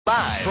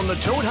Live from the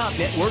Toad Hop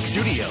Network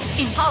studios.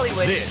 In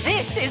Hollywood,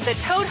 This is the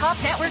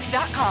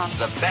ToadHopNetwork.com.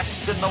 The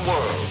best in the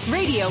world.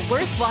 Radio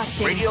worth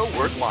watching. Radio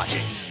worth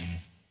watching.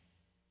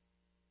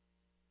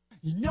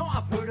 You know,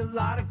 I've heard a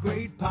lot of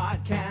great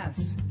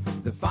podcasts.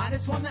 The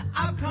finest one that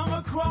I've come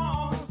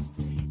across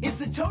is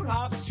the Toad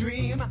Hop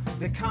Stream,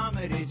 the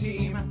comedy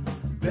team,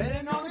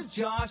 better known as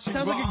Josh and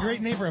Sounds like a Ross.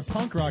 great name for a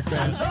punk rock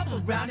band. I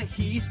love around it,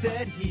 he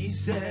said.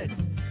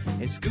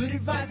 It's good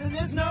advice and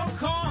there's no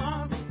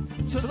cost.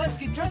 So let's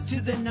get dressed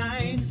to the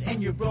nines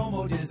and your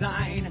promo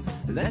design.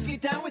 Let's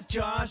get down with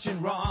Josh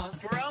and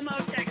Ross. We're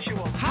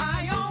homosexual.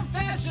 High on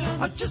fashion,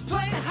 or just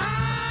plain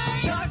high.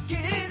 Tuck it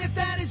in if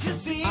that is your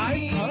scene.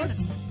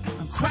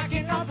 I'm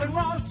cracking up and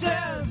Ross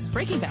says,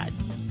 Breaking Bad.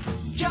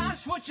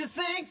 Josh, what you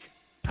think?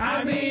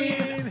 I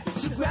mean,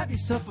 so grab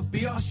yourself a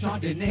beer or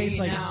Chardonnay Tastes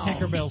like now.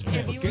 Tinkerbell's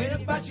piss.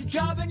 Forget about your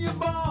job and your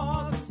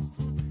boss.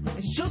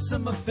 And show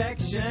some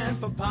affection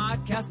for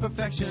podcast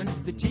perfection.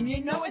 The team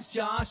you know is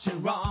Josh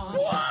and Ross.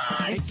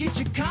 What? And get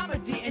your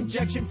comedy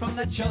injection from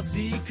the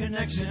Chelsea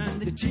connection.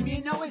 The team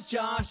you know is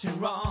Josh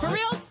and Ross. For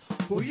reals?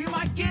 Or you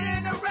might get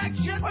an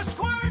erection or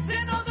squirt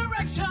in all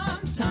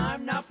directions.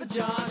 Time now for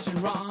Josh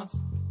and Ross.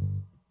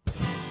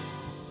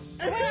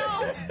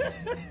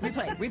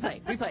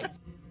 Replay.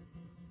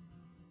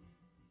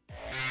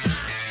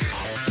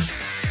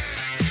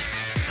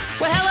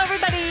 Well, hello,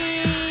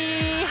 everybody.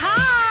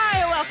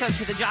 Hi. Welcome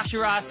to the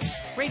Joshua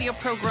Ross radio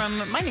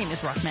program. My name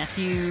is Ross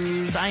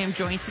Matthews. I am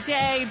joined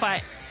today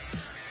by...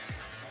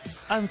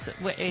 I'm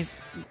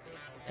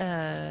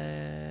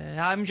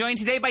joined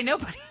today by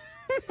nobody.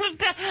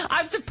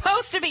 I'm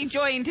supposed to be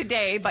joined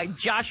today by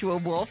Joshua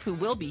Wolf, who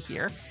will be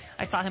here.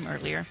 I saw him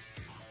earlier.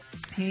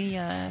 He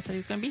said he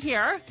was going to be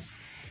here.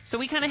 So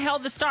we kind of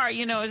held the start,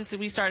 you know,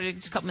 we started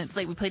just a couple minutes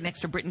late. We played an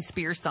extra Britney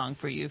Spears song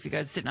for you if you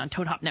guys are sitting on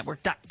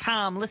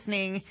ToadHopNetwork.com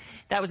listening.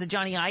 That was a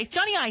Johnny Ice.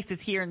 Johnny Ice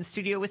is here in the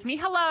studio with me.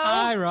 Hello.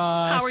 Hi,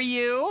 Ross. How are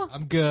you?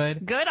 I'm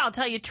good. Good. I'll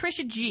tell you,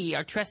 Trisha G,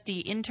 our trusty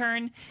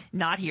intern,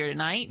 not here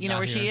tonight. You know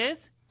where she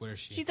is? Where is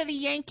she? She's at a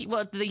Yankee.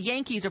 Well, the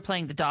Yankees are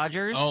playing the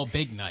Dodgers. Oh,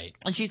 big night.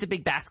 And she's a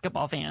big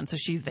basketball fan, so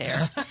she's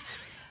there.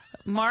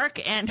 Mark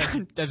and...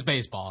 That's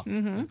baseball.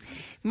 Mm-hmm.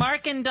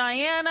 Mark and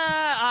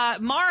Diana.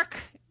 Mark...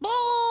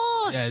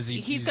 Oh, yeah,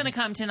 he's going to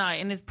come tonight,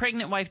 and his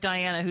pregnant wife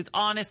Diana, who's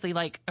honestly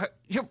like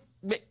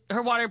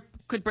her water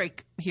could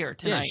break here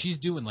tonight. Yeah, she's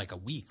doing like a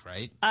week,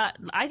 right?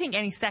 I think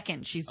any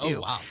second she's due.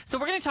 Oh, wow. So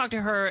we're going to talk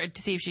to her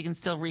to see if she can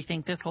still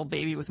rethink this whole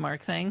baby with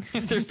Mark thing,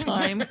 if there's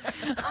time.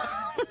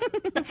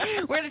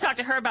 We're going to talk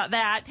to her about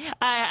that.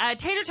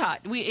 Tater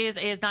Tot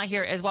is not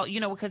here as well, you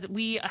know, because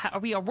we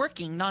are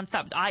working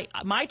nonstop.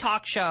 My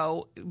talk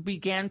show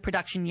began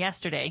production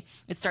yesterday.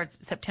 It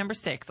starts September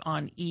 6th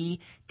on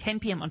 10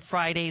 p.m. on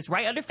Fridays,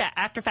 right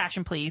after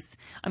Fashion Police.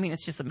 I mean,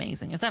 it's just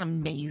amazing. Is that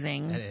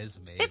amazing? That is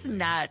amazing. It's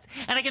nuts.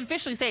 And I can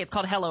officially say it's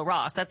called Hello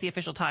Ross. That's the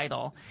official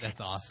title.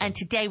 That's awesome. And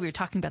today we were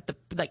talking about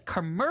the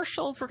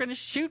commercials we're going to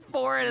shoot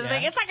for. And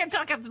it's like it's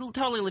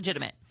totally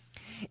legitimate.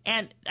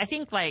 And I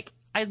think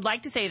I'd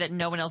like to say that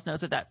no one else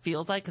knows what that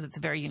feels like because it's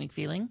a very unique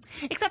feeling,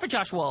 except for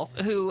Josh Wolf,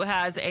 who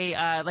has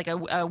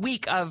a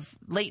week of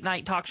late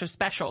night talk show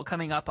special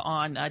coming up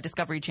on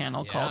Discovery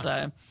Channel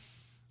called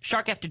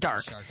Shark After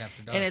Dark.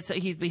 And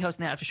he's be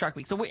hosting that after Shark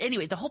Week. So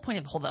anyway, the whole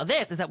point of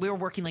this is that we were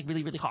working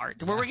really, really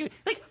hard. We're working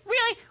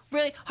really,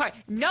 really hard.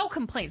 No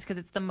complaints because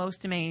it's the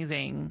most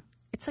amazing.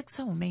 It's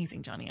so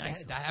amazing, Johnny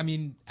Ice. I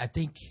mean, I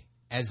think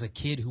as a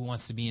kid who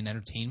wants to be in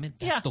entertainment,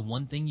 that's the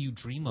one thing you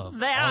dream of all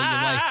your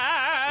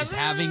life is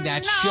having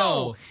that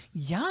show.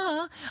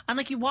 Yeah.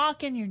 And you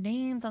walk in, your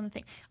name's on the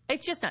thing.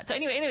 It's just nuts. So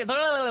anyway, blah,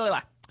 blah, blah,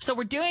 blah. So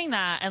we're doing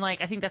that. And I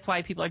think that's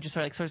why people are just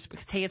because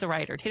Tay is a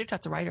writer. Tater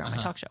Tot's a writer on my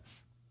talk show.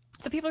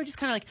 So people are just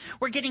kind of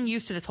we're getting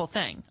used to this whole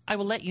thing. I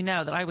will let you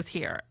know that I was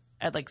here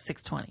at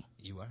 6:20.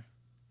 You were?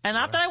 And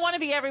not that I want to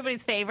be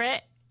everybody's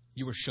favorite.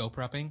 You were show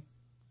prepping?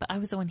 But I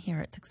was the one here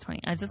at 6:20.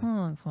 I just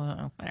want to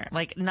out there.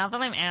 Not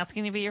that I'm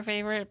asking to be your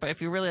favorite, but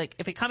if you're really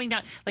if it's coming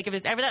down, if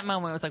it's ever that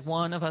moment, it was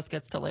one of us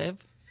gets to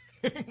live.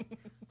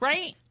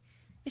 Right?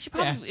 It should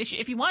probably,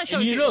 if you want to show.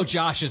 And you know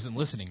Josh isn't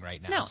listening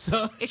right now. No,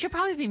 so. It should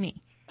probably be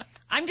me.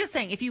 I'm just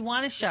saying, if you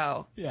want to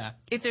show. Yeah.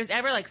 If there's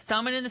ever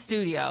someone in the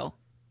studio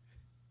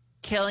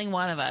killing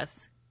one of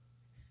us,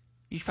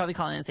 you should probably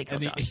call in and say, kill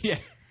Josh. Yeah.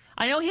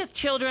 I know he has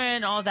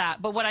children, all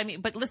that, but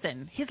but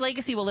listen, his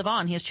legacy will live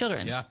on. He has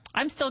children. Yeah.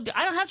 I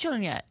don't have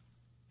children yet.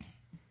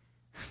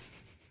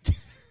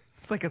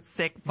 It's like a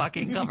sick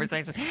fucking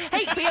conversation.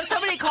 Hey, we have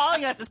somebody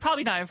calling us. It's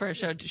probably not for a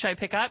show. Should I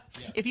pick up?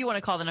 Yeah. If you want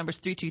to call, the number's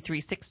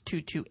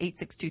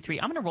 323-622-8623.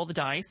 I'm going to roll the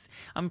dice.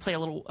 I'm going to play a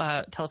little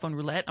telephone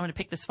roulette. I'm going to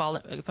pick this phone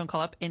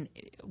call up, and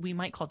we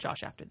might call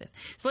Josh after this.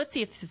 So let's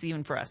see if this is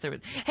even for us.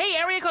 Hey,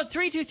 area code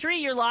 323,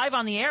 you're live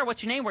on the air.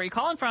 What's your name? Where are you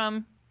calling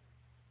from?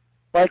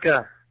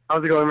 Micah.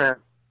 How's it going, man?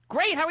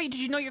 Great. How are you? Did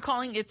you know you're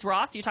calling? It's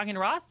Ross. You're talking to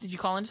Ross? Did you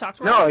call in to talk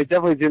to Ross? No, I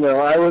definitely do know.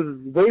 I was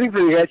waiting for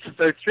you guys to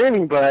start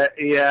streaming, but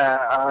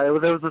there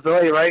was a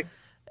delay, right?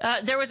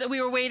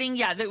 We were waiting.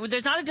 Yeah,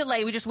 there's not a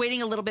delay. We're just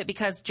waiting a little bit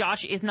because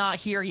Josh is not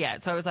here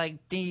yet. So I was like,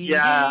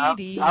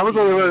 I was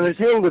only one who was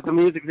hearing with the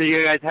music that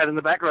you guys had in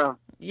the background.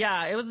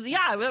 Yeah, it was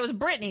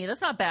Britney.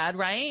 That's not bad,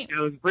 right? It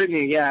was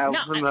Britney, yeah,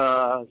 from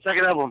the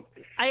second album.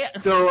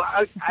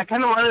 I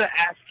kind of wanted to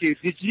ask you,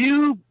 did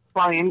you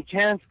by any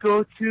chance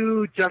go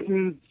to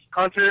Justin's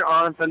concert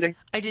on Sunday?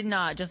 I did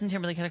not. Justin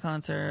Timberlake had a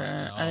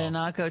concert. I did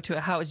not go to it.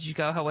 How did you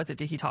go? How was it?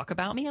 Did he talk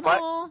about me at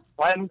all?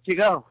 Why didn't you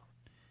go?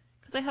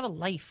 Because I have a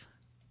life.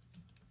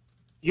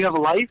 You have a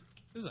life?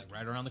 This is like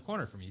right around the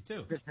corner from you,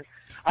 too.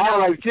 I have a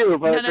life, too,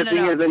 but the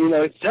thing is,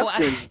 it's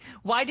Justin.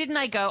 Why didn't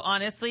I go,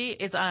 honestly,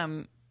 is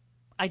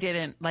I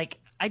didn't, like,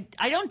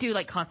 I don't do,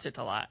 like, concerts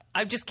a lot.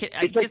 I'm just kidding.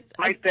 It's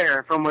right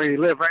there from where you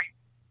live, right?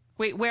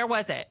 Wait, where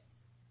was it?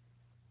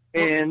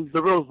 In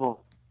the Rose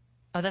Bowl.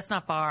 Oh, that's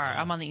not far.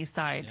 I'm on the east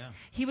side. Yeah.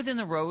 He was in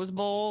the Rose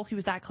Bowl. He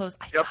was that close.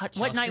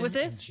 What night was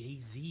this?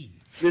 Jay-Z.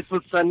 This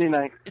was Sunday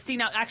night. See,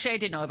 now, actually, I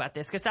did know about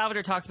this because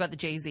Salvador talks about the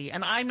Jay-Z.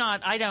 And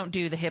I don't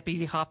do the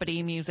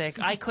hippity-hoppity music.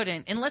 I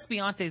couldn't. Unless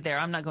Beyonce's there,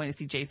 I'm not going to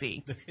see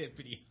Jay-Z. The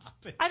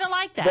hippity-hoppity. I don't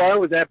like that. Well, it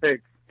was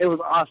epic. It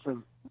was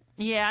awesome.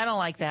 Yeah, I don't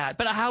like that.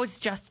 But how is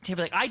Justin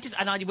Timberlake?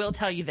 And I will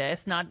tell you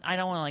this. I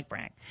don't want to, like,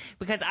 brag.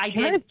 Because I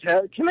did.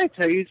 Can I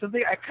tell you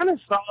something? I kind of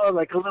saw,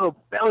 like, a little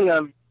belly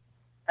on.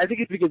 I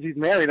think it's because he's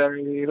married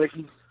already. Like,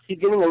 he's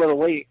getting a little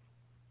weight.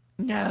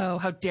 No,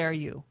 how dare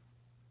you?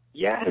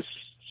 Yes,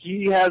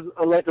 he has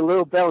a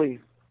little belly.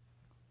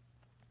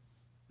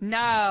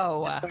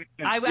 No,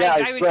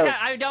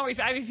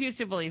 I refuse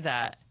to believe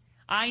that.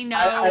 I know.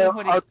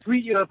 I'll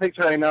tweet you a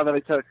picture right now that I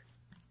took.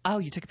 Oh,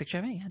 you took a picture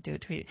of me? Yeah, do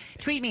it.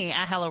 Tweet me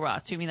at Hello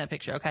Ross. Tweet me that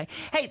picture, okay?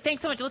 Hey,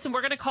 thanks so much. Listen,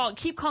 we're gonna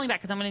keep calling back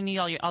because I'm gonna need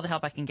all the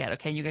help I can get.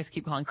 Okay, you guys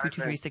keep calling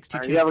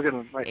 323-622. You have a good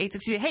one. Bye.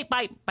 862. Hey,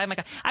 bye, my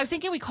guy. I was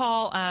thinking we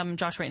call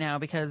Josh right now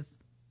because,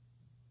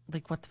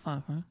 like, what the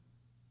fuck, huh?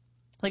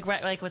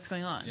 Like what's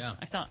going on? Yeah.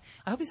 I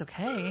hope he's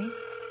okay.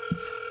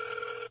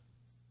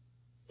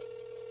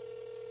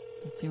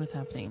 Let's see what's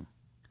happening.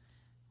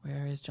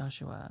 Where is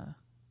Joshua?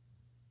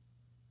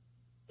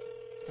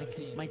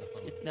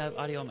 The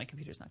audio on my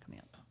computer's not coming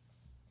up.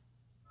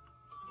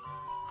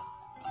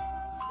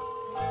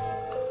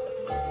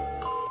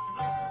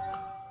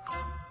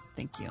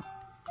 Thank you.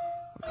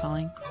 We're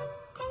calling.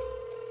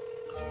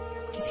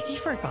 Do you think he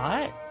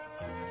forgot?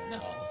 No.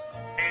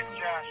 Hey,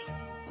 Josh.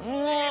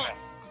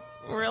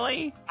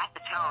 Really? At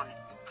the tone,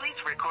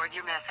 please record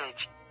your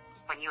message.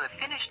 When you have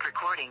finished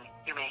recording,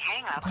 you may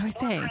hang up or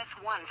press 1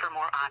 for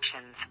more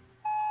options.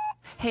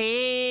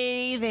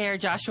 Hey there,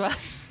 Joshua.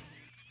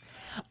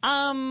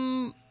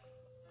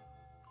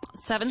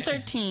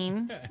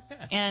 7:13,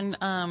 and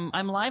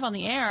I'm live on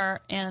the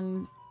air,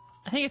 and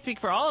I think I speak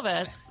for all of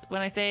us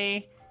when I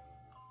say,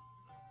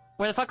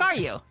 where the fuck are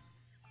you?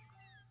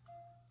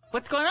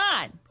 What's going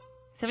on?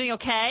 Is everything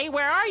okay?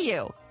 Where are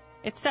you?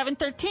 It's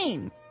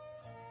 7:13.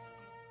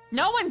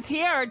 No one's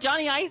here.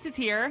 Johnny Ice is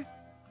here.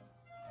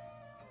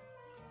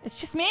 It's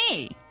just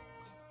me.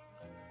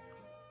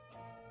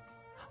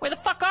 Where the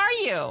fuck are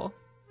you?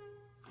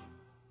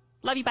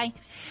 Love you, bye.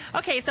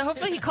 Okay, so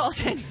hopefully he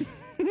calls in.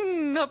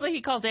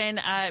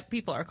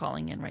 People are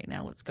calling in right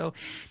now. Let's go.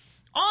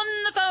 On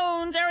the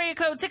phones, area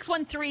code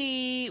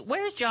 613.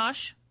 Where's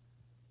Josh?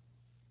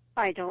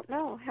 I don't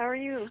know. How are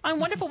you? I'm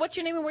wonderful. What's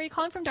your name and where are you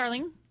calling from,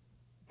 darling?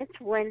 It's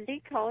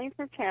Wendy calling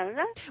from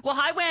Canada. Well,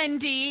 hi,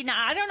 Wendy. Now,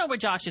 I don't know where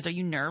Josh is. Are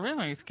you nervous?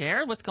 Are you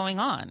scared? What's going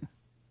on?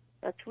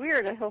 That's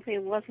weird. I hope he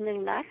wasn't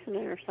in an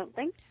accident or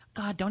something.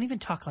 God, don't even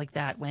talk like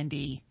that,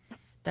 Wendy.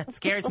 That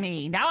scares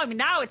me. Now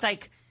it's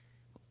like...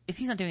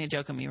 He's not doing a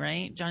joke on me,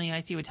 right? Johnny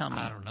Ice, you would tell me.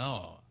 I don't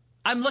know.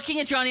 I'm looking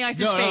at Johnny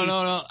Ice's face.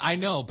 No. I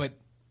know, but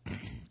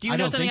do you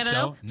know something I don't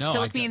know? No, so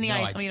look me in the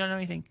eyes. You don't know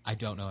anything. I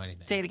don't know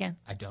anything. Say it again.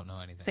 I don't know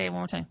anything. Say it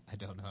one more time. I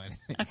don't know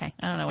anything. Okay,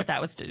 I don't know what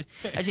that was to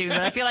achieve,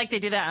 but I feel like they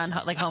do that on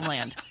like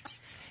Homeland.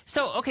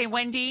 So, okay,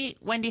 Wendy,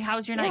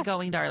 how's your night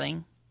going,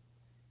 darling?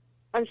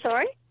 I'm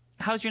sorry?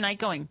 How's your night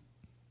going?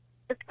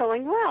 It's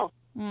going well.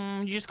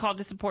 You just called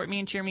to support me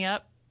and cheer me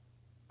up?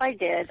 I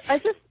did. I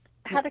just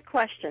had a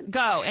question.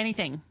 Go,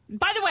 anything.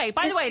 By the way,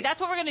 that's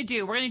what we're going to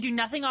do. We're going to do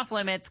nothing off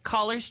limits,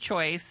 caller's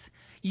choice.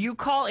 You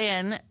call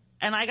in,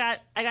 and I got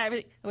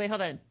wait,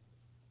 hold on.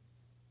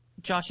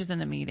 Josh is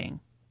in a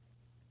meeting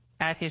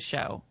at his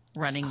show,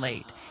 running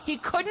late. He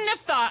couldn't have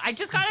thought, I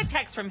just got a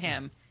text from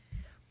him.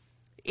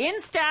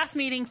 In staff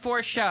meeting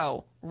for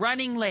show,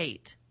 running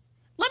late.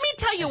 Let me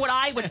tell you what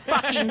I would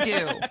fucking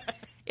do.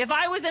 If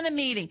I was in a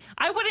meeting,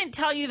 I wouldn't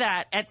tell you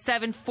that at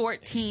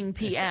 7:14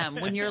 p.m.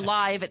 when you're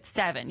live at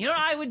 7. You know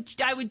what I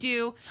would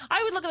do?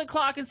 I would look at the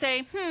clock and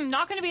say,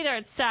 not going to be there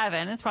at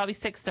 7. It's probably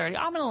 6:30.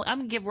 I'm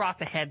gonna give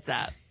Ross a heads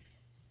up.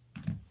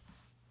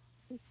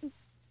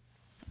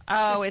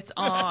 Oh, it's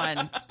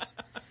on.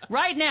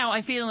 Right now,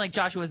 I'm feeling like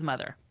Joshua's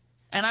mother.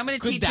 And I'm going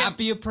to teach him. Could that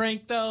be a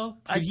prank, though?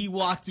 Could he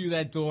walk through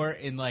that door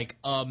in, like,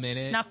 a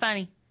minute? Not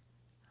funny.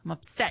 I'm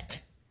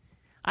upset.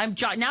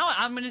 Now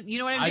I'm going to, you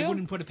know what I'm doing? I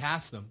wouldn't put it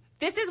past them.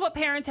 This is what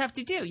parents have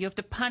to do. You have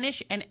to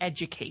punish and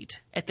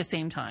educate at the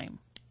same time.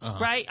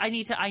 Right? I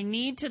need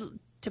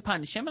to to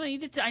punish him,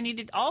 and I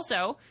needed to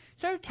also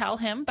sort of tell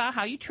him about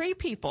how you treat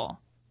people.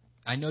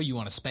 I know you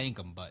want to spank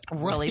him, but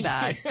really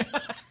bad.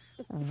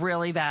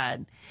 Really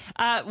bad.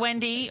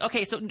 Wendy,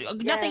 okay, so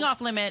nothing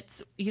off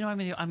limits. You know what I'm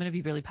going to do? I'm going to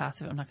be really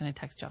passive. I'm not going to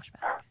text Josh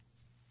back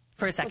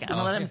for a second. I'm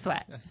going to let him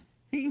sweat.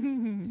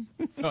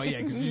 Oh, yeah,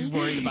 because he's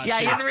worried about you. Yeah,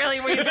 he's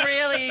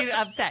really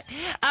upset.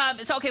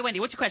 So, okay, Wendy,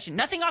 what's your question?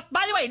 Nothing off,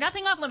 by the way,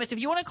 nothing off limits. If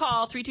you want to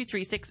call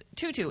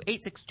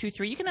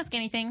 323-622-8623, you can ask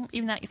anything,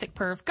 even that you sick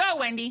perv. Go,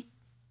 Wendy.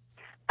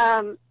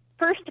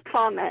 First a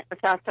comment, if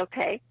that's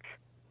okay.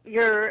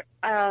 Your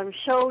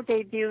show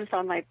debuts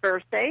on my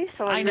birthday,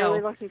 so I'm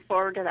really looking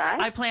forward to that.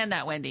 I planned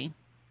that, Wendy.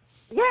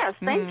 Yes,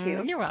 thank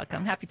you. You're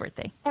welcome. Happy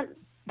birthday.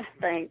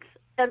 Thanks.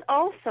 And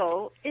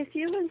also, if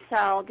you and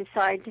Sal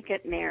decide to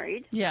get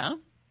married,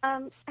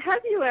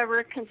 have you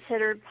ever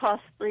considered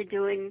possibly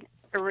doing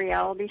a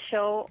reality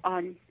show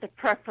on the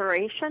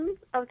preparation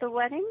of the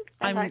wedding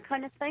and that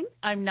kind of thing?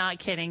 I'm not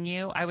kidding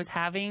you. I was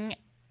having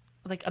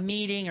like a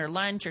meeting or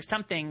lunch or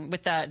something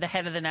with the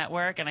head of the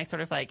network, and I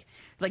sort of like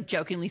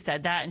jokingly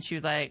said that, and she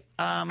was like,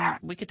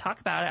 we could talk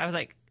about it. I was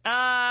like,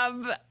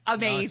 amazing.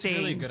 No, it's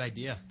really a good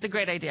idea. It's a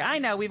great idea. I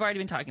know, we've already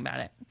been talking about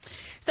it.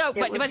 So,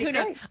 but who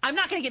knows? I'm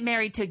not going to get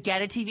married to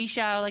get a TV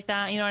show like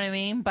that, you know what I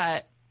mean?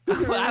 But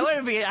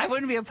I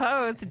wouldn't be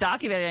opposed to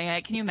documenting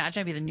it. Can you imagine?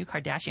 I'd be the new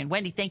Kardashian.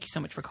 Wendy, thank you so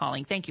much for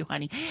calling. Thank you,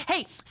 honey.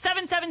 Hey,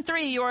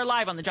 773, you are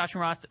live on the Josh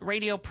and Ross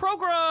radio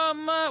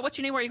program. What's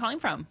your name? Where are you calling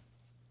from?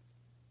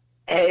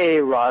 Hey,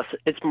 Ross.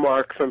 It's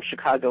Mark from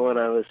Chicago, and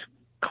I was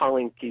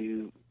calling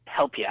to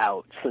help you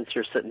out since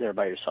you're sitting there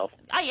by yourself.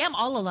 I am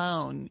all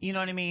alone. You know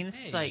what I mean?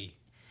 It's like,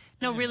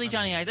 no, really,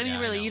 Johnny Ice. I mean,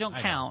 really, you don't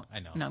count.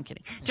 I know. No, I'm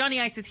kidding. Johnny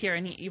Ice is here,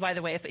 and he, by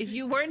the way, if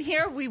you weren't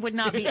here, we would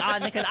not be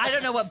on because I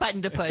don't know what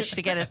button to push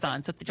to get us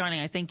on. So,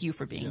 Johnny Ice, thank you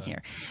for being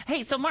here.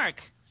 Hey, so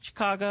Mark,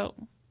 Chicago.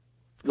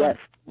 Yes.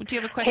 Do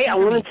you have a question? Hey, I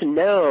wanted to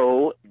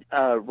know,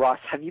 Ross,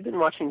 have you been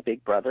watching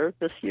Big Brother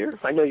this year?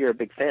 I know you're a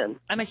big fan.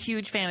 I'm a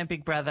huge fan of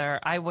Big Brother.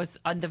 I was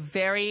on the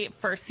very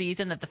first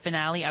season at the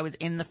finale. I was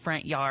in the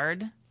front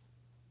yard.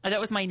 That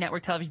was my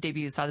network television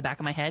debut. Saw the back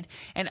of my head.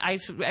 And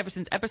ever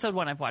since episode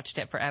 1, I've watched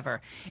it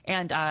forever.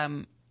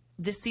 And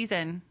this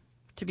season,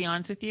 to be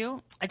honest with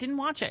you, I didn't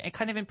watch it. I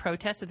kind of in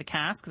protest of the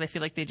cast because I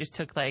feel like they just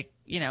took 12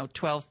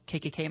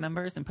 KKK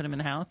members and put them in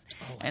the house.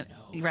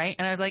 Right?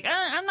 And I was like,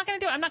 I'm not going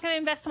to do it. I'm not going to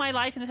invest my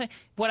life in this.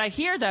 What I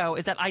hear, though,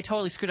 is that I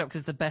totally screwed up because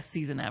it's the best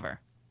season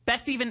ever.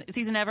 Best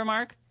season ever,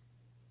 Mark?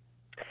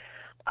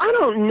 I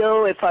don't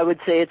know if I would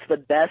say it's the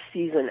best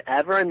season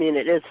ever. I mean,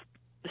 it is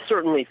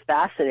certainly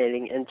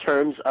fascinating in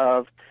terms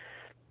of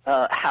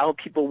how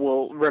people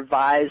will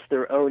revise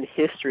their own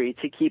history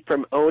to keep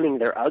from owning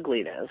their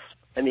ugliness.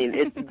 I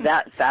mean,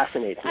 that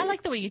fascinates me. I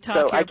like the way you talk.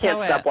 So I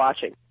can't stop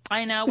watching.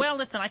 I know. Well,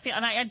 listen,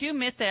 I do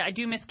miss it. I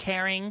do miss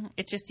caring.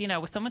 It's just,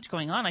 with so much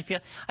going on, I feel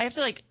I have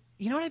to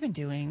you know what I've been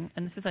doing?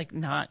 And this is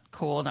not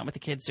cool, not what the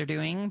kids are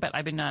doing, but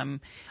I've been,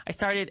 I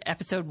started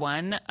episode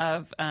 1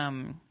 of,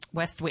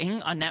 West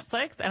Wing on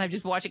Netflix, and I've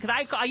just watched it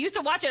because I used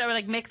to watch it. I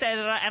would mix it,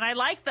 and I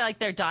like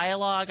their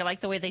dialogue. I like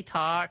the way they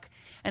talk,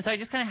 and so I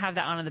just kind of have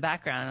that on in the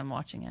background, and I'm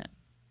watching it.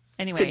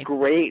 Anyway, it's a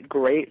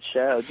great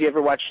show. Do you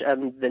ever watch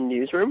The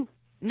Newsroom?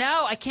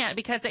 No, I can't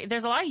because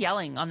there's a lot of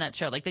yelling on that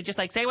show. They just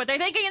say what they're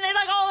thinking, and they're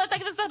let's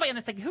think this stuff, and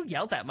it's who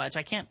yells that much?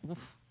 I can't.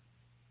 Oof.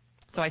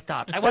 So I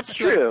stopped. That's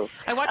true.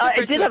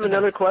 I did have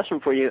another question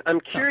for you. I'm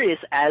curious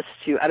as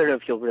to, I don't know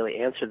if you'll really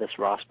answer this,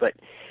 Ross, but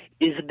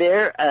is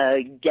there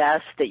a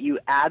guest that you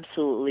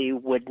absolutely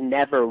would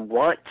never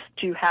want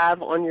to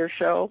have on your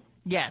show?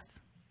 Yes.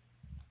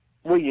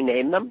 Will you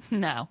name them?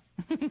 No.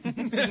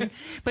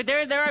 But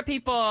there are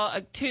people,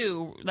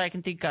 too, that I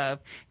can think of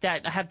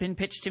that have been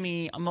pitched to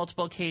me on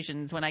multiple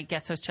occasions when I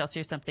guest host Chelsea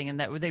or something,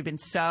 and that they've been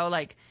so,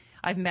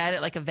 I've met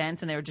at,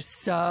 events, and they were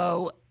just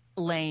so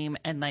lame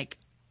and,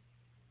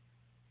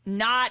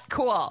 not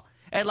cool.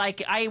 And,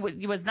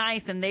 it was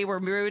nice, and they were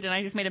rude, and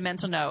I just made a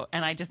mental note,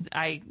 and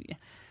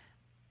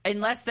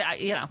unless,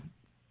 I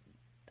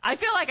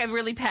feel like I'm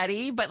really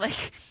petty, but,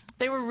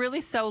 they were really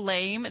so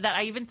lame that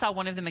I even saw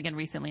one of them again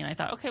recently, and I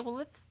thought, okay, well,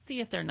 let's see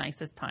if they're nice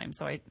this time.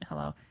 So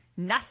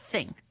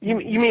nothing. You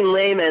mean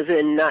lame as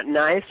in not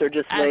nice, or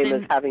just lame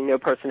as having no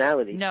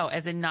personality? No,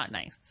 as in not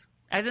nice.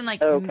 As in,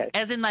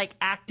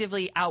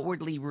 actively,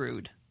 outwardly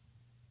rude.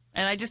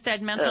 And I just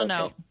said mental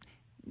note.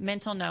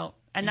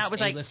 And that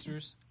was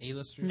A-listers?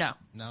 No.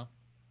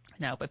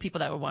 No, but people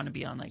that would want to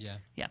be on,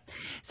 yeah.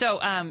 So,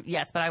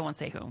 yes, but I won't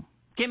say who.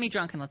 Get me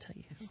drunk and I'll tell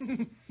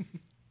you.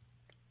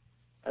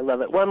 I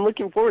love it. Well, I'm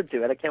looking forward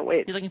to it. I can't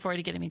wait. You're looking forward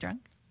to getting me drunk?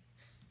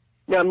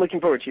 No, I'm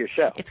looking forward to your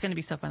show. It's going to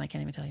be so fun. I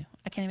can't even tell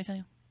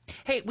you.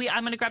 Hey,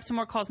 I'm going to grab some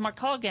more calls. Mark,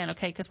 call again,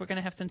 okay? Because we're going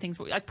to have some things.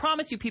 I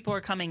promise you people are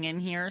coming in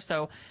here.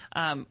 So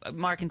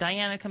Mark and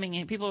Diana coming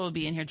in. People will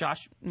be in here.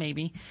 Josh,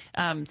 maybe.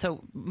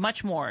 So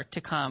much more to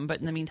come.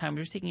 But in the meantime,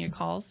 we're just taking your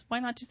calls.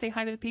 Why not just say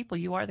hi to the people?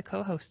 You are the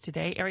co-host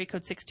today. Area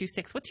code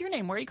 626. What's your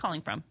name? Where are you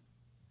calling from?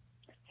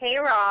 Hey,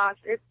 Ross.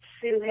 It's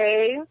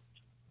Suhei.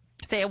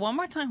 Say it one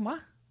more time.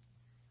 What?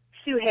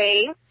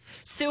 Suhei.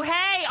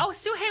 Suhei. Oh,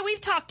 Suhei, we've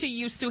talked to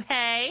you,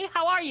 Suhei.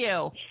 How are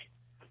you?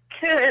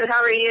 Good.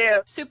 How are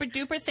you? Super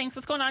duper. Thanks.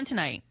 What's going on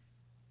tonight?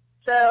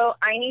 So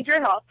I need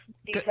your help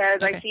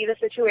because I see the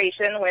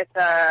situation with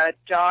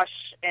Josh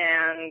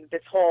and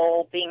this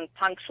whole being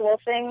punctual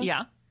thing.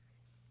 Yeah.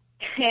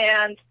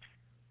 And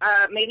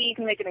maybe you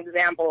can make an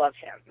example of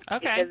him.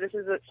 Okay. Because this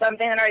is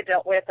something that I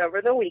dealt with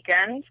over the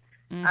weekend.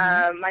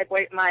 Mm-hmm.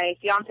 My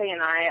fiance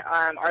and I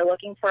are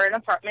looking for an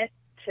apartment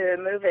to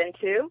move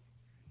into.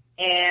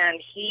 And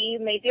he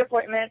made the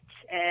appointment,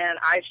 and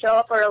I show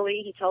up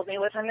early. He told me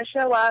what time to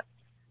show up,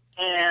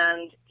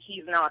 and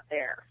he's not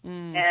there.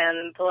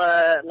 And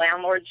the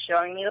landlord's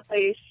showing me the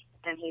place,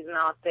 and he's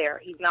not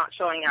there. He's not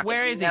showing up.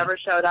 Where is he? He never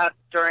showed up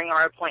during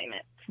our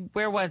appointment.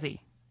 Where was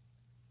he?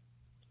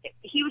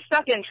 He was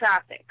stuck in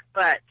traffic,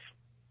 but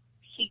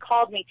he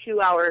called me 2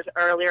 hours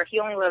earlier. He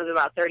only lives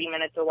about 30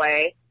 minutes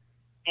away,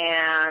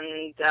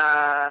 and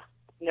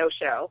no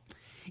show.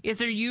 Is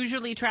there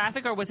usually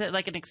traffic, or was it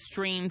like an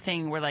extreme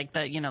thing where like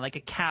like a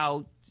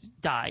cow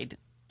died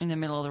in the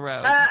middle of the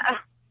road?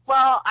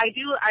 Well, I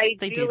do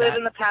live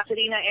in the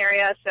Pasadena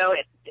area, so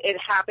it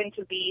happened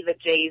to be the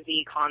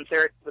Jay-Z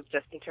concert with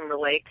Justin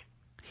Timberlake.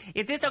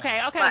 Is this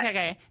okay?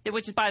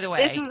 Which is, by the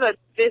way,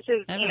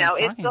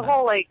 it's the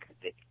whole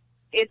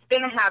it's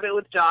been a habit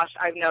with Josh.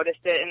 I've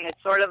noticed it, and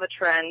it's sort of a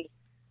trend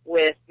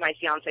with my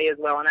fiance as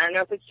well. And I don't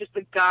know if it's just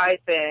a guy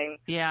thing.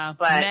 Yeah,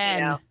 but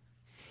men.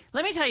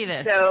 Let me tell you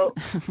this. So,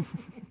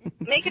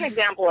 make an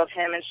example of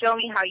him and show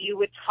me how you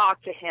would talk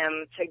to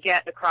him to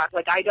get across.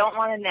 Like, I don't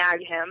want to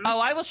nag him. Oh,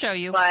 I will show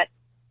you. But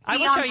I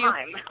will show you.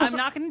 I'm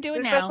not going to do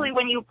it now. Especially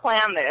when you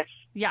plan this.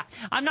 Yeah,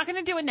 I'm not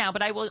going to do it now,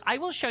 but I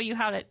will show you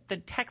the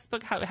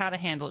textbook how to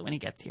handle it when he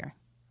gets here.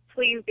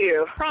 Please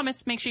do.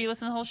 Promise. Make sure you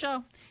listen to the whole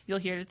show. You'll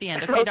hear it at the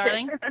end. Okay,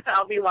 darling?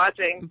 I'll be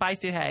watching. Bye,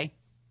 Suhei.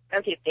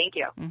 Okay, thank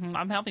you. Mm-hmm.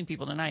 I'm helping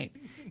people tonight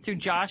through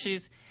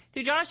Josh's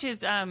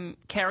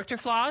character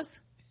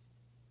flaws.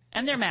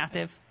 And they're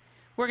massive.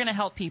 We're going to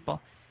help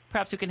people.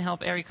 Perhaps we can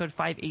help. Area code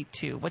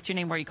 582. What's your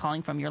name? Where are you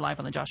calling from? You're live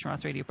on the Josh and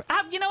Ross radio.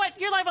 You know what?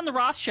 You're live on the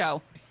Ross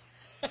show.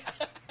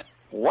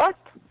 What?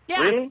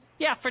 Yeah. Really?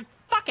 Yeah,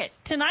 fuck it.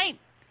 Tonight,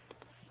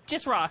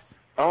 just Ross.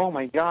 Oh,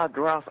 my God,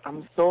 Ross.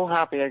 I'm so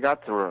happy I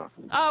got through.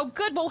 Oh,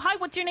 good. Well, hi.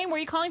 What's your name? Where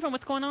are you calling from?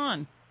 What's going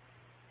on?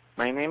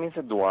 My name is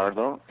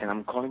Eduardo, and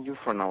I'm calling you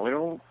from a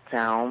little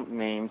town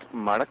named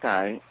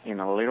Maracay in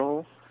a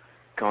little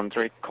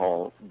country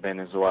called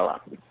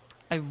Venezuela.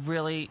 I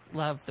really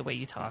love the way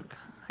you talk.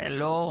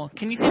 Hello.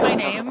 Can you say my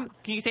name?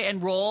 Can you say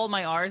and roll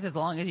my R's as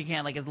long as you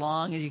can? Like as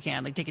long as you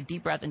can. Like take a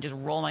deep breath and just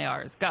roll my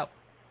R's. Go.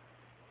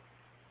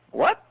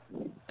 What?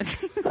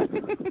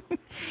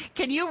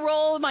 Can you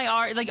roll my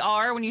R like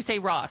R when you say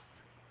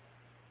Ross?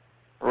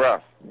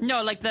 Ross.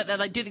 No, like go the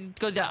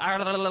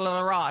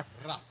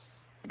Ross.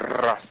 Ross.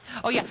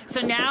 Oh yeah.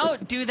 So now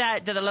do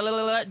that.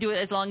 Do it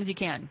as long as you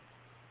can.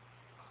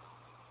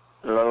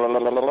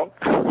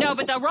 No,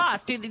 but the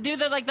Ross. Do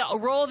the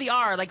roll the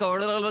R like go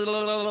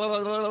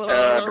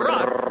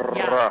Ross.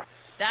 Yeah,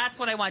 that's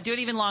what I want. Do it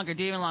even longer.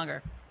 Do it even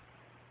longer.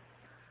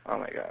 Oh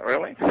my God!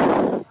 Really?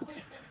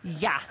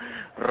 Yeah.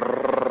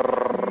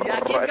 Yeah.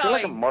 Keep I going. feel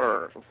like a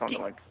motor or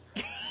something like.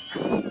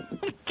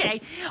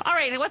 Okay. All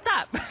right. What's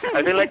up?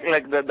 I feel like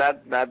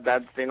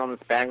that thing on the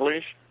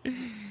Spanglish.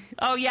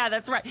 Oh yeah,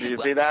 that's right. Did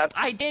you see that?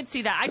 I did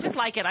see that. I just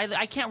like it.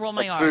 I can't roll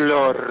my R's.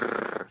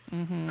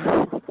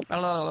 Mm-hmm.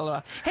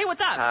 Hey,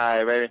 what's up?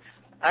 Hi, baby.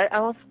 I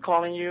was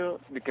calling you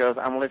because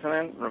I'm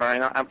listening right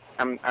now.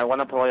 I want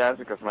to apologize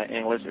because my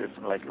English is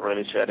like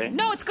really shitty.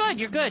 No, it's good.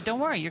 You're good. Don't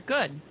worry. You're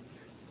good.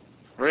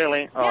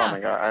 Really? Oh yeah. My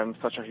God, I'm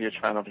such a huge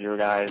fan of you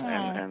guys,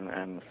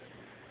 and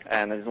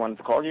I just wanted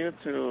to call you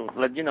to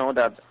let you know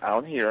that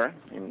out here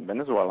in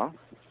Venezuela,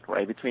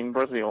 right between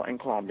Brazil and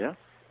Colombia,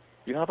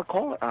 you have a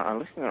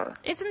listener.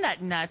 Isn't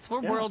that nuts?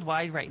 We're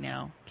worldwide right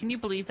now. Can you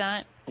believe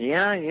that?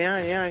 Yeah.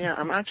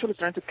 I'm actually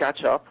trying to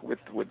catch up with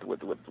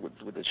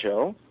the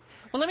show.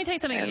 Well, let me tell you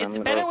something. It's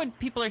better when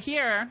people are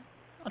here.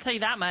 I'll tell you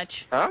that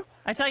much. Huh?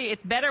 I tell you,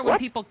 it's better when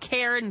people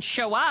care and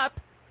show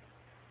up.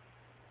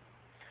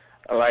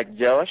 Like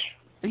Josh?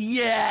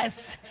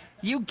 Yes,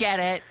 you get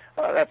it.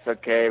 Oh, that's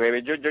okay,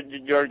 baby.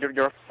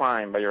 You're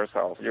fine by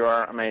yourself. You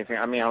are amazing.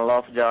 I mean, I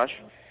love Josh.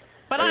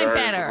 But I'm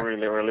better.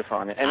 Really, really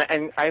funny.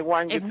 And I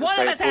want you to say, if one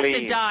of us has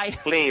to die,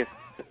 please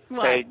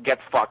say get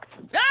fucked.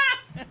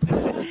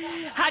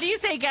 How do you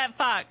say get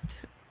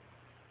fucked?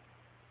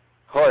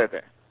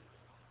 Jódete.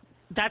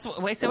 That's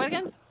what. Wait, say what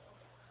again?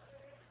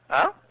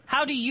 Huh?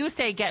 How do you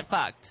say get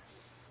fucked?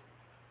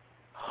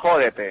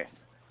 Jódete.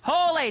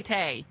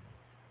 Jolete.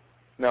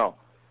 No.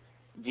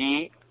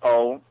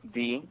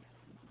 G-O-D.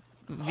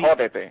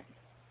 Jódete.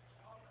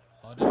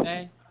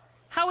 Jódete?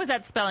 How is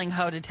that spelling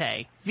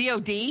Jódete?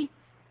 V-O-D?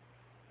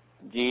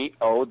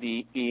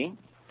 G-O-D-E-T-E.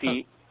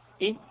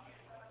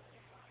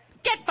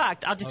 Get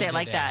fucked. I'll just say it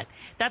like that.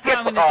 That's how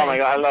I'm going to say it. Oh, my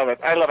God. I love it.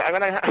 I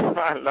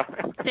love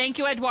it. Thank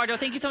you, Eduardo.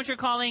 Thank you so much for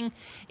calling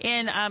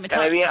in. Can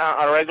I be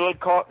a regular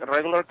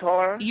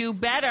caller? You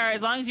better.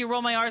 As long as you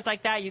roll my R's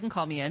like that, you can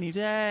call me any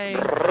day.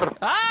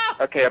 Ah!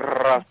 Okay.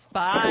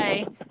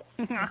 Bye.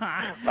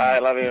 Bye.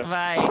 Love you.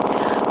 Bye.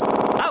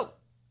 Oh.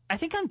 I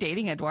think I'm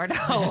dating Eduardo.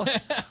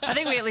 I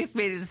think we at least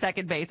made it to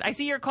second base. I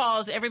see your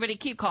calls. Everybody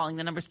keep calling.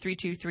 The number's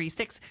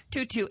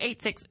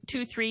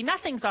 323-622-8623.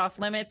 Nothing's off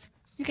limits.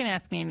 You can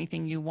ask me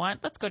anything you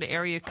want. Let's go to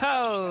area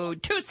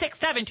code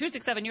 267.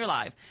 267, you're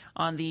live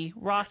on the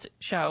Ross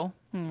Show.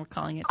 We're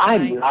calling it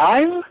tonight. I'm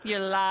live? You're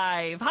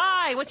live.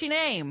 Hi, what's your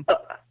name?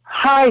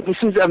 Hi, this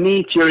is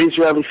Amit, your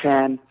Israeli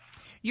fan.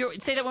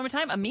 Say that one more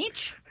time.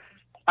 Amit?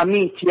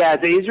 Amit, yeah,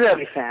 the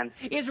Israeli fan.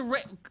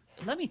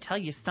 Let me tell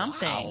you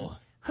something. Wow.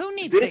 Who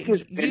needs this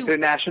is an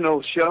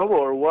international show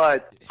or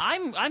what?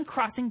 I'm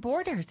crossing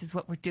borders is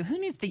what we're doing. Who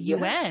needs the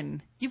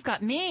UN? You've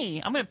got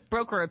me. I'm going to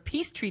broker a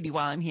peace treaty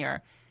while I'm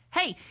here.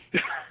 Hey,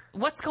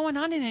 what's going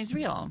on in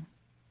Israel?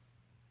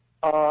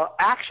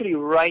 Actually,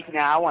 right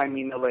now I'm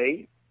in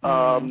LA.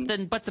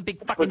 Then what's a big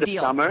fucking for the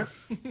deal? Summer.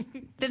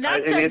 Then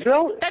in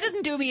Israel? That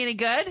doesn't do me any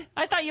good.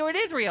 I thought you were in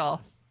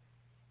Israel.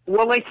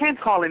 Well, I can't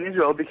call in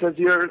Israel because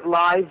you're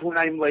live when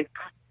I'm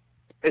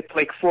it's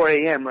 4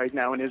 a.m. right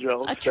now in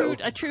Israel. A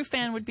true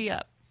fan would be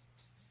up.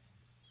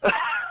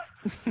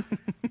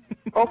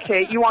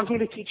 Okay, you want me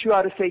to teach you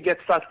how to say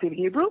get fucked in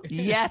Hebrew?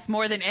 Yes,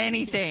 more than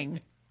anything.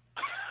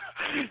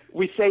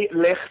 We say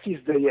lech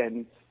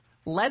tizdayen.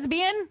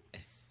 Lesbian?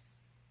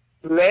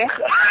 Lech?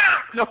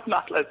 No,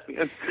 not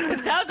lesbian. It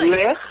sounds like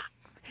lech.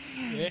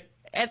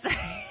 It's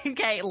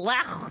okay.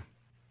 Lech.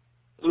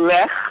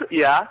 Lech,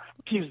 yeah.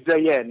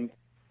 Tizdayen.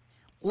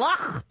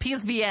 Lech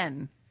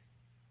pizbien.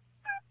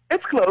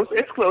 It's close.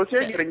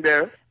 You're getting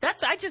there.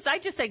 I just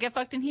say get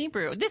fucked in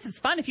Hebrew. This is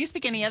fun. If you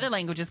speak any other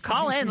languages,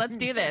 call in. Let's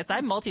do this.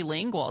 I'm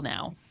multilingual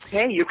now.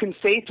 Hey, you can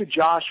say it to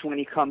Josh when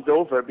he comes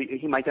over.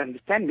 He might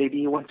understand. Maybe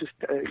he wants to,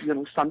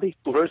 Sunday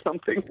school or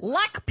something.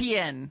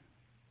 Lakpien.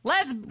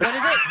 What is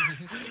it?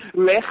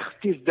 Lech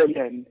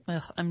tizdayen.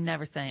 I'm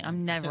never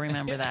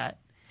remember that.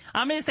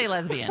 I'm going to say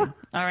lesbian. All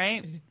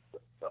right?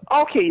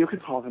 Okay, you can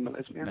call him a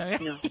lesbian. Okay.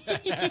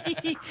 Yeah.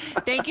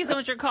 Thank you so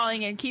much for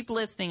calling in. Keep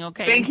listening,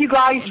 okay? Thank you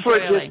guys for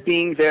just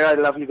being there. I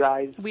love you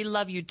guys. We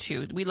love you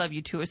too.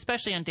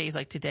 Especially on days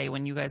like today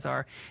when you guys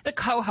are the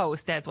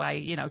co-host as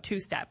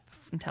two-step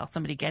until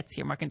somebody gets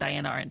here. Mark and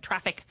Diana are in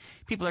traffic.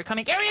 People are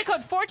coming. Area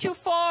code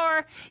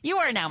 424. You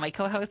are now my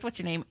co-host. What's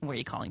your name? Where are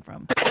you calling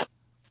from?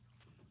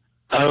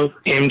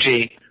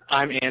 OMG.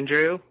 I'm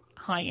Andrew.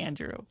 Hi,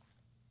 Andrew.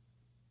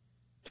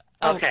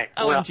 Okay.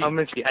 Well,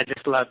 OMG, I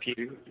just love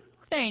you.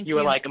 Thank you.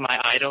 You are like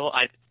my idol.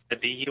 I to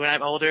be you when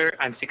I'm older.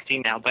 I'm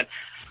 16 now, but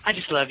I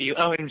just love you.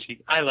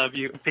 OMG, I love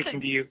you. I'm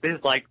picking to you. This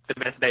is like the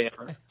best day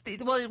ever.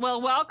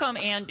 Well, welcome,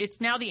 and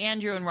it's now the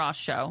Andrew and Ross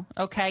Show.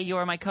 Okay, you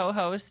are my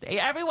co-host.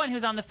 Everyone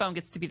who's on the phone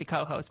gets to be the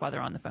co-host while they're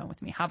on the phone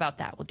with me. How about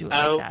that? We'll do it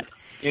like that.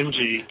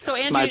 OMG. So,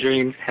 Andrew, my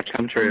dreams have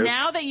come true.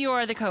 Now that you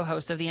are the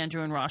co-host of the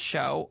Andrew and Ross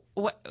Show,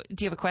 do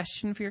you have a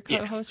question for your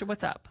co-host, or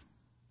what's up?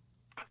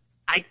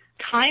 I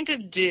kind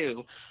of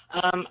do.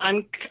 I'm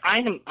a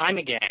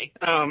gay,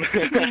 and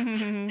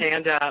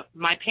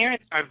my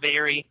parents are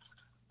very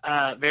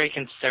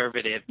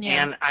conservative,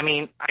 and I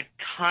mean, I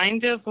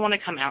kind of want to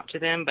come out to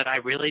them, but I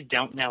really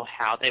don't know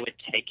how they would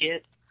take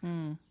it.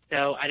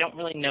 So I don't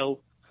really know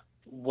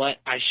what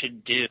I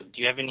should do. Do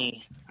you have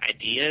any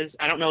ideas?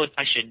 I don't know if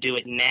I should do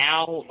it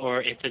now,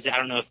 or I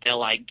don't know if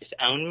they'll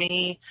disown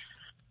me,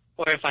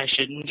 or if I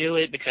shouldn't do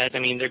it because I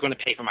mean they're going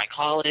to pay for my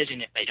college,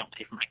 and if they don't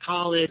pay for my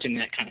college, and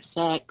that kind of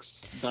sucks.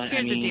 But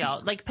here's the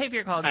deal: pay for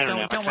your college.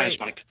 Don't worry.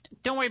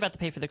 Don't worry about the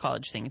pay for the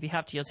college thing. If you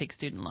have to, you'll take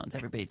student loans.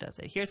 Everybody does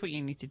it. Here's what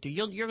you need to do.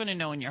 You're going to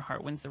know in your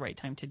heart when's the right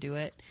time to do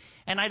it.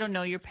 And I don't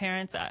know your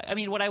parents. I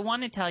mean, what I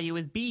want to tell you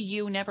is be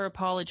you, never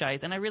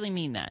apologize. And I really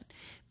mean that.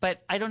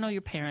 But I don't know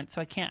your parents,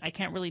 so I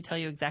can't really tell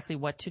you exactly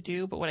what to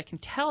do. But what I can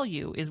tell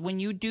you is when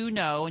you do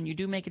know and you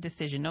do make a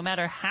decision, no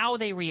matter how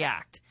they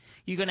react,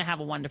 you're going to have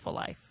a wonderful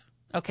life.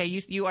 Okay,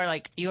 you are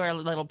a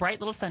little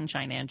bright little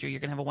sunshine, Andrew. You're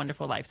going to have a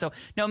wonderful life. So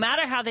no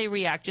matter how they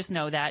react, just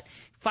know that.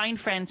 Find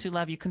friends who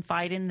love you.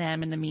 Confide in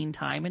them in the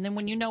meantime. And then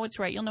when you know it's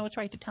right, you'll know it's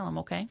right to tell them,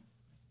 okay?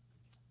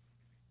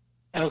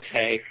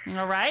 Okay.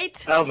 All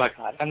right? Oh, my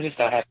God. I'm just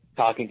so happy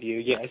talking to you,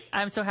 yes.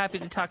 I'm so happy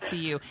to talk to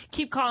you.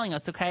 Keep calling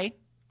us, okay?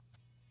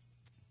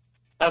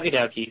 Okie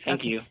dokie.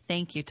 Thank you.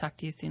 Thank you. Talk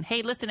to you soon.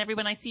 Hey, listen,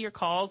 everyone, I see your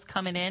calls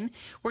coming in.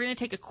 We're going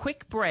to take a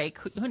quick break.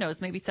 Who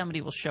knows? Maybe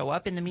somebody will show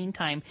up. In the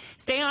meantime,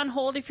 stay on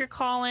hold if you're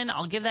calling.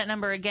 I'll give that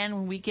number again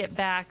when we get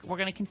back. We're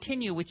going to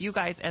continue with you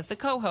guys as the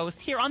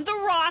co-host here on The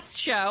Ross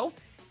Show.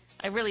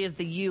 It really is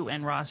the You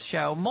and Ross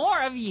Show.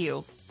 More of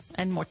you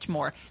and much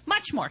more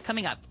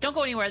coming up. Don't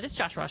go anywhere. This is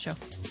Josh Ross Show.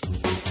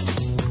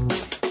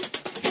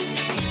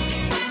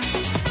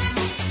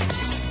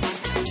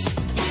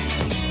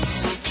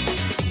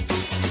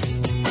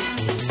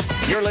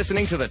 You're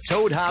listening to the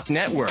Toad Hop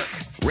Network,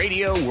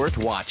 radio worth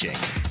watching.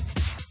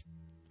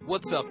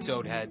 What's up,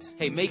 Toadheads?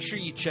 Hey, make sure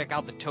you check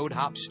out the Toad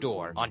Hop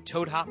store on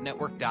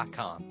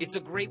ToadHopNetwork.com. It's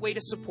a great way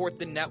to support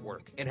the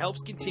network and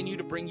helps continue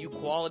to bring you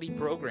quality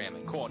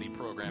programming. Quality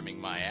programming,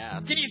 my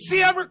ass. Can you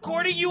see I'm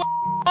recording you?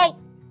 Oh!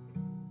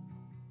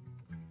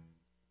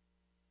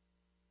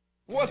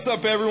 What's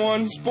up,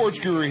 everyone? Sports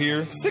Guru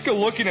here. Sick of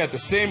looking at the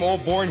same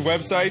old boring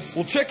websites?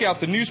 Well, check out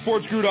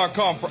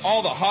thenewsportsguru.com for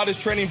all the hottest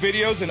trending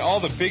videos and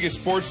all the biggest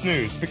sports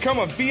news. Become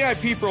a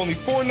VIP for only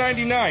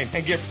 $4.99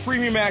 and get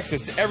premium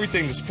access to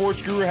everything the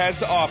Sports Guru has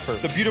to offer.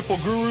 The beautiful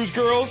gurus,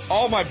 girls,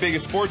 all my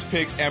biggest sports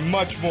picks, and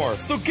much more.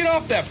 So get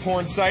off that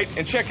porn site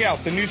and check out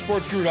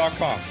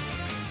thenewsportsguru.com.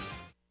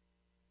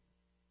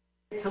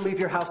 To leave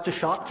your house to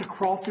shop, to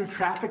crawl through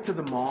traffic to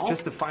the mall,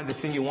 just to find the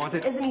thing you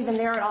wanted. Isn't even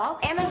there at all.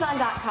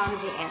 Amazon.com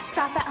is the answer.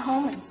 Shop at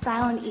home in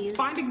style and ease.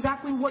 Find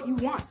exactly what you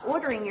want.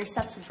 Ordering your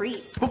stuff's a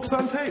breeze. Books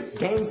on tape,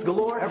 games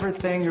galore,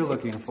 everything you're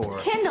looking for.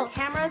 Kindle,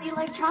 cameras,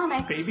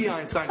 electronics. Baby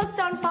Einstein. Hooked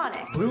on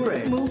phonics.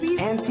 Blu-ray. Movies.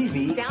 And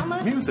TV.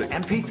 Download. Music.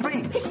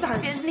 MP3. Pixar.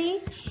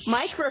 Disney.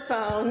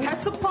 Microphones. Pet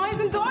supplies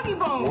and doggy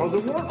bones. World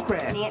of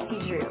Warcraft. Nancy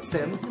Drew.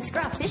 Sims. The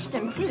Scruff.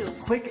 System too.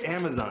 Click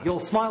Amazon. You'll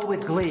smile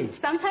with glee.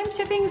 Sometimes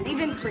shipping's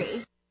even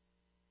free.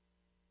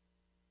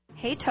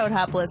 Hey, Toad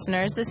Hop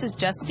listeners, this is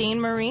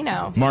Justine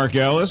Marino. Mark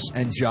Ellis.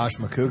 And Josh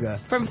McCouga.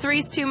 From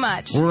Three's Too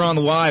Much. We're on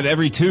the live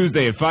every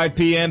Tuesday at 5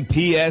 p.m.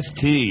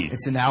 PST.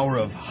 It's an hour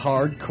of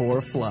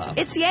hardcore fluff.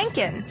 It's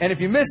yankin'. And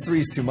if you missed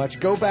Three's Too Much,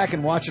 go back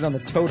and watch it on the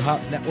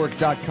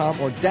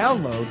ToadHopNetwork.com or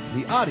download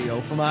the audio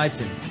from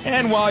iTunes.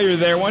 And while you're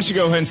there, why don't you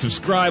go ahead and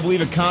subscribe,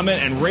 leave a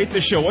comment, and rate the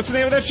show. What's the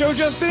name of that show,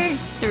 Justine?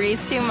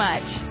 Three's Too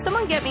Much.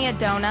 Someone get me a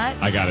donut.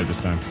 I got it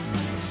this time.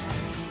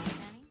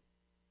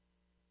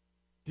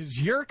 Does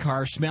your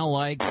car smell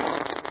like?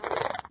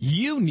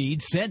 You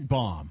need Scent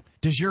Bomb.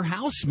 Does your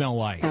house smell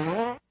like?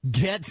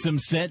 Get some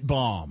Scent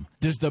Bomb.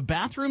 Does the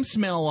bathroom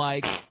smell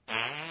like?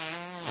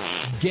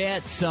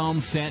 Get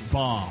some Scent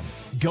Bomb.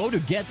 Go to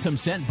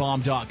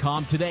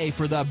GetSomeScentBomb.com today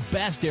for the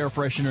best air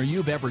freshener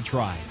you've ever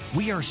tried.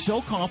 We are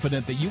so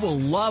confident that you will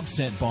love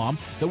Scent Bomb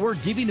that we're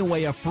giving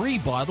away a free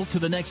bottle to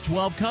the next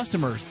 12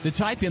 customers that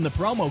type in the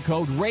promo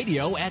code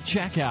RADIO at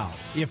checkout.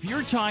 If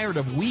you're tired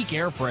of weak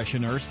air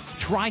fresheners,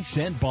 try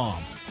Scent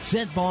Bomb.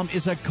 Scent Bomb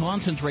is a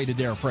concentrated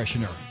air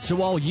freshener,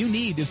 so all you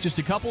need is just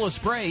a couple of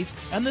sprays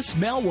and the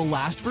smell will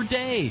last for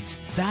days.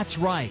 That's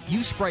right,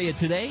 you spray it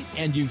today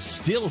and you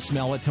still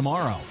smell it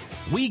tomorrow.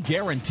 We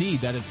guarantee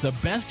that it's the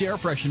best air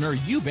freshener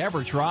you've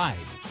ever tried.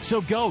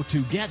 So go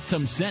to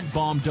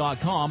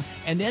GetSomeScentBomb.com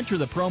and enter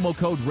the promo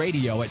code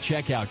RADIO at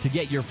checkout to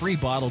get your free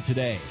bottle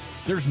today.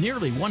 There's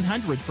nearly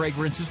 100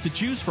 fragrances to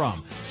choose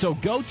from, so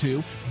go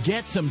to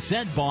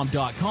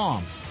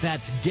GetSomeScentBomb.com.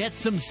 That's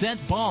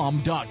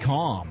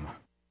GetSomeScentBomb.com.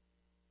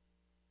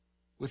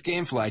 With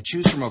GameFly,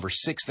 choose from over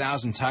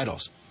 6,000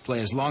 titles.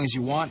 Play as long as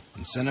you want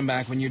and send them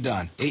back when you're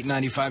done.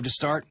 $8.95 to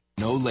start,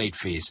 no late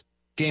fees.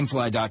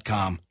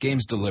 Gamefly.com.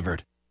 Games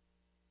delivered.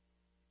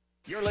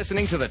 You're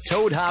listening to the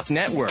Toad Hop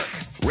Network.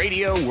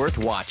 Radio worth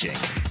watching.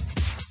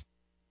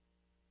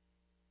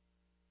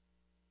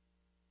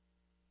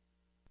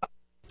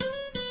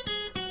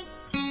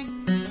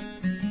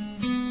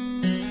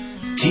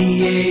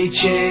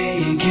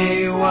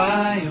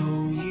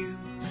 THANKYOU.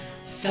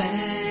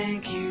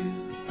 Thank you.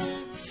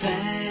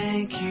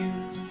 Thank you.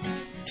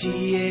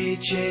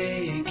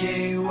 THANKYOU.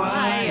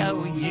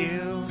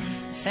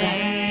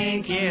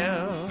 Thank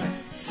you.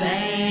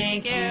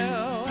 Thank you.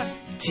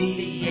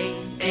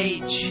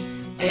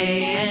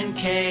 THANK.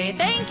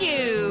 Thank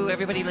you,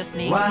 everybody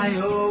listening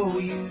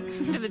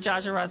YOU. to the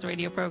Josh and Roz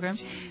radio program.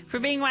 For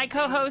being my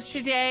co-host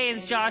today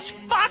is Josh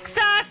Fox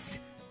Us.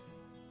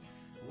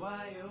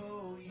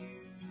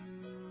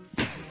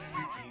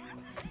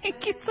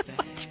 Thank you so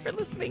much for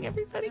listening,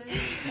 everybody.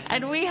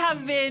 And we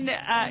have been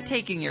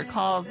taking your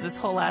calls this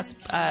whole last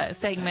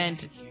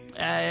segment.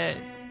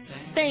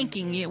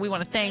 Thanking you. We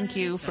want to thank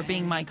you for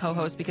being my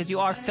co-host because you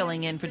are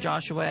filling in for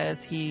Joshua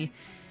as he,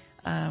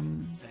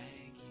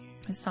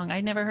 his song, I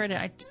never heard it.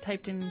 I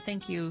typed in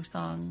thank you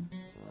song.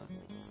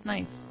 It's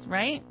nice,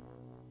 right?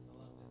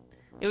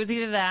 It was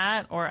either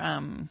that or,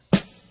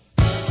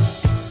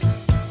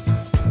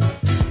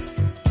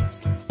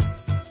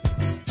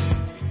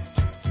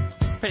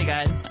 it's pretty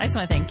good. I just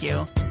want to thank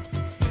you.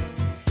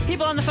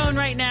 People on the phone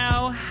right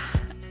now,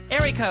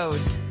 area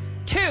code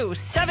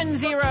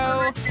 270.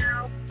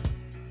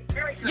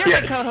 You're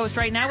my co-host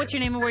right now. What's your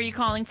name and where are you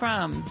calling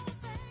from?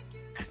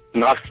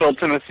 Knoxville,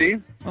 Tennessee.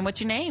 And what's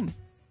your name?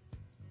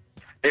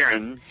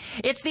 Aaron.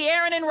 It's the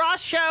Aaron and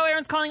Ross Show.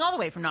 Aaron's calling all the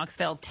way from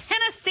Knoxville,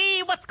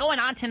 Tennessee. What's going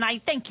on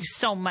tonight? Thank you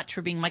so much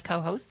for being my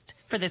co-host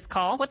for this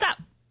call. What's up?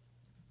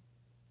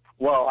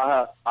 Well,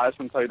 I just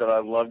want to tell you that I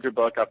loved your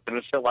book. I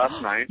finished it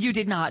last night. You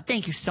did not.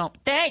 Thank you so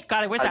much.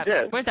 God, where's that?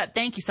 Did. Where's that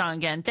thank you song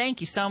again?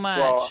 Thank you so much.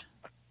 Well,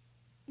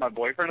 my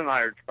boyfriend and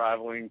I are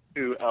traveling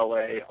to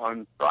L.A.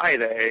 on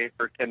Friday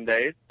for 10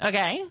 days.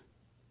 Okay.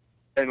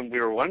 And we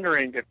were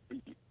wondering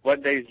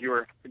what days you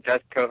were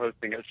guest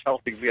co-hosting at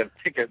Chelsea. We have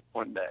tickets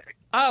one day.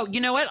 Oh, you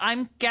know what?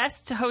 I'm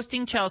guest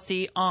hosting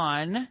Chelsea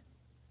on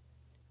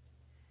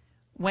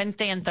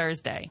Wednesday and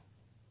Thursday.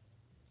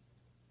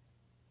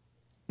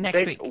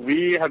 Next week.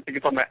 We have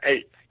tickets on the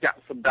 8th. Yeah,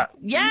 so that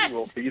we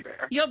will be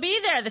there. You'll be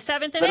there, the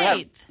 7th and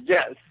 8th.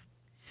 Yes.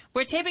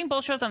 We're taping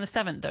both shows on the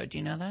 7th, though. Do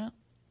you know that?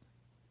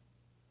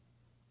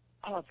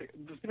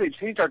 They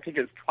changed our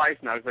tickets twice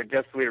now because I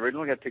guess we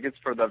originally had tickets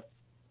for the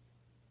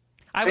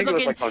I would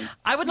look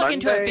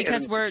into it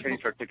because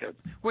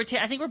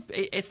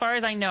as far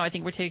as I know, I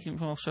think we're taking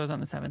shows on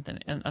the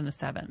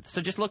 7th.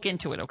 So just look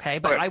into it, okay?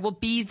 But I will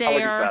be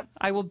there.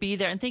 I will be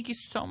there. And thank you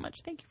so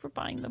much. Thank you for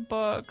buying the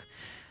book.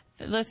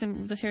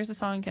 Listen, here's the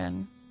song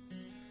again.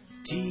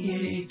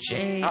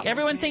 THA.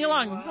 Everyone sing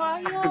along.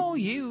 I owe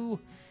you.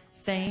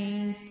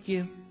 Thank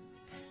you.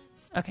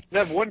 Okay. I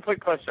have one quick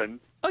question.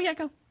 Oh, yeah,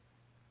 go.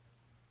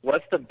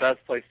 What's the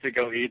best place to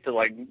go eat that,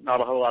 like,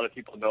 not a whole lot of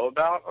people know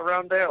about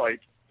around there? Like,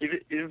 even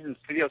in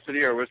Studio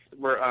City, or we're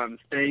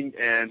staying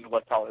in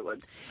West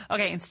Hollywood.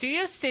 Okay, in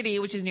Studio City,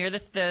 which is near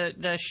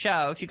the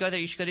show, if you go there,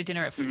 you should go to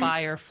dinner at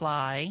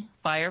Firefly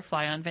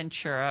on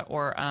Ventura,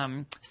 or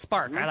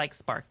Spark. I like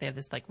Spark. They have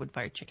this like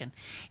wood-fired chicken.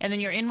 And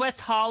then you're in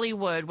West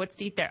Hollywood. What's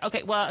to eat there?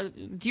 Okay, well,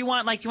 do you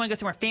want to go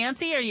somewhere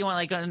fancy, or do you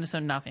want go into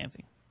something not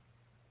fancy?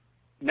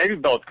 Maybe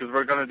both, because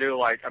we're going to do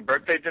like a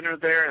birthday dinner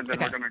there, and then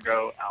we're going to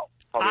go out.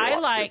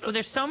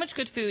 There's so much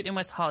good food in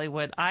West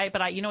Hollywood.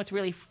 But you know what's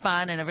really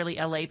fun and a really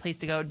LA place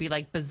to go would be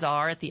like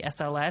Bazaar at the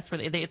SLS, where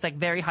it's like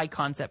very high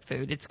concept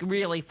food. It's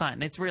really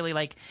fun. It's really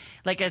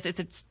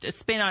it's a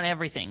spin on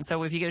everything.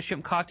 So if you get a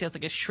shrimp cocktail, it's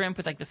like a shrimp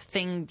with like this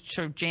thing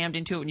sort of jammed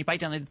into it. When you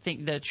bite down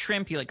the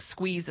shrimp, you like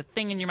squeeze the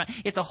thing in your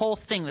mouth. It's a whole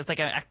thing that's like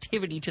an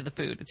activity to the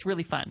food. It's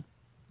really fun.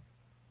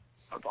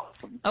 That's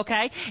awesome.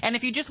 Okay, and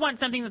if you just want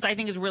something that I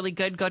think is really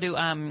good, go to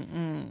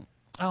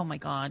oh my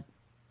God,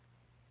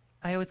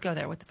 I always go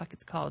there. What the fuck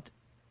it's called?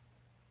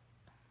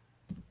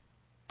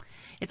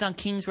 It's on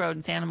Kings Road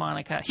in Santa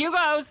Monica.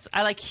 Hugo's.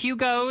 I like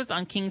Hugo's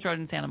on Kings Road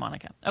in Santa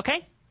Monica.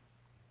 Okay.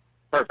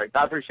 Perfect.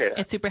 I appreciate it.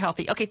 It's super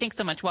healthy. Okay, thanks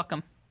so much.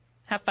 Welcome.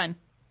 Have fun.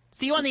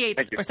 See you on the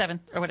 8th or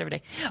 7th or whatever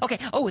day. Okay.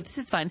 Oh, this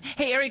is fun.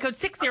 Hey, area code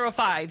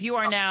 605. You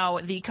are now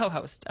the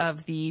co-host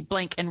of the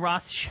Blank and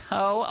Ross show.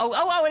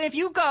 Oh, and if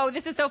you go,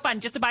 this is so fun.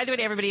 Just by the way,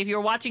 to everybody, if you're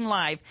watching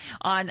live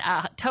on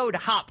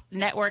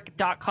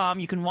ToadHopNetwork.com,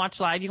 you can watch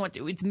live.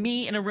 It's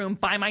me in a room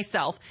by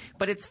myself,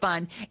 but it's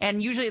fun.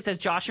 And usually it says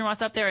Josh and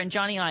Ross up there, and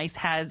Johnny Ice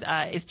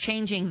is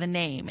changing the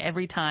name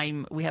every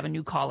time we have a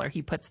new caller.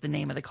 He puts the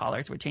name of the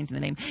caller, so we're changing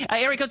the name.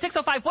 Area code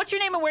 605. What's your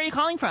name and where are you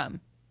calling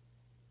from?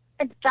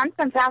 It's Jen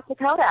from South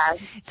Dakota.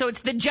 So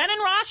it's the Jen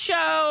and Ross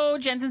show.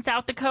 Jen's in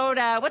South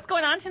Dakota. What's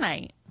going on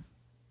tonight?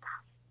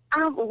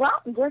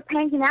 Well, just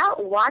hanging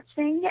out,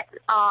 watching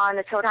on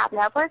the Toad Hop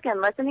Network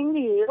and listening to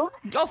you.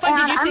 Oh, fun.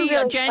 Did you see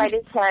really Jen?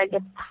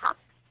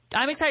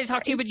 I'm excited to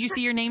talk to you, but did you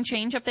see your name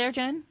change up there,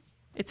 Jen?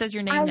 It says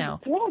your name now.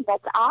 I did.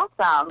 That's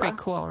awesome. Pretty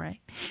cool, right?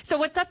 So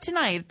what's up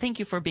tonight? Thank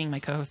you for being my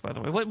co-host, by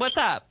the way. What's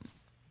up?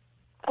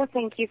 Oh,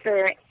 thank you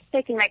for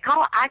taking my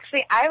call.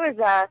 Actually, I was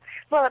a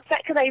little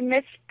upset because I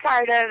missed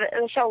part of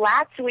the show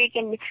last week,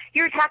 and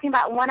you were talking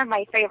about one of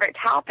my favorite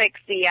topics,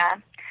 the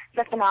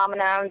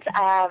phenomenons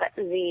of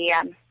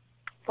the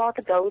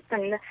ghosts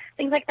and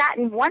things like that.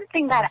 And one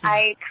thing that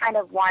I kind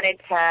of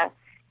wanted to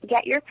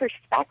get your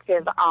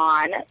perspective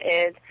on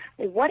is,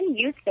 what do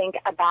you think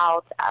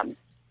about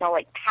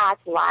like past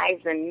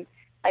lives and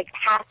like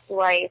past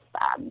life,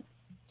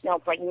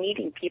 like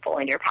meeting people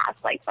in your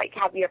past life? Like,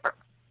 have you ever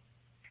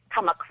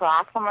come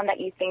across someone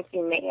that you think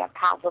you may have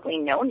possibly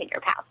known in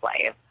your past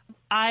life?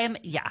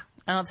 Yeah.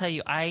 And I'll tell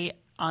you, I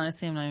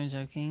honestly am not even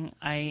joking.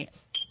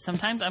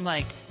 Sometimes I'm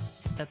like,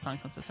 that song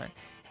sounds so sorry.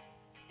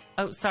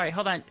 Oh, sorry,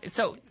 hold on.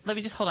 So, let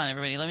me just hold on,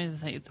 everybody. Let me just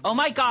say, oh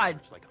my God.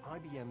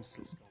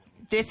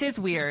 This is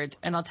weird,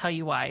 and I'll tell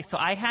you why. So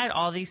I had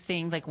all these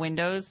things, like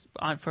windows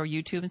on for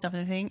YouTube and stuff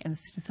and everything, and as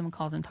soon as someone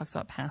calls in and talks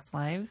about past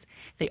lives,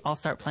 they all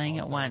start playing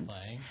at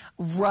once.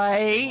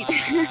 Right?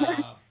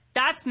 Wow.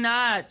 That's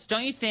nuts,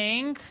 don't you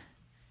think?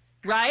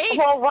 Right?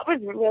 Well, what was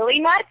really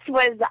nuts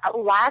was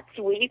last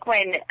week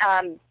when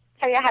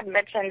Taya had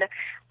mentioned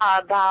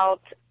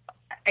about,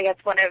 I guess,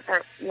 one of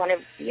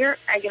your,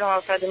 I don't know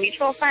if it was a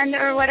mutual friend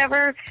or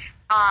whatever,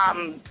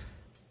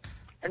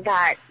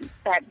 that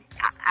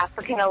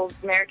African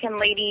American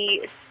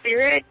lady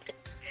spirit.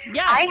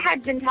 Yes. I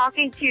had been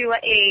talking to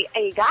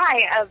a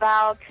guy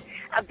about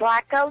a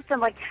black ghost. I'm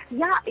like,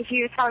 yeah,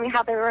 he was telling me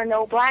how there were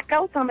no black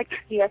ghosts. I'm like,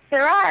 yes,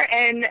 there are.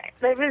 And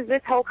there was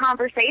this whole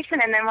conversation.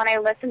 And then when I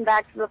listened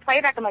back to the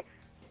playback, I'm like,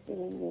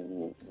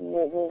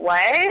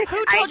 what?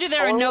 Who told you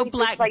there are no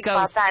black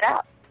ghosts? That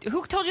up.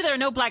 Who told you there are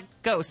no black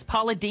ghosts?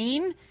 Paula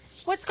Deen?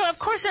 What's going on? Of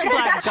course there are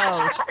black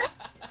ghosts.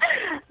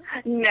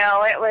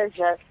 No, it was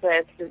just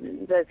this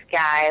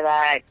guy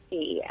that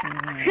he...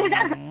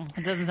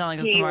 It doesn't sound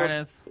like the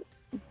smartest.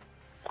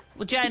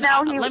 Well, Jen,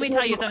 let me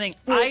tell you something.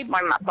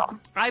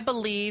 I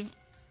believe,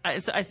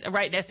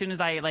 right as soon as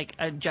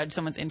I judge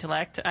someone's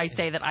intellect, I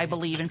say that I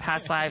believe in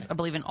past lives. I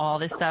believe in all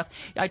this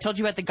stuff. I told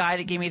you about the guy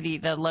that gave me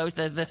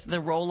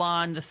the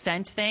roll-on, the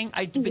scent thing.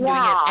 I've been doing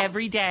it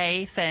every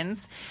day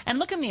since. And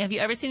look at me. Have you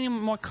ever seen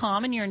anyone more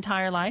calm in your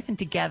entire life and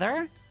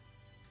together?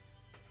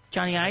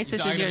 Johnny Ice,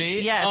 this is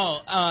yours. Yes.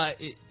 Oh,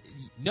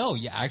 no.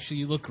 Yeah, actually,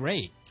 you look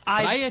great.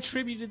 I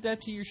attributed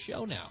that to your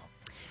show now.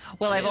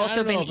 Well, I've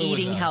also been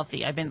eating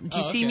healthy. Do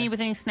you see me with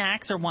any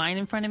snacks or wine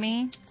in front of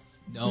me?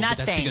 No, but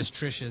that's because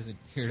Trish isn't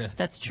here to...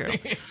 That's true.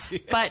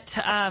 But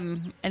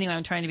anyway,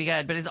 I'm trying to be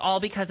good. But it's all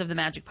because of the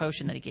magic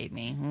potion that he gave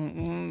me.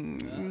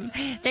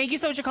 Thank you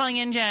so much for calling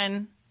in,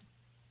 Jen.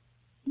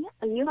 Yeah,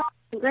 you have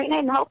a great night.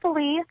 And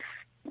hopefully,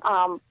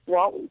 the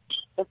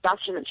stuff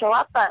shouldn't show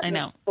up, but I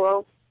know.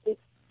 We'll be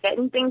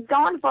getting things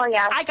going for you.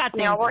 I got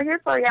things. We're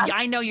here for you. Yeah,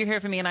 I know you're here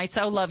for me, and I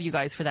so love you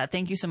guys for that.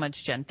 Thank you so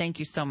much, Jen. Thank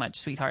you so much,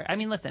 sweetheart. I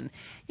mean, listen,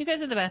 you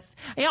guys are the best.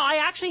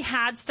 I actually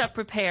had stuff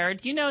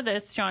prepared. You know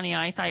this, Johnny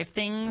Ice. I have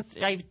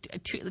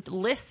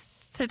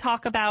lists to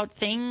talk about,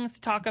 things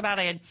to talk about.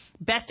 I had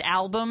best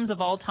albums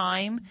of all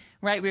time,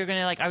 right? We were going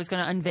to, I was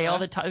going to unveil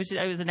the top.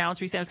 It was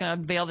announced recently I was going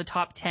to unveil the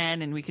top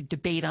 10, and we could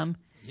debate them.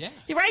 Yeah.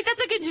 Right? That's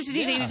a good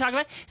thing to talk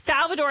about.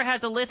 Salvador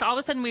has a list. All of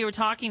a sudden, we were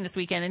talking this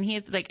weekend, and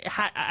he's like,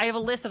 I have a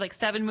list of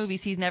 7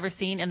 movies he's never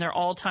seen, and they're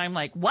all time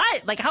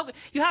what? How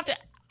you have to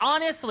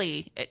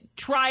honestly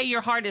try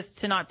your hardest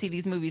to not see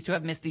these movies, to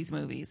have missed these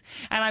movies.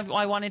 And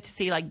I wanted to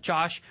see,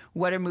 Josh,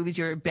 what are movies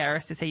you're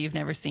embarrassed to say you've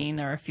never seen?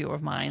 There are a few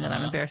of mine that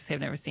I'm embarrassed to say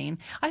I've never seen.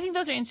 I think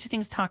those are interesting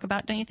things to talk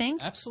about, don't you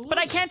think? Absolutely. But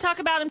I can't talk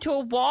about them to a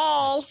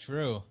wall. That's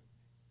true.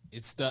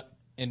 It's the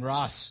In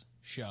Ross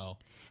show.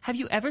 Have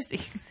you ever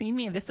seen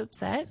me this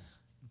upset?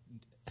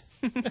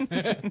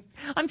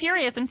 I'm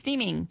furious. I'm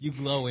steaming. You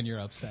glow when you're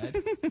upset.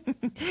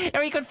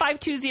 Area code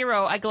 520.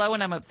 I glow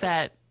when I'm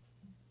upset.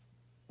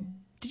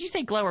 Did you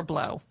say glow or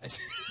blow?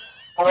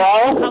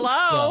 Hello?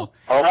 Hello?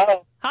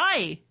 Hello?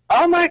 Hi.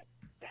 Oh, my.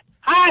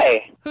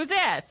 Hi. Who's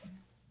this?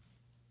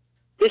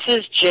 This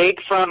is Jake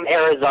from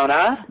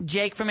Arizona.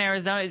 Jake from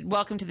Arizona.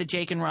 Welcome to the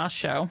Jake and Ross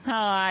show.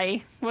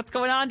 Hi. What's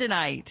going on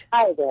tonight?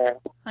 Hi there.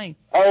 Hi.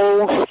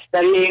 Oh,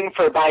 studying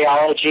for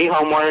biology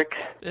homework.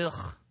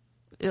 Ugh.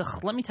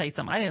 Let me tell you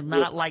something. I did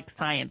not like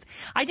science.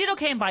 I did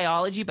okay in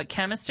biology, but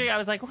chemistry, I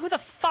was like, who the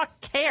fuck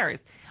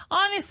cares?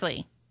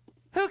 Honestly,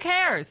 who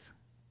cares?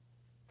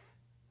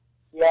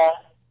 Yeah.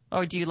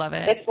 Oh, do you love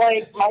it? It's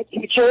like my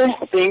teacher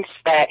thinks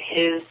that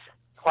his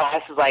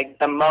class is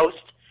the most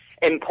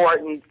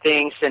important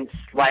thing since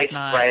sliced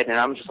bread, and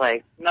I'm just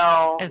like,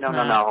 no. Let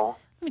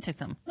me tell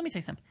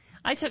you something.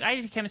 I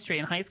did chemistry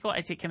in high school.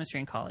 I take chemistry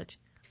in college.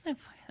 I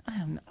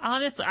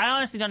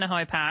honestly don't know how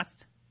I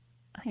passed.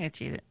 I think I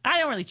cheated. I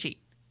don't really cheat.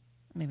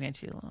 Maybe I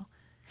cheated a little.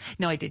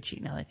 No, I did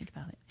cheat now that I think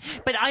about it.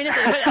 But I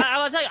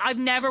will tell you, I've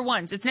never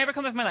once. It's never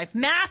come up in my life.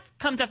 Math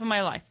comes up in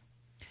my life.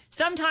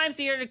 Sometimes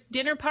you're at a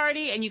dinner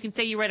party and you can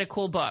say you read a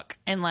cool book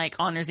and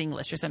honors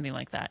English or something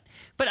like that.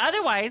 But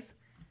otherwise,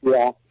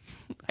 yeah.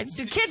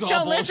 The kids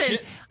don't listen.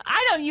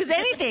 I don't use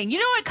anything. You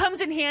know what comes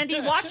in handy?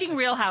 Watching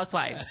Real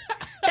Housewives.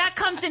 That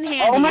comes in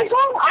handy. Oh my God!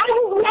 I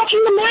was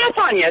watching the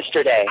marathon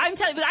yesterday. I'm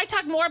telling you, I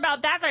talk more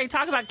about that than I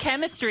talk about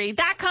chemistry.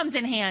 That comes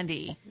in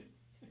handy.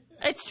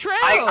 It's true.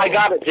 I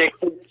got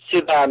addicted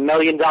to the $1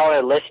 Million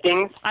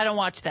Listings. I don't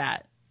watch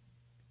that.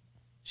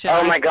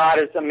 My God,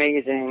 it's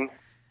amazing.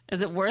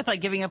 Is it worth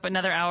giving up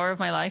another hour of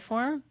my life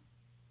for?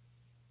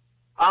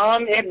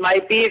 It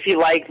might be if you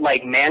like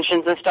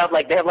mansions and stuff.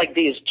 They have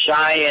these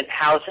giant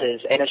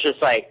houses, and it's just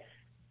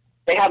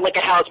they have a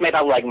house made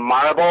out of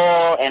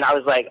marble, and I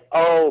was like,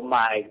 oh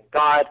my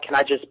God, can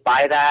I just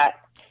buy that?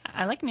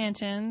 I like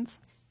mansions.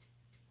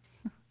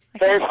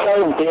 They're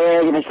so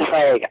big, and it's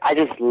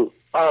just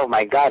oh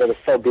my God, it was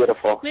so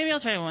beautiful. Maybe I'll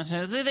try one.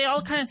 They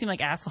all kind of seem like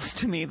assholes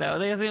to me, though.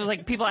 They seem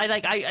like people I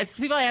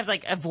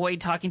have avoid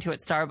talking to at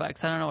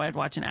Starbucks. I don't know why I'd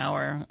watch an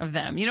hour of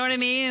them. You know what I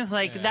mean? It's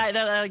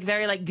that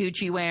very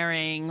Gucci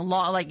wearing,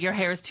 long, your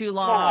hair is too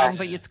long,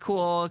 but it's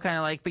cool, kind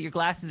of but your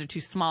glasses are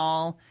too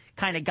small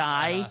kind of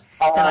guy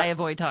that I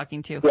avoid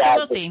talking to. Yeah, so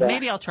we'll see.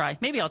 Maybe I'll try.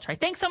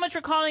 Thanks so much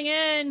for calling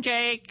in,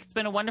 Jake. It's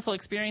been a wonderful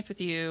experience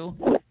with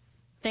you.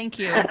 Thank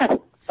you.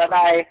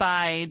 Bye-bye.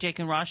 Bye. Jake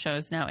and Ross show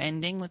is now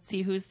ending. Let's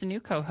see who's the new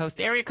co-host.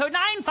 Area code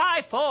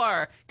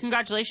 954.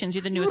 Congratulations.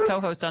 You're the newest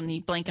co-host on the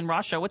Blank and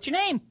Ross show. What's your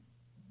name?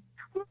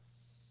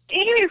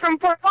 Amy from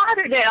Fort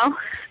Lauderdale.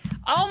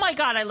 Oh, my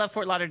God. I love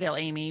Fort Lauderdale,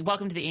 Amy.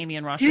 Welcome to the Amy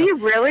and Ross show. Do you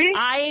really?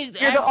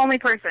 You're the only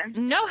person.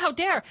 No, how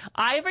dare.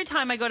 Every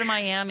time I go to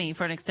Miami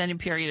for an extended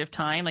period of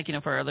time,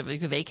 for a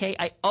vacay,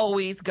 I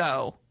always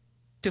go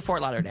to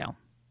Fort Lauderdale.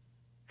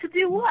 To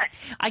do what?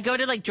 I go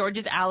to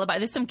George's Alibi.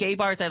 There's some gay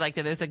bars I like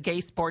there. There's a gay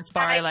sports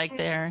bar I like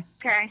there.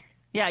 Okay.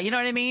 Yeah, you know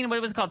what I mean?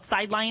 What was it called?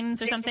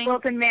 Sidelines or something?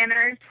 Wilton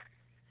Manors.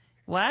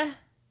 What?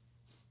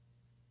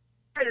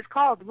 What it's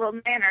called?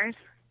 Wilton Manors.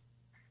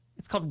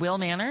 It's called Will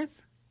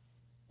Manors?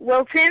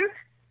 Wilton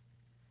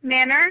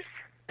Manors.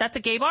 That's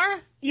a gay bar?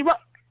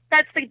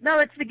 It's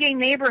the gay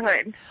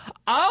neighborhood.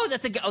 Oh,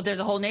 there's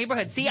a whole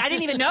neighborhood. See, I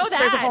didn't even know that.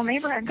 There's a whole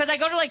neighborhood. Because I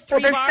go to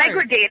 3 bars. They're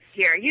segregated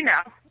here, you know.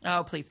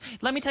 Oh, please.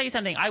 Let me tell you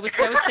something. I was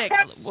so sick.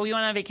 We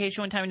went on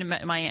vacation one time to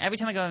Miami. Every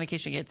time I go on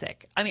vacation, I get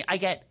sick. I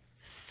get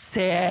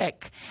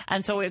sick.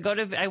 And so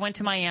I went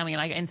to Miami,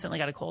 and I instantly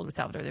got a cold with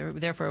Salvador. They were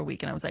there for a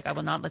week, and I was like, I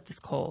will not let this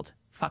cold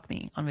fuck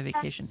me on my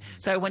vacation.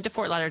 So I went to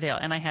Fort Lauderdale,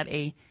 and I had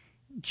a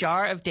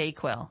jar of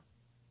Dayquil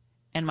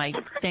and my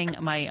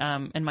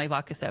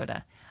vodka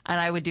soda. And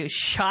I would do a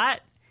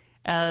shot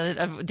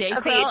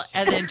Dayquil,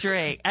 and then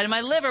Drake. And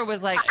my liver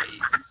was like,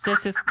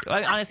 this is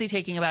honestly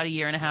taking about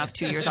 1.5 years,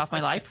 2 years off my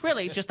life.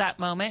 Really, just that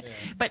moment.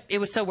 Yeah. But it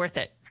was so worth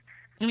it.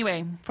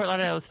 Anyway, Fort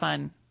Lauderdale was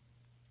fun.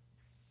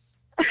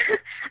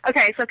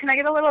 Okay, so can I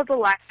get a little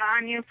delay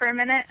on you for a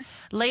minute?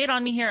 Lay it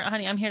on me here,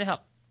 honey. I'm here to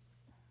help.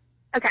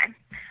 Okay.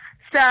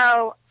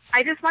 So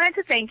I just wanted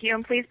to thank you,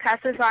 and please pass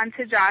this on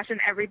to Josh and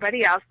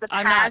everybody else. The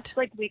past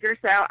week or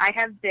so, I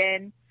have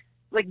been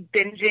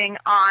binging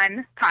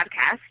on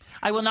podcasts.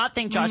 I will not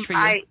thank Josh for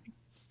you.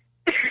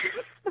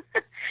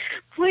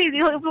 Please,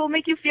 it will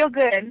make you feel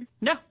good.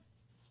 No.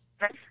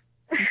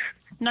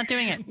 Not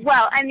doing it.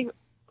 Well, and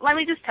let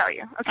me just tell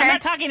you, okay? I'm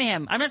not talking to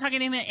him. I'm not talking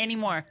to him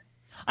anymore.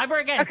 Ever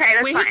again. Okay,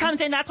 that's when fine. he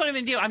comes in, that's what I'm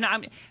going to do. I'm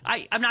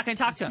not going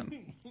to talk to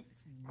him.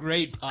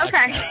 Great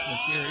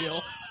podcast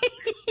material.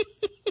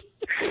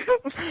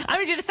 I'm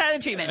going to do the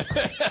silent treatment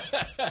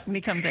when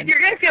he comes in. You're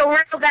going to feel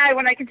real bad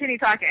when I continue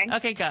talking.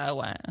 Okay,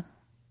 go.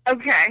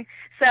 Okay.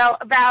 So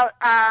about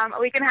a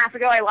week and a half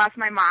ago, I lost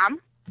my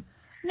mom.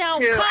 No,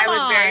 come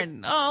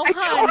on. Oh,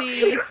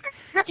 honey.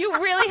 You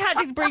really had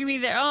to bring me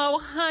there. Oh,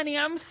 honey,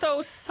 I'm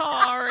so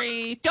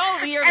sorry.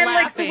 You're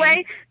laughing.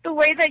 Like the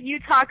way that you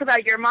talk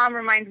about your mom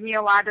reminds me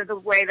a lot of the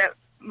way that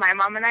my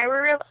mom and I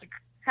were really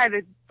had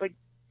a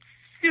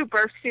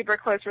super, super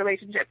close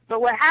relationship.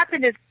 But what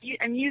happened is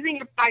I'm using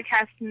your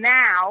podcast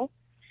now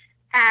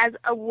as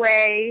a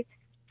way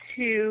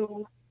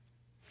to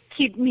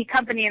keep me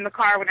company in the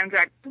car when I'm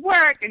driving to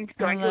work and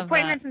going to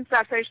appointments and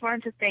stuff. So I just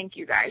wanted to thank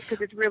you guys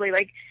because it's really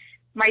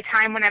my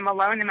time when I'm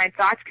alone and my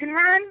thoughts can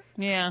run.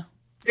 Yeah.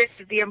 This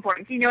is the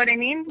importance. You know what I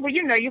mean? Well,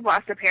 you've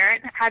lost a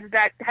parent. How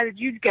did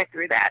you get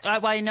through that?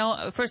 Well, I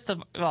know, first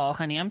of all,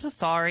 honey, I'm so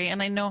sorry.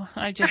 And I know,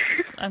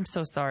 I'm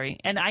so sorry.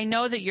 And I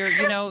know that you're,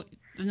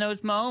 in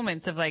those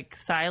moments of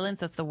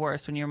silence, that's the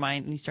worst when your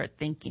mind, and you start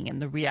thinking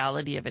and the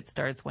reality of it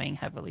starts weighing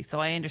heavily.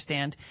 So I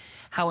understand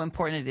how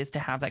important it is to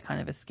have that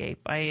kind of escape.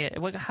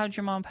 How'd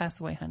your mom pass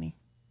away, honey?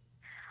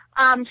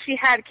 She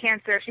had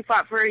cancer. She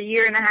fought for 1.5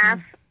 years,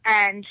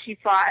 and she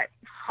fought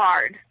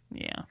hard.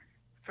 Yeah.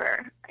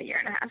 For 1.5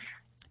 years.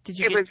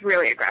 It was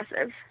really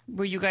aggressive.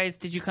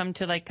 Did you come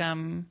to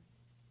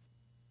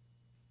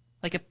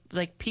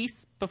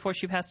peace before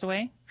she passed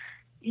away?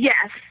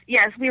 Yes.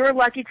 We were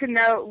lucky to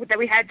know that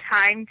we had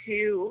time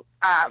to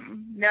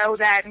know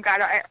that, and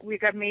we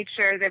got made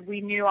sure that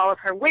we knew all of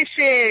her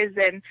wishes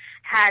and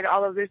had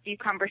all of those deep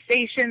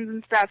conversations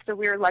and stuff. So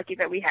we were lucky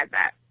that we had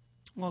that.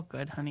 Well,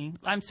 good, honey.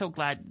 I'm so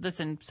glad.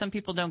 Listen, some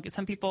people,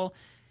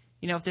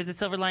 if there's a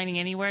silver lining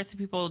anywhere, some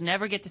people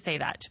never get to say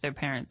that to their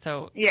parents.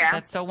 So yeah,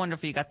 that's so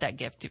wonderful. You got that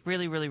gift.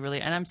 Really, really,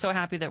 really. And I'm so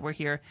happy that we're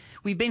here.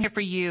 We've been here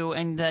for you,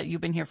 and you've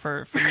been here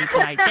for me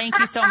tonight. Thank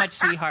you so much,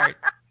 sweetheart.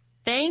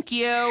 Thank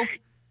you.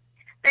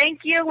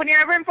 Thank you. When you're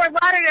ever in Fort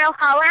Lauderdale,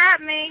 holler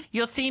at me.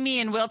 You'll see me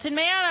in Wilton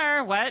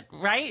Manor. What?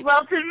 Right?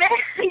 Wilton Manor.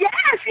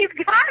 Yes, you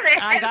got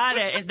it. I got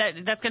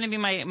it. That's going to be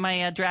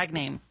my drag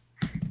name.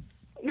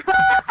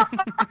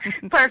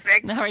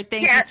 Perfect. All right.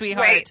 Thank you,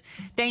 sweetheart. Wait.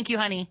 Thank you,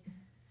 honey.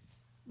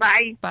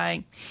 Bye.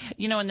 Bye.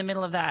 In the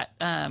middle of that,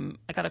 I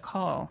got a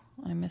call.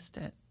 I missed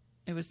it.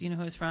 It was,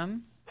 who it's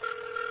from?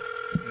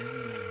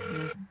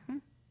 Mm-hmm.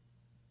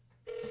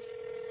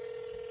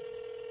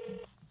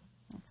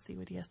 Let's see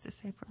what he has to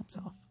say for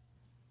himself.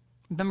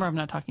 Remember, I'm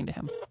not talking to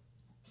him.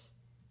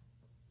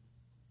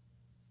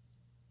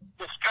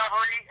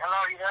 Discovery, hello,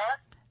 you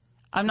there?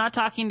 I'm not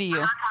talking to you. Are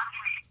you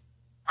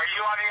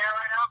on the air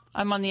right now?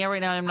 I'm on the air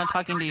right now, and I'm not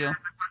talking to you. Oh,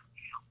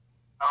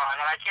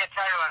 then I can't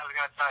tell you what I was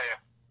going to tell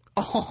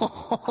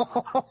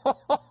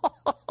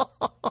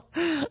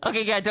you.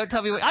 Okay, yeah, don't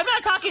tell me I'm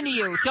not talking to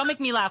you. Don't make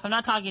me laugh. I'm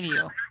not talking to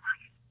you.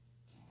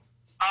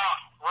 Oh,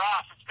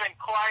 Ross, it's been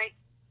quite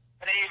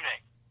an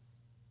evening.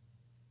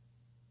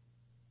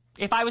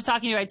 If I was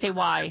talking to you, I'd say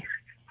why.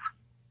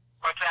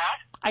 What's that?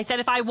 I said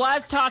if I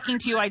was talking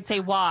to you, I'd say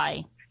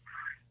why.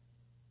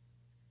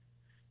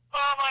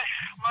 Well,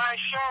 my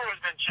shirt has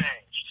been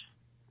changed.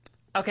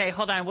 Okay,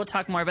 hold on. We'll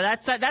talk more, but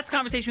that's a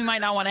conversation we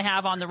might not want to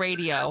have on the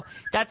radio.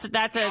 That's a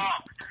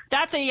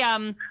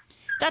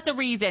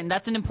reason.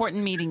 That's an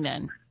important meeting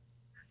then.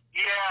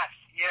 Yes.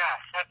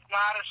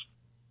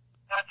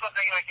 That's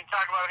something I can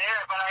talk about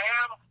here. But I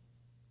am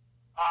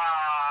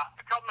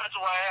a couple minutes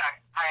away.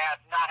 I have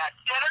not had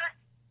dinner.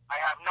 I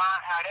have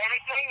not had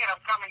anything, and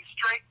I'm coming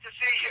straight to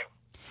see you.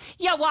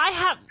 Yeah, well,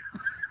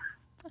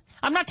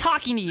 I'm not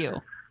talking to you.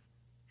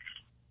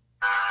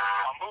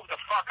 I'll move the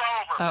fuck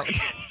over. Oh,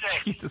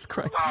 Jesus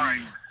Christ. Sorry.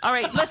 All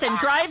right, listen,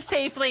 drive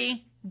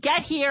safely.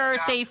 Get here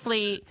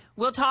safely.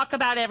 We'll talk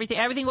about everything.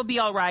 Everything will be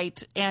all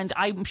right. And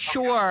I'm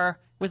sure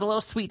with a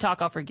little sweet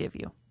talk, I'll forgive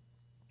you.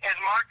 Is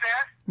Mark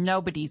there?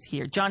 Nobody's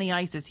here. Johnny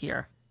Ice is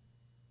here.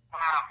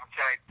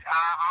 Okay.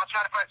 I'll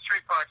try to find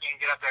street parking and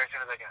get up there as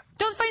soon as I can.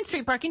 Don't find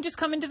street parking. Just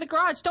come into the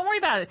garage. Don't worry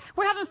about it.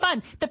 We're having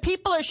fun. The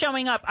people are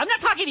showing up. I'm not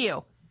talking to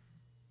you.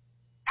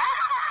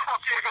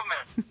 Okay, come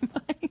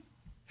in.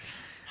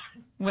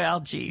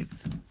 Well,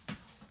 geez.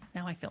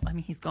 Now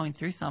he's going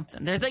through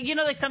something. There's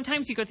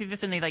sometimes you go through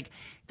this and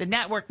the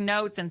network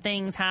notes and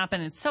things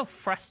happen. It's so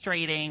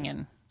frustrating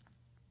and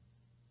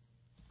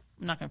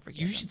I'm not going to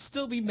forgive You him. should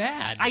still be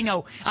mad. I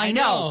know. And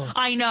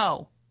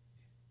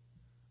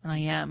I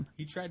am.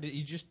 He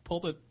just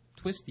pulled a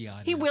twisty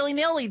on He you.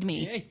 willy-nilly'd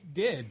me. Yeah, he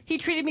did. He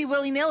treated me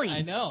willy-nilly.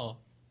 I know.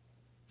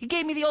 He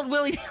gave me the old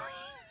willy-nilly.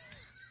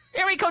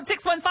 Area code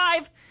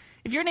 615.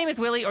 If your name is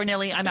Willie or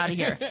Nilly, I'm out of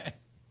here.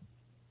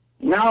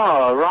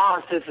 No,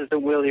 Ross, this is the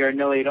Willie or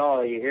Nilly at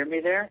all. You hear me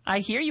there? I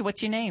hear you.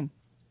 What's your name?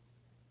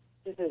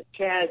 This is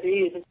Chaz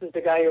E. This is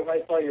the guy who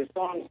writes all your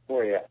songs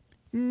for you.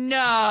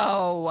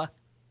 No.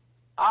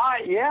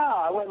 Yeah,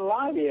 I wouldn't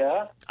lie to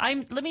you.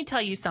 Let me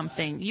tell you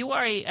something. You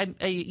are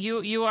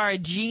you are a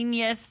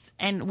genius,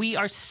 and we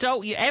are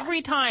so.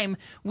 Every time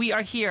we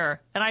are here,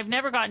 and I've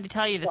never gotten to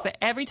tell you this, but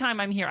every time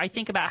I'm here, I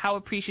think about how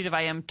appreciative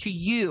I am to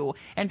you,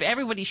 and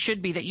everybody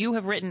should be, that you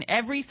have written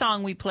every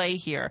song we play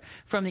here,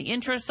 from the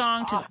intro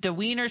song to the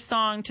Wiener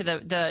song to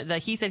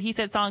the He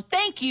Said song.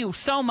 Thank you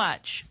so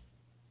much.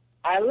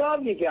 I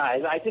love you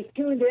guys. I just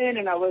tuned in,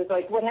 and I was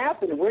like, what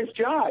happened? Where's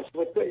Josh?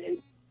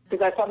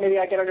 Because I thought maybe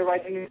I could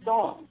write a new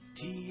song.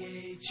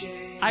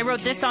 I wrote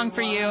this song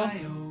for you.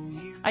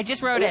 I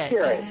just wrote it.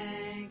 Hear it.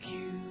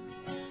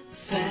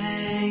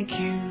 Thank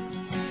you,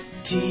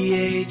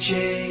 THANKYOU.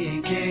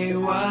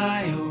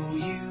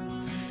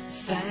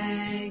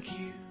 Thank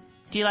you.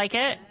 Do you like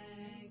it?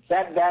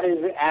 That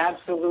is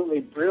absolutely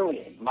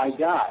brilliant. My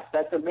gosh,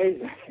 that's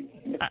amazing.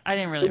 I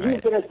didn't really write You've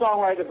it. been a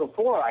songwriter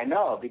before, I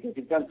know, because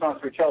you've done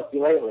songs for Chelsea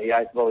lately,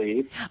 I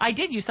believe. I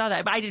did. You saw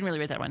that, but I didn't really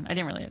write that one. I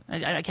didn't really.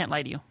 I can't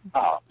lie to you.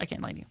 Oh. I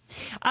can't lie to you.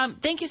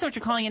 Thank you so much for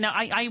calling in. Now,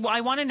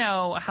 I want to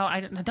know how.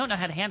 I don't know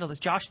how to handle this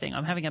Josh thing.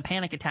 I'm having a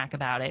panic attack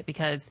about it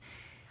because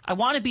I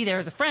want to be there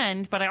as a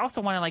friend, but I also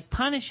want to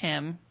punish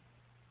him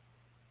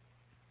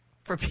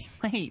for being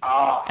late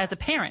as a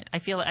parent.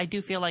 I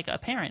do feel like a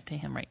parent to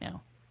him right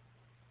now.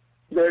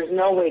 There's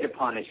no way to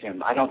punish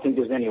him. I don't think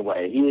there's any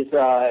way. He's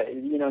a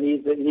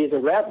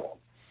rebel.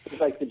 He's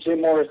like the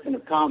Jim Morrison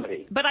of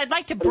comedy. But I'd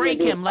like to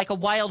break him like a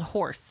wild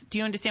horse. Do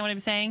you understand what I'm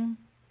saying?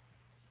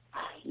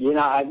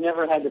 I've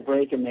never had to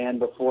break a man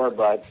before,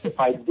 but if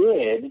I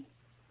did,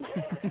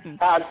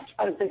 I'm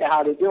trying to think of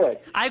how to do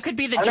it. I could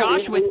be the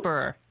Josh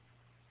Whisperer.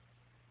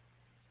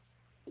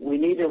 We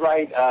need to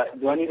write.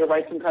 Do I need to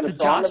write some kind of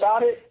song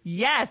about it?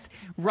 Yes,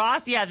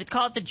 Ross. Yeah, they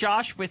call it the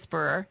Josh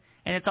Whisperer,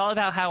 and it's all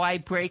about how I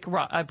break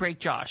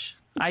Josh.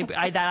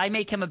 I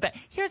make him a better.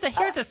 Here's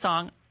a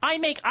song.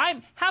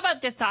 How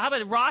about this song? How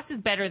about Ross is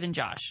better than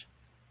Josh?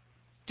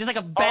 Just like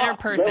a better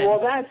person.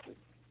 Well, that's.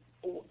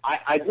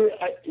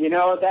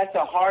 That's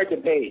a hard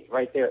debate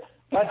right there.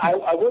 But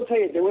I will tell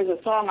you, there was a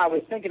song I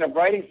was thinking of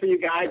writing for you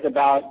guys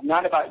about,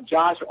 not about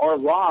Josh or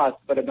Ross,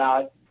 but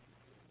about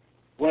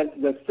when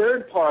the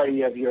third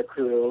party of your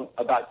crew,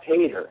 about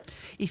Tater.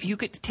 If you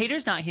could,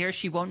 Tater's not here.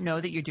 She won't know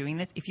that you're doing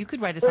this. If you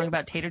could write a song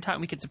about Tater Tot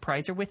and we could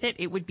surprise her with it,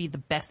 it would be the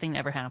best thing to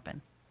ever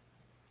happen.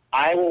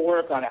 I will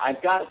work on it.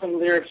 I've got some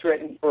lyrics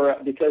written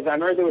because I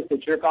remember there was the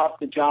Jerk Off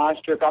to Josh,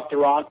 Jerk Off to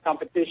Ross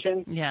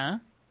competition. Yeah.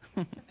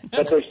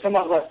 But there's some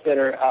of us that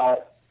are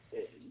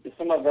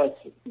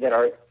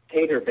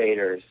Tater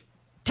baiters.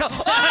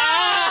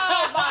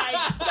 Oh my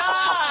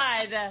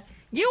God!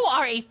 You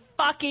are a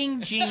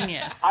fucking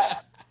genius.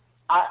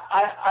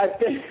 I've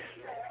been.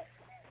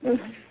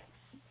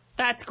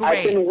 That's great.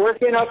 I've been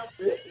working up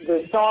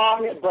the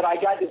song, but I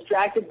got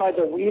distracted by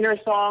the Wiener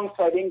song,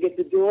 so I didn't get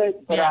to do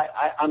it. But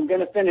yeah. I'm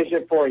going to finish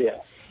it for you.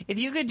 If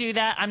you could do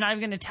that, I'm not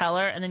even going to tell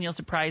her, and then you'll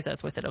surprise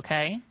us with it,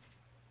 okay?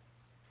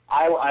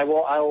 I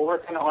will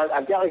work on it hard.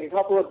 I've got like a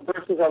couple of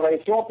verses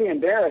already. She won't be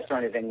embarrassed or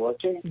anything, will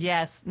she?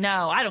 Yes.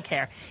 No, I don't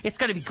care. It's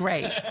going to be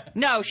great.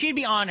 No, she'd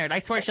be honored. I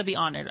swear she'll be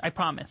honored. I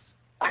promise.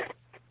 I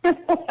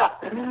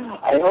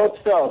hope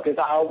so, because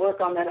I'll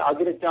work on that. I'll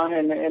get it done,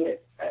 and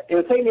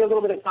it'll take me a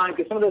little bit of time,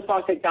 because some of those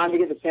songs take time to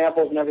get the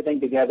samples and everything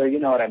together. You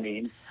know what I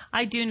mean?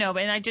 I do know,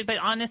 but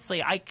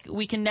honestly,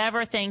 we can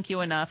never thank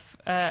you enough.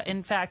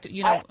 In fact,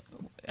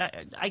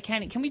 I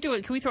can't. Can we do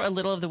it? Can we throw a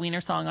little of the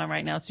Wiener song on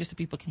right now, just so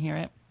people can hear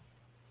it?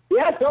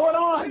 Yeah, throw it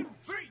on. 2,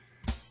 3.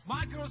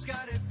 My girl's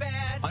got it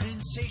bad, an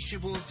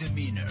insatiable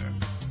demeanor.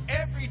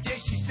 Every day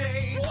she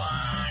say, "What?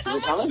 How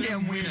much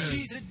damn wieners?"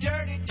 She's a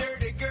dirty,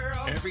 dirty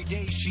girl. Every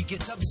day she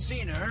gets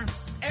obscener.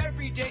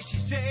 Every day she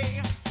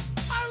say,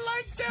 "I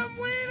like them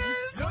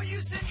wieners." No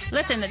use in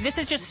Listen, this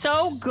is just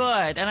so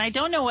good, and I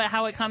don't know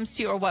how it comes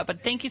to you or what, but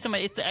thank you so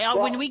much.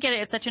 When we get it,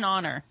 it's such an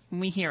honor when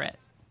we hear it.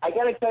 I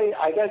gotta tell you,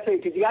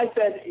 because you guys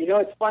said,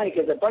 it's funny,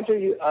 because a bunch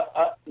of you,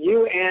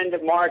 you and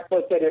Mark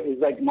both said it was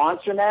like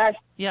Monster Mash.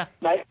 Yeah.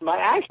 My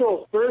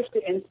actual first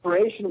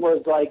inspiration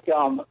was like,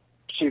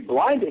 she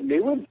blinded me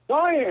with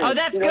science. Oh,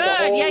 that's good.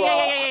 Whole,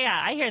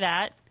 yeah. I hear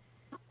that.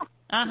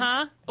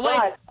 Uh-huh.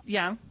 Well,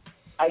 yeah.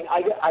 I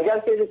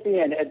gotta say this at the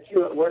end,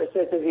 where it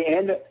says at the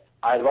end,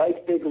 I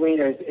like Big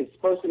Wieners. It's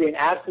supposed to be an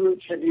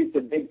absolute tribute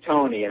to Big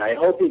Tony, and I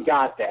hope he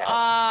got that.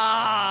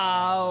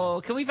 Oh,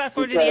 can we fast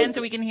forward to the end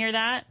so we can hear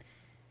that?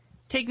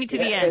 Take me to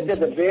the end. It's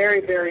at the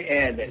very, very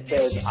end. It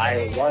says,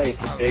 I like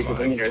Big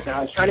Wieners. And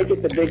I was trying to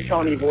get the Big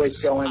Tony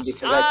voice going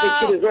because I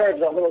think he deserves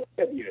a little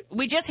tribute.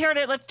 We just heard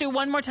it. Let's do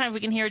one more time.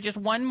 We can hear it just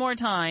one more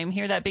time.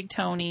 Hear that Big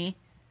Tony.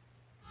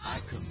 I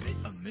commit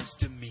a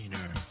misdemeanor.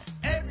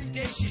 Every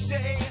day she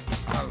say,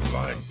 I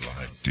like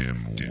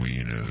them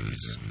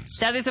wieners.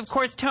 That is, of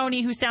course,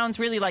 Tony, who sounds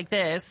really like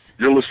this.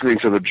 You're listening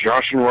to the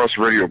Josh and Ross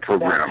radio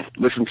program.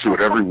 Listen to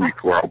it every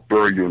week, or I'll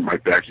bury you in my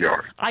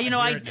backyard. I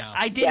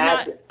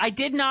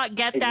did not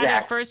get that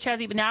at first,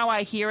 Chazzy, but now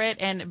I hear it.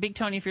 And Big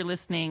Tony, if you're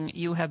listening,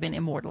 you have been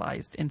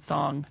immortalized in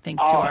song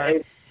thanks to our.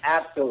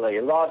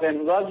 Absolutely. Love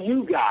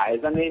you guys.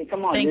 I mean,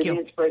 come on. Thank you're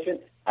you. the inspiration.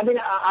 I mean,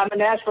 I'm a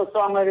Nashville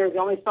songwriter. The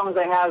only songs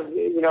I have,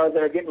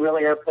 that are getting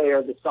really airplay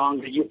are the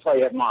songs that you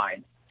play of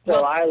mine. So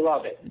Well, I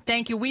love it.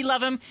 Thank you. We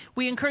love him.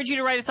 We encourage you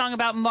to write a song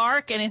about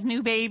Mark and his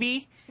new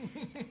baby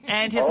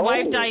and his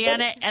wife,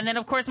 Diana, and then,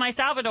 of course, my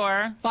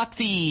Salvador.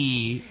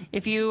 Foxy.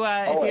 If you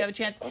have a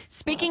chance.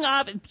 Speaking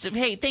of,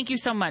 hey, thank you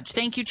so much.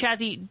 Thank you,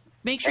 Chazzy.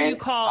 Make sure you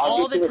call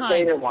all the time. I'll get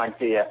you a tater one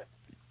to you.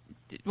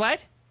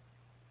 What?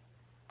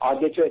 I'll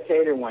get you a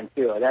tater one,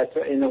 too. That's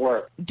in the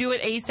works. Do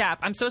it ASAP.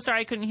 I'm so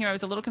sorry I couldn't hear. I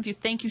was a little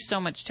confused. Thank you so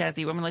much, Chazzy.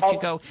 I'm going to let you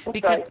go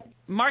because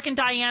Mark and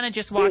Diana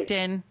just walked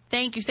in.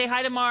 Thank you. Say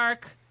hi to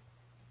Mark.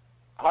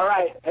 All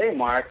right. Hey,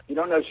 Mark. You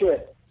don't know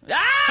shit.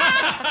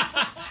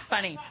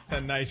 Funny. It's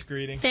a nice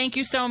greeting. Thank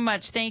you so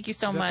much. Thank you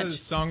so Is that much. the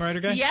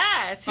songwriter guy?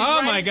 Yes.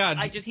 Oh, my God.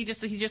 He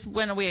just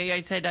went away.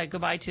 I said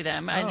goodbye to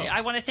them. And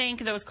I want to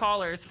thank those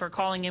callers for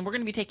calling in. We're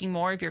going to be taking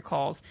more of your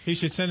calls. He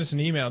should send us an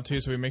email,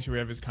 too, so we make sure we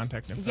have his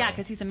contact info. Yeah,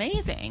 because he's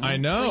amazing. I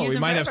know. We'll use We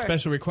him might have forever.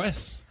 special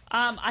requests.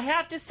 I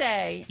have to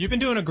say, You've been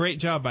doing a great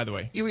job, by the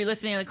way. you were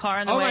listening in the car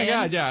on the Oh, way my in?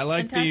 God, yeah. I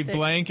like Fantastic. the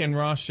Blank and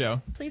Ross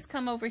show. Please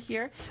come over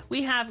here.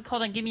 We have,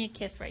 hold on, give me a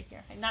kiss right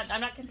here. I'm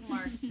not kissing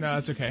Mark. No,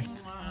 it's okay.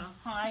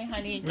 Hi,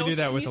 honey. We do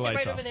that with can the you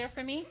lights sit right off. over there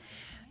for me?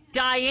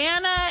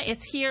 Diana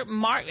is here.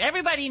 Mark,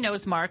 everybody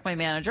knows Mark, my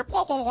manager.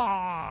 Blah,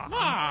 blah,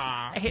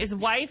 blah. His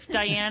wife,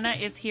 Diana,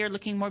 is here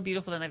looking more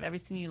beautiful than I've ever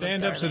seen you look,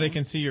 Stand up so darling. they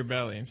can see your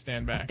belly and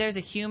stand back. There's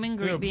a human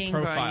Do a being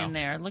profile. growing in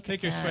there. Look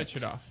Take at your that.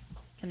 sweatshirt off.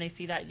 Can they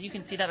see that? You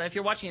can see that if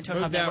you're watching a Toad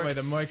Move Hop that Network. way.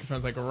 The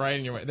microphone's like right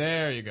in your way.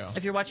 There you go.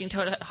 If you're watching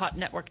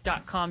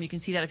ToadHopNetwork.com, you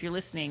can see that. If you're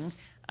listening,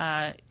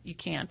 you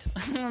can't.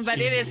 But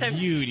it is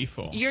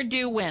beautiful. You're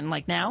due when?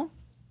 Like now?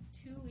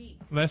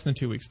 Less than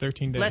 2 weeks,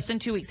 13 days. Less than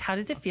 2 weeks. How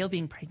does it feel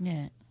being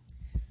pregnant?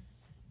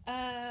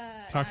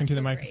 Talking to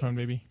the microphone,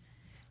 baby.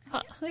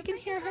 I can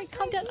hear her.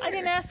 Calm down. I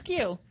didn't ask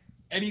you.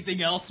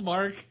 Anything else,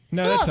 Mark?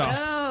 No, that's all.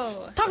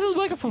 No. Talk to the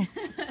microphone.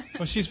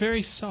 Well, she's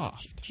very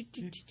soft.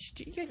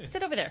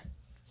 Sit over there.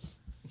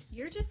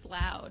 You're just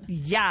loud.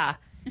 Yeah.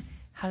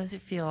 How does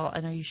it feel?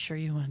 And are you sure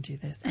you want to do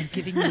this? I'm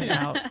giving you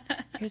out.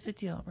 Here's the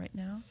deal. Right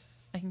now,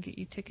 I can get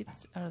you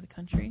tickets out of the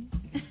country.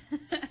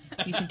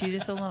 You can do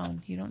this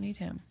alone. You don't need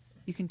him.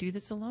 You can do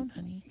this alone,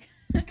 honey.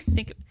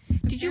 Did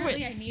you?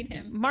 Apparently I need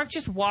him. Mark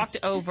just walked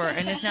over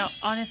and is now.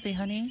 Honestly,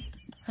 honey,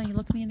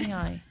 look me in the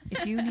eye.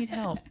 If you need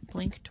help,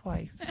 blink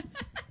twice.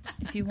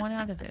 If you want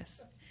out of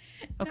this.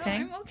 Okay?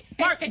 No, I'm okay.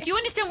 Mark, do you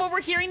understand what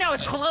we're hearing now?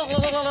 It's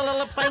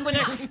playing when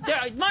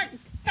they're Mark,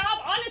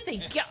 stop!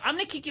 Honestly, I'm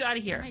gonna kick you out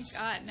of here. Oh my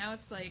God, now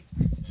it's like.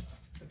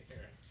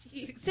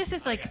 Jeez. This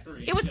is like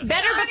it was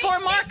better before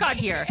Mark got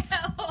here.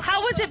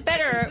 How was it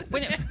better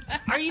when?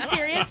 Are you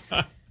serious?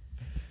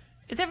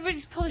 Is everybody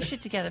just pull their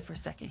shit together for a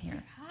second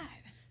here? God.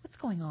 What's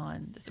going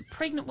on? There's a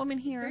pregnant woman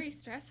here. Very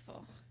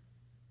stressful.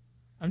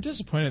 I'm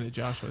disappointed that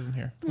Josh wasn't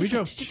here. We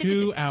drove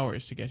 2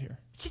 hours to get here.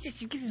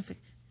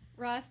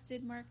 Ross,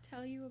 did Mark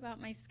tell you about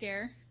my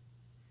scare?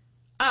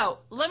 Oh,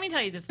 let me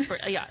tell you this.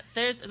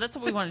 That's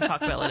what we want to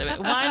talk about a little bit.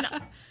 One,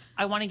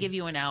 I want to give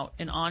you an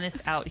honest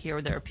out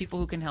here. There are people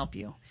who can help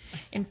you.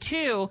 And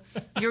two,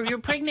 you're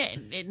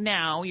pregnant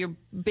now. Your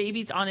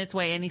baby's on its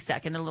way any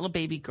second. A little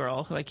baby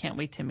girl who I can't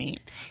wait to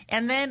meet.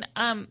 And then,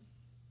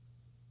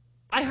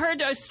 I heard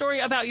a story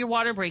about your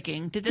water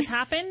breaking. Did this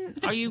happen?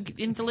 Are you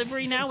in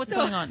delivery now? What's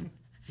going on?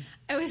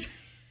 I was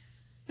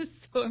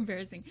it's so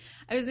embarrassing.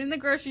 I was in the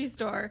grocery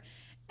store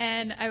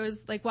and I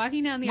was like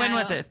walking down the aisle. When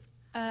was this?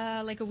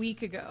 Like a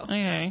week ago.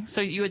 Okay.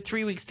 So you had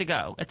 3 weeks to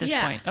go at this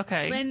point.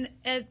 Okay. When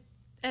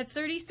at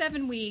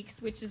 37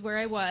 weeks, which is where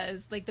I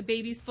was, like the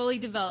baby's fully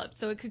developed,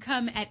 so it could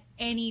come at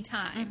any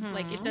time. Mm-hmm.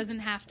 Like it doesn't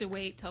have to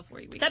wait till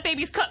 40 weeks. That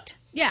baby's cooked.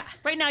 Yeah.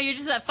 Right now you're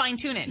just fine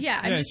tuning.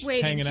 Yeah, I'm just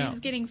waiting. She's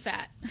just getting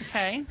fat.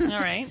 Okay. All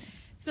right.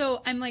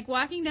 So I'm like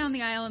walking down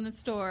the aisle in the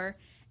store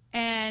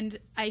and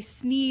I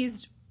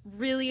sneezed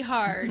really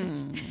hard.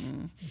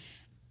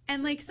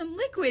 And like some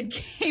liquid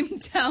came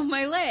down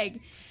my leg.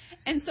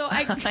 And so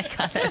I oh my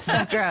God, that's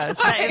so gross.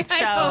 That is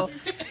so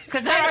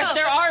because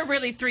there are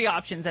really 3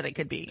 options that it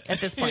could be at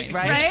this point,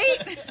 right?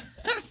 Right?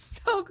 I'm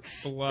so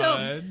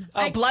blood.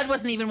 Blood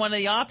wasn't even one of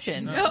the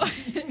options.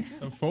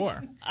 No.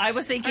 4. I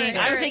was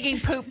thinking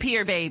poop, pee,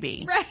 or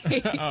baby.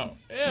 Right. Oh,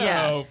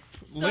 Yeah.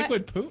 So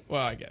liquid poop?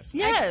 Well, I guess.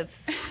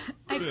 Yes.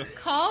 I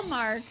call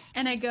Mark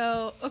and I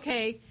go,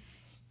 okay,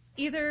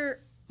 either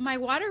my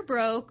water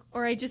broke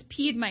or I just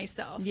peed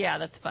myself. Yeah,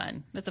 that's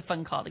fun. That's a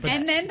fun call to get.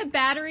 And then the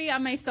battery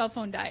on my cell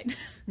phone died.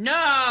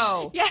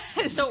 No.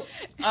 Yes. So,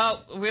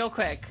 real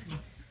quick,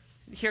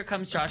 here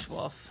comes Josh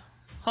Wolf.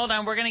 Hold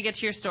on, we're gonna get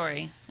to your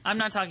story. I'm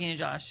not talking to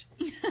Josh.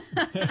 We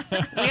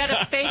had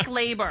a fake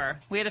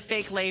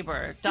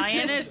labor.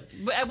 Diana's...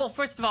 Well,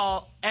 first of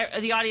all,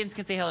 the audience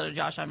can say hello to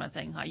Josh. I'm not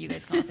saying hi. You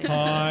guys can't say hi.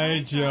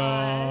 Hi,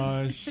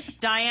 Josh.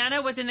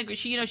 Diana was in the...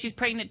 she's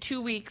pregnant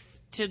 2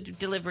 weeks to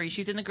delivery.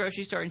 She's in the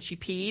grocery store and she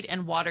peed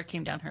and water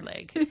came down her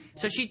leg.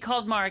 So she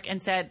called Mark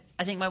and said,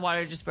 I think my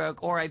water just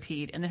broke or I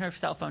peed. And then her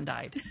cell phone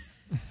died.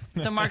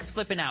 So Mark's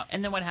flipping out.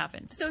 And then what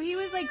happened? So he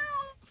was like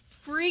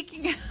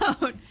freaking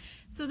out.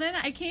 So then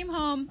I came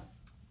home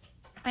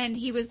and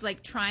he was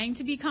like trying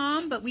to be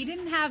calm, but we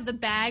didn't have the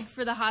bag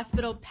for the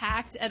hospital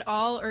packed at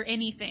all or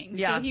anything.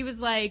 Yeah. So he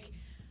was like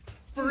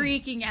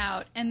freaking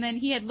out. And then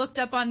he had looked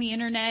up on the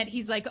internet.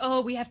 He's like,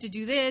 oh, we have to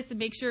do this and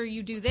make sure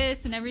you do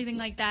this and everything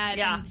like that.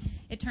 Yeah. And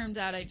it turns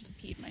out I just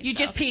peed myself. You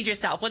just peed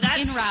yourself. Well,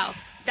 that's in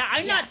Ralph's.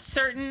 I'm not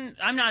certain.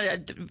 I'm not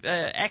an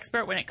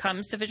expert when it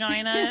comes to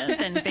vaginas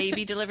and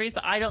baby deliveries,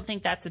 but I don't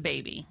think that's a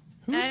baby.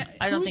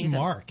 I don't think it's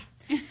Mark?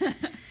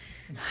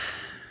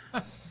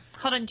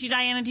 Hold on,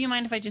 Diana. Do you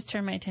mind if I just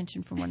turn my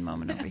attention for one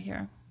moment over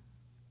here?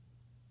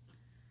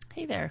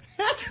 Hey there.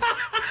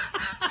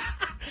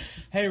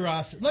 Hey,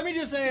 Ross. Let me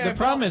just say... The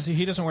problem is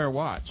he doesn't wear a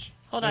watch.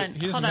 Hold on.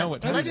 He doesn't know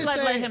what time it is.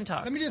 Let him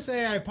talk. Let me just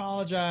say I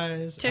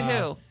apologize. To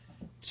who?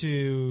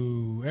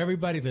 To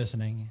everybody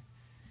listening.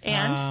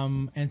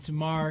 And? And to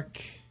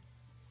Mark.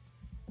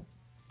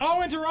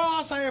 Oh, and to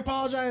Ross, I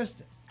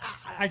apologize.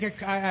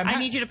 I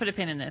need you to put a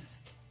pin in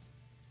this.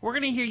 We're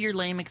going to hear your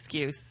lame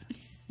excuse.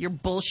 Your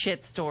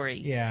bullshit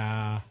story.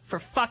 Yeah. For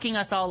fucking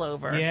us all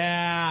over.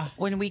 Yeah.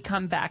 When we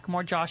come back,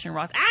 more Josh and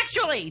Ross.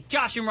 Actually,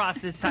 Josh and Ross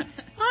this time.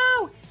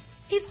 Oh,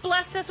 he's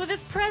blessed us with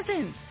his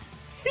presents.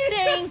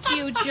 Thank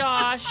you,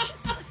 Josh.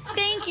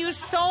 Thank you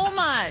so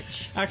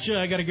much. Actually,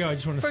 I got to go. I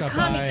just want to stop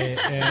by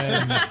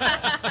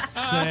and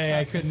say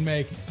I couldn't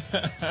make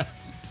it.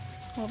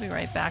 We'll be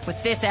right back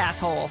with this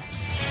asshole.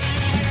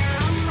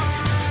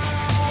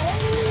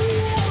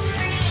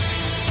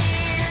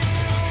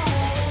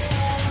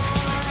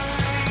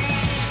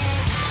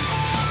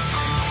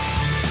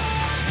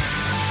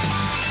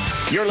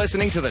 You're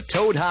listening to the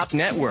Toad Hop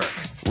Network,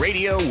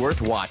 radio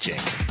worth watching.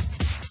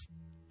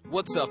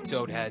 What's up,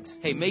 Toadheads?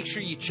 Hey, make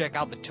sure you check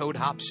out the Toad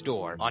Hop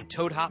store on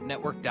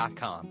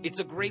ToadHopNetwork.com. It's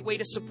a great way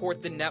to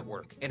support the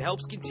network and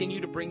helps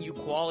continue to bring you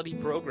quality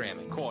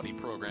programming. Quality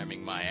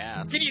programming, my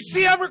ass. Can you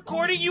see I'm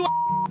recording you?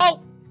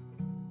 Oh!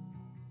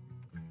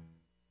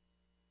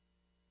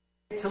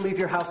 To leave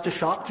your house to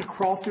shop, to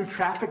crawl through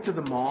traffic to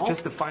the mall,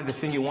 just to find the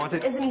thing you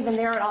wanted. Isn't even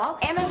there at all.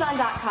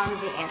 Amazon.com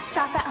is the answer.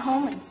 Shop at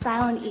home in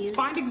style and ease.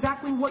 Find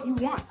exactly what you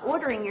want.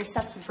 Ordering your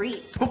stuff's a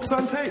breeze. Books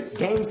on tape,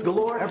 games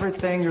galore,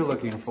 everything you're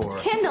looking for.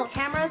 Kindle,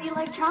 cameras,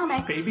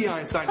 electronics. Baby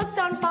Einstein. Hooked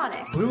on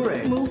phonics.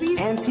 Blu-ray. Movies.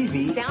 And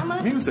TV.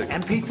 Download. Music.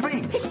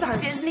 MP3. Pixar.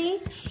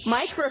 Disney.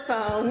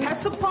 Microphones.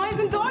 Pet supplies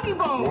and doggy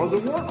bones. World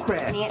of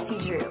Warcraft. Nancy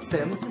Drew.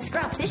 Sims. The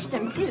Scruff.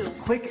 System too.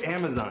 Click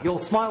Amazon. You'll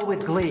smile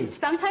with glee.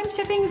 Sometimes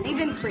shipping's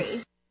even free.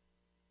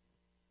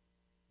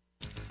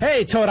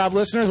 Hey, Toad Hop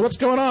listeners, what's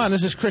going on?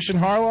 This is Christian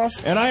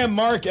Harloff. And I am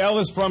Mark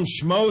Ellis from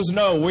Schmoes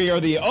Know. We are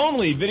the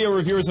only video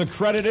reviewers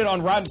accredited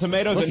on Rotten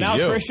Tomatoes. Look and at now,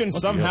 you. Christian,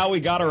 Look somehow at we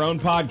got our own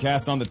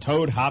podcast on the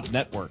Toad Hop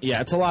Network. Yeah,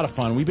 it's a lot of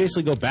fun. We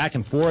basically go back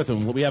and forth,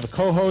 and we have a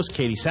co-host,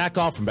 Katie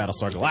Sackhoff from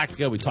Battlestar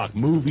Galactica. We talk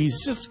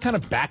movies, just kind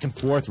of back and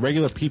forth,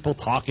 regular people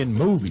talking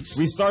movies.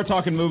 We start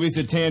talking movies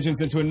at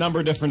tangents into a number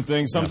of different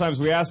things. Sometimes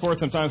we ask for it,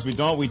 sometimes we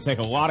don't. We take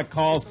a lot of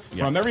calls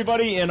from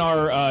everybody in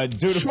our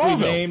dutifully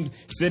named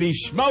city,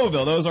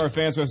 Schmoville. Those are our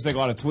fans. We have to take a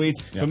lot of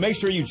tweets. So make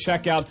sure you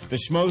check out the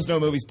Schmoes Know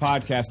Movies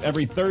podcast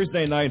every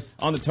Thursday night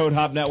on the Toad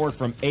Hop Network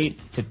from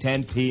 8 to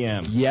 10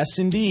 p.m. Yes,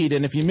 indeed.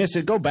 And if you miss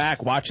it, go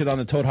back, watch it on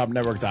the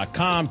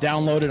ToadHopNetwork.com,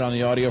 download it on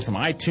the audio from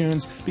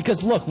iTunes.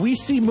 Because, look, we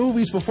see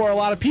movies before a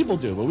lot of people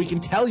do, but we can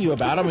tell you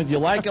about them. If you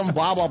like them,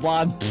 blah, blah,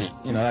 blah,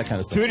 you know, that kind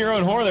of stuff. Toot your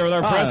own horn there with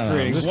our press no,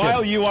 greetings.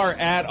 While you are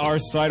at our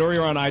site or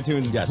you're on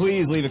iTunes,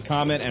 please leave a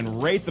comment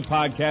and rate the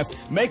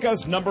podcast. Make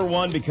us number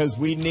one because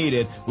we need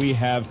it. We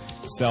have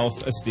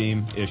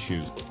self-esteem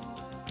issues.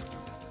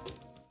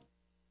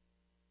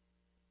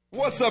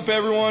 What's up,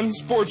 everyone?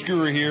 Sports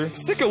Guru here.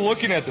 Sick of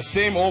looking at the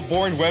same old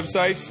boring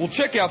websites? Well,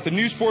 check out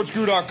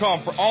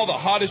thenewsportsguru.com for all the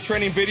hottest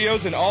trending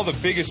videos and all the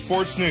biggest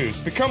sports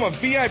news. Become a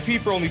VIP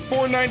for only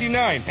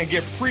 $4.99 and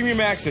get premium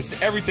access to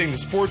everything the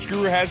Sports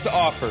Guru has to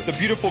offer. The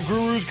beautiful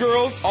gurus,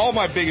 girls, all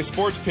my biggest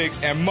sports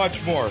picks, and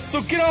much more.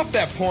 So get off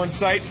that porn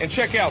site and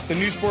check out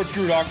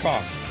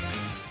thenewsportsguru.com.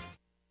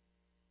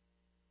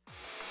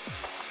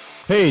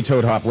 Hey,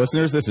 Toad Hop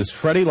listeners, this is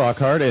Freddie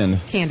Lockhart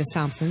and Candace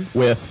Thompson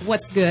with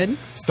What's Good,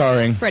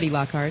 starring Freddie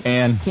Lockhart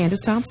and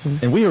Candace Thompson.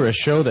 And we are a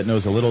show that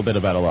knows a little bit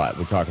about a lot.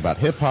 We talk about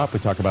hip-hop, we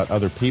talk about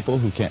other people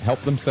who can't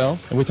help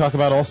themselves, and we talk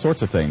about all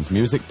sorts of things.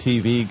 Music,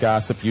 TV,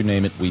 gossip, you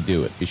name it, we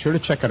do it. Be sure to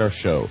check out our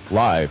show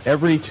live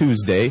every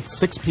Tuesday,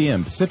 6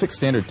 p.m. Pacific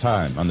Standard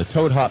Time on the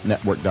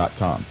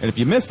ToadHopNetwork.com. And if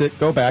you miss it,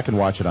 go back and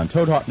watch it on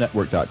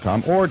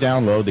ToadHopNetwork.com or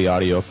download the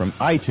audio from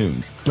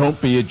iTunes. Don't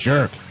be a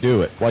jerk.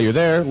 Do it. While you're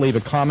there, leave a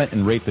comment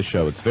and rate the show.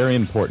 show. It's very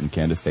important,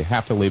 Candace. They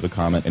have to leave a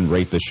comment and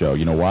rate the show.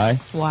 You know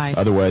why? Why?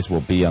 Otherwise,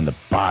 we'll be on the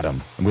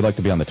bottom. And we like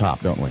to be on the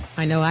top, don't we?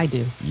 I know I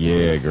do.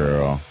 Yeah,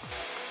 girl.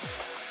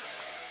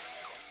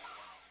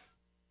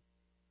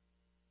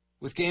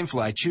 With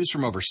GameFly, choose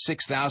from over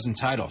 6,000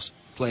 titles.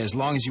 Play as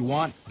long as you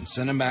want and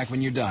send them back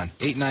when you're done.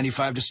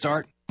 $8.95 to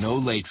start, no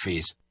late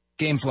fees.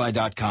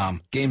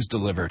 Gamefly.com. Games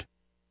delivered.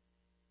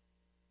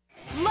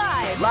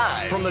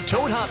 Live from the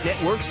Toad Hop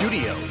Network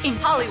studios. In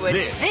Hollywood,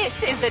 This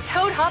is the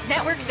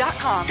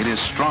ToadHopNetwork.com. It is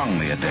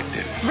strongly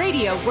addictive.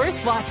 Radio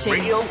worth watching.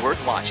 Radio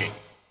worth watching.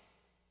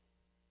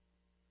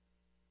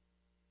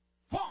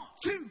 1,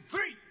 2,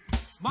 3.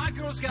 My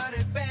girl's got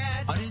it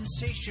bad, an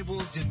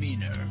insatiable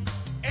demeanor.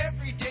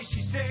 Every day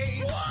she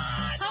say, what?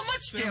 How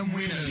much damn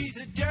wieners?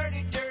 She's a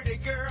dirty, dirty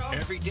girl.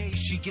 Every day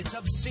she gets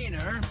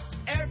obscener.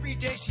 Every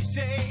day she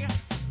say,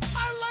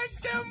 I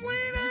like them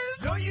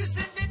wieners. No use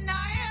in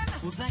denying.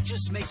 Well, that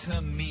just makes her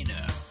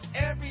meaner.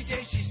 Every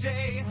day she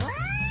say,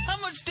 how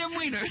much damn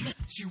wieners?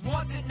 She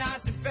wants it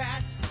nice and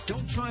fat.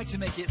 Don't try to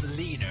make it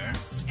leaner.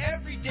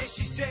 Every day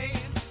she say,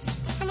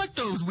 I like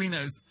those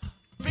wieners.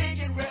 Big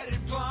and red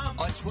and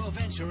plump, a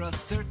 12-inch or a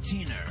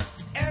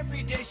 13er.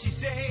 Every day she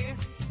say,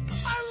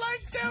 I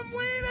like them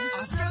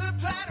wieners. I fill a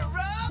platter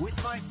up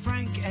with my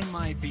Frank and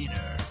my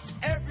beaner.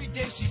 Every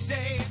day she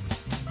say,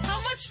 how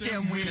much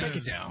damn wieners? Break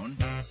it down.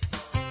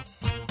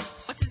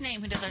 What's his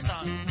name who does our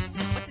song?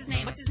 What's his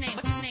name? What's his name?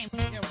 What's his name?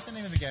 Yeah, what's the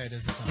name of the guy who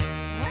does the song?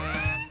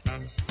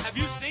 Have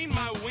you seen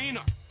my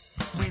wiener?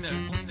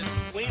 Wieners.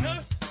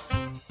 Wiener?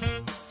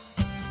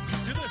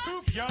 To the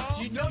hoop,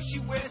 y'all. You know she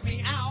wears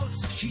me out.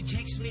 She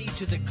takes me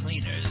to the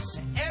cleaners.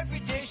 Every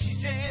day she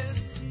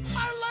says,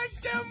 I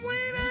like them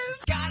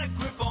wieners. Got a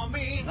grip on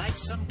me like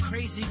some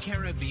crazy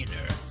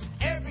carabiner.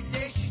 Every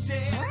day she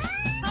says,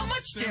 how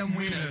much damn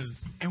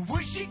wieners? And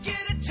would she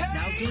get a taste?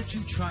 Now don't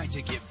you try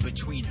to get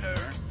between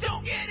her.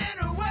 Don't get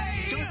in her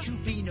way. Don't you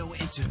be no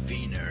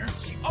intervener.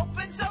 She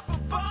opens up a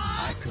box.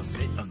 I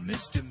commit a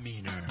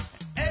misdemeanor.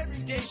 Every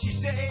day she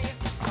say,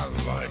 I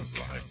like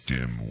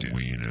them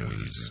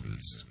wieners.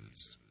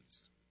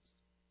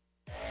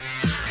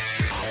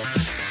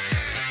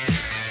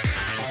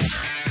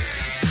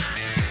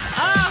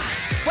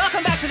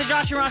 Welcome back to the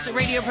Josh and Ross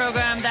radio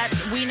program. That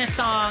Wiener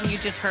song you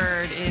just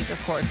heard is,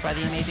 of course, by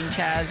the amazing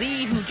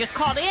Chazzy, who just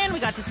called in. We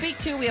got to speak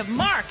to. We have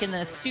Mark in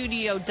the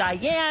studio.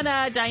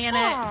 Diana.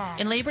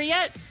 In labor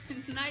yet?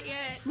 Not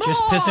yet.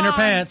 Just pissing her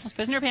pants. Just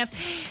pissing her pants.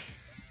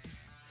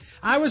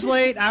 I was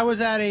late. I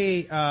was at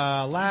a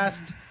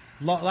last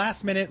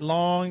minute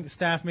long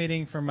staff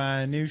meeting for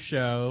my new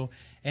show.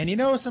 And you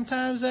know,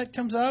 sometimes that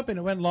comes up and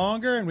it went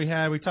longer and we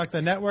talked to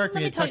the network,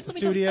 we had talked to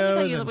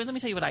studios. Let me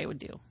tell you what I would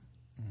do.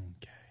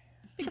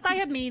 Because I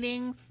had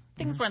meetings,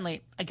 things run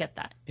late. I get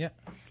that. Yeah.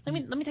 Let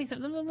me tell you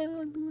something. Let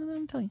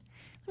me tell you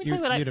what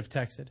you'd have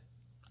texted.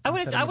 I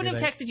would have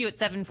texted you at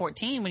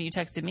 7:14 when you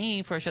texted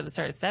me for a show that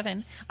started at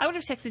 7. I would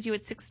have texted you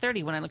at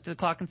 6:30 when I looked at the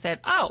clock and said,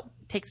 "Oh,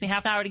 it takes me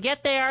half an hour to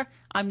get there.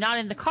 I'm not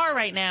in the car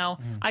right now.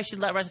 I should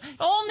let Russ."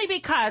 Only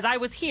because I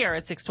was here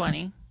at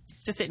 6:20,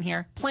 just sitting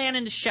here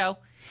planning the show,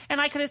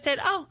 and I could have said,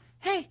 "Oh,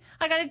 hey,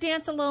 I got to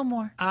dance a little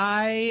more."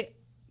 I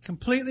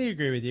completely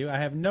agree with you. I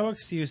have no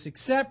excuse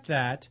except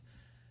that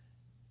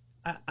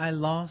I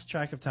lost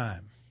track of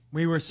time.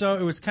 It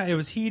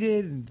was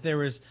heated, and there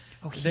were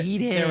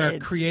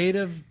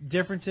creative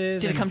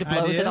differences. Did it come to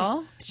blows at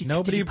all?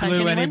 Nobody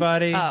blew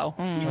anybody. Oh,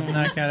 it wasn't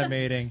that kind of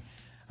meeting.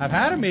 I've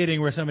had a meeting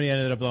where somebody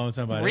ended up blowing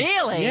somebody.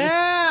 Really?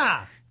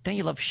 Yeah. Don't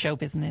you love show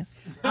business?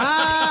 Can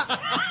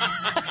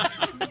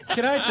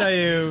I tell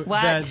you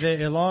what? that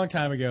a long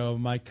time ago,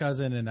 my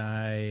cousin and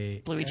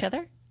I blew each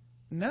other?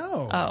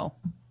 No. Oh.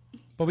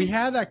 But we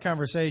had that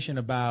conversation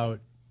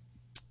about,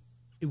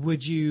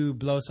 would you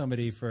blow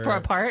somebody for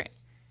a part?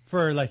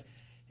 For like,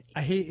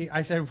 I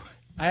asked him.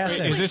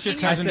 Is this your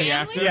cousin, the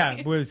actor?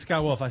 Yeah, with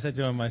Scott Wolf. I said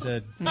to him, I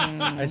said,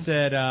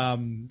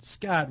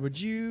 Scott,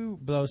 would you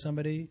blow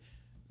somebody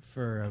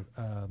for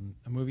a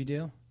movie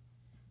deal?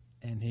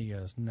 And he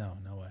goes, no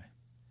way.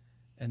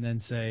 And then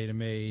say to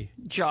me,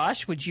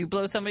 Josh, would you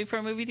blow somebody for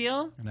a movie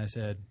deal? And I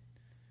said,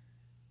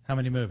 how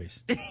many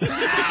movies? Let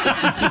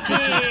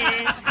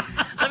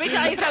me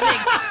tell you something.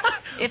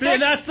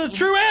 That's the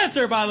true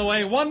answer, by the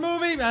way. 1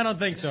 movie? I don't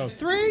think so.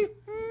 3?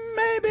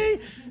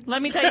 Maybe.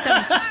 Let me tell you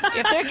something.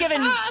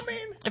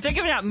 If they're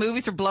giving out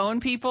movies for blowing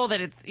people, that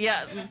it's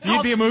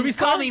you'd be a movie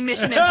star? Call me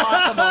Mission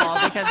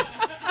Impossible because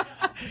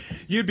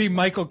you'd be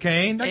Michael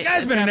Caine. That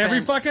guy's been in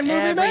every fucking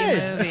movie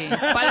made.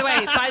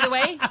 By the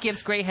way,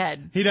 gives great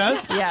head. He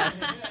does?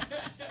 Yes.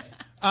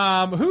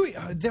 I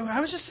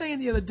was just saying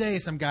the other day,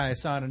 some guy I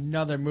saw in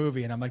another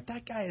movie, and I'm like,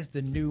 that guy is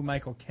the new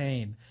Michael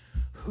Caine.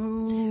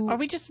 Who?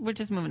 We're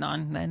just moving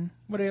on then.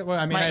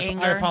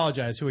 I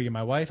apologize. Who are you?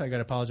 My wife? I got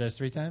to apologize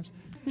 3 times.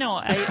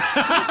 No,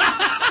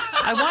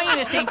 I want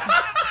you to think.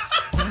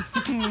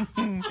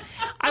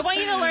 I want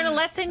you to learn a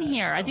lesson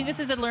here. I think this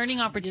is a learning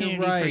opportunity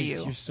for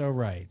you. You're so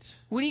right.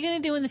 What are you going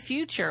to do in the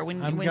future?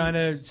 I'm going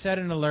to set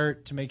an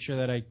alert to make sure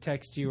that I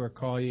text you or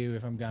call you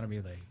if I'm going to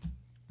be late.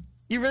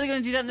 You're really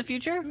going to do that in the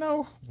future?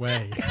 No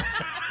way.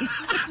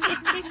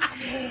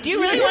 Do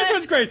you really Here's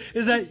what's great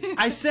is that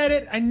I said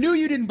it. I knew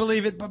you didn't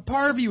believe it, but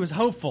part of you was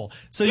hopeful.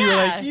 So you were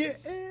like, yeah.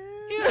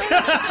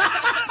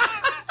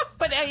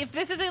 But if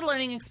this is a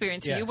learning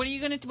experience for Yes. you,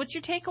 what's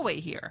your takeaway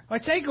here? My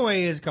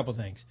takeaway is a couple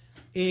things.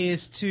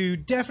 Is to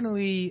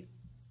definitely.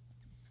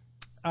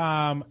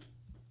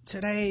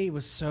 Today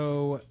was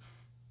so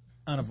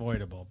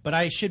unavoidable, but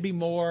I should be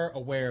more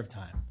aware of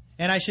time,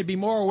 and I should be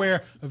more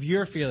aware of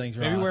your feelings.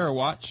 Maybe Ross. wear a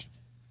watch.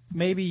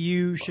 Maybe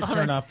you should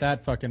turn off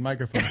that fucking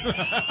microphone.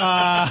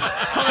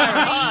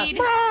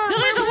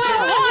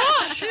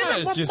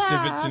 Just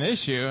if it's an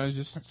issue, I was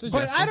just suggesting.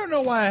 But I don't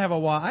know why I have a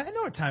watch. I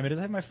know what time it is.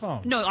 I have my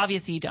phone. No,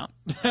 obviously you don't.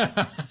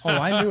 Oh,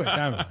 I knew what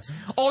time it was.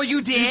 Oh,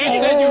 you did? You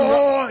just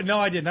said no,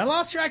 I didn't. I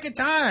lost track of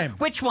time.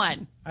 Which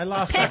one? I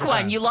lost track Pick of one.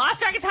 time. You lost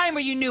track of time, or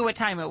you knew what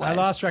time it was? I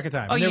lost track of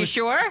time. Oh, And there you was-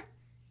 sure?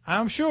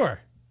 I'm sure.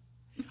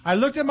 I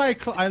looked at my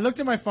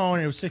phone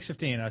and it was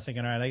 6:15. I was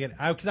thinking, all right,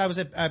 because I was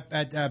at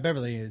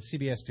Beverly at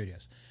CBS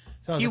Studios.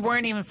 So I was You like,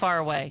 weren't even far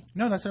away.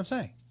 No, that's what I'm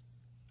saying.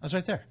 I was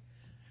right there.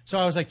 So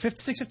I was like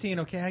 6:15.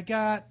 Okay, I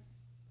got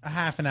a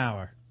half an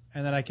hour,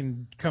 and then I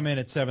can come in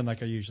at 7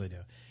 like I usually do.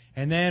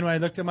 And then when I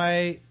looked at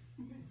my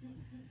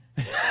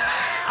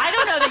I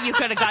don't know that you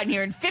could have gotten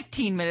here in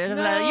 15 minutes.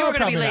 No, You were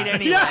going to be probably late not.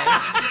 anyway.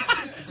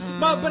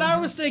 But I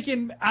was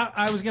thinking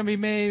I was going to be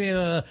maybe,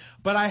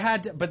 but I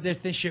had to, but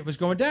this shit was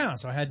going down,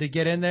 so I had to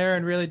get in there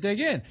and really dig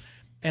in.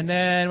 And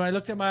then when I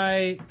looked at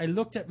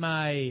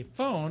my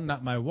phone,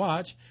 not my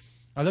watch.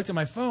 I looked at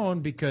my phone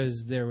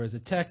because there was a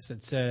text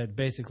that said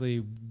basically,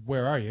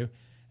 "Where are you?"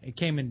 It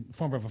came in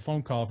form of a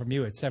phone call from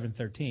you at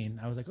 7:13.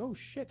 I was like, "Oh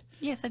shit!"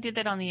 Yes, I did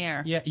that on the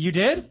air. Yeah, you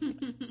did?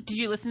 Did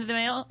you listen to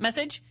the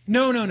message?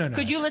 No.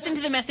 Could you listen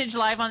to the message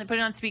live put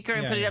it on speaker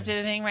and Yeah, put it yeah, up to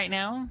the thing right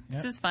now?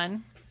 This Yeah. is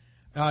fun.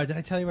 Did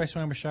I tell you I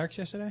swam with sharks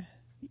yesterday?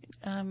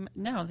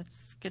 No,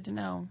 that's good to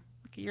know.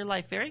 Look at your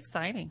life. Very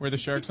exciting. Were the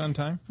sharks on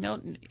time? No.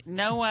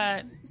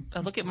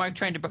 Look at Mark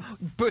trying to burn.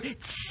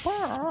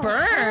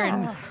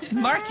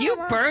 Mark, you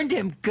burned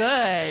him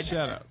good.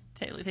 Shut up.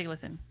 Take a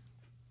listen.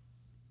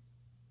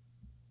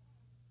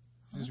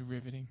 This is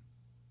riveting.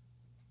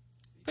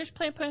 Push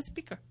play and put on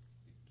speaker.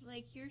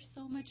 Like, you're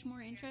so much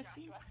more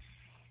interesting.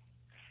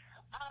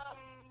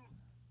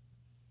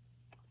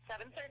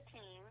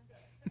 7:13,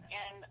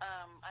 and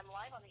I'm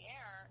live on the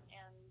air,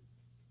 and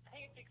I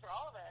think it speaks for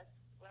all of us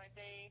when I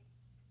say,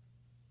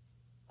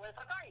 "Where the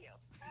fuck are you?"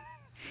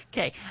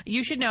 Okay,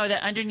 you should know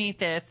that underneath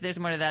this, there's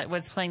more to that.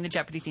 Was playing the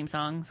Jeopardy theme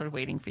song, sort of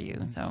waiting for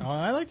you. So Oh,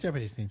 I like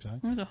Jeopardy's theme song.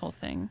 there's a whole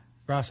thing.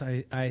 Ross,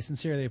 I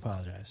sincerely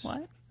apologize.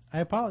 What? I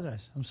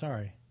apologize. I'm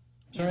sorry.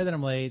 I'm sorry that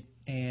I'm late,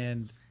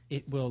 and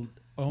it will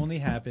only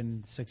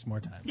happen 6 more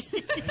times.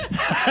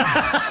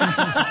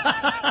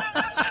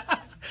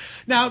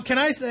 Now, can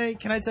I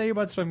tell you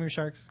about swimming with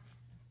sharks?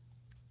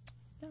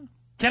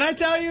 Can I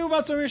tell you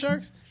about swimming with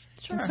sharks?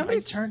 Sure. Can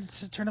somebody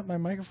turn up my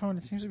microphone?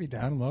 It seems to be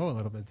down low a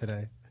little bit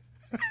today.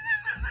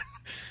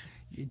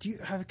 Do you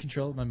have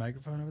control of my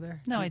microphone over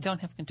there? No, I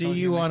don't have control. Do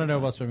you want to know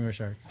about swimming with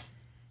sharks?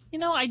 You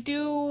know, I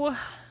do.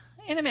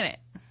 In a minute.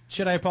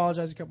 Should I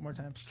apologize a couple more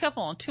times? 2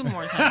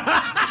 more times.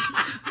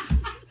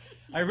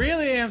 I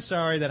really am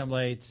sorry that I'm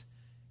late.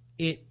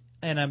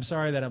 And I'm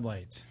sorry that I'm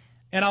late.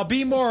 And I'll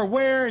be more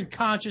aware and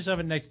conscious of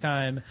it next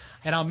time,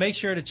 and I'll make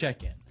sure to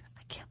check in.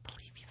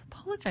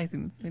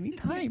 Apologizing this many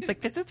times.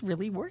 Like, this is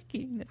really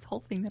working. This whole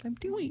thing that I'm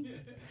doing.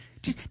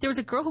 There was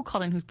a girl who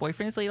called in whose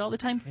boyfriend is late all the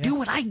time. Yeah. Do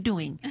what I'm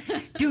doing.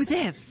 Do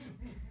this.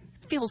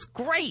 It feels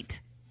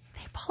great.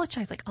 They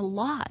apologize like a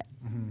lot.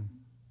 Mm-hmm.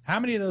 How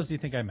many of those do you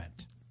think I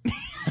meant?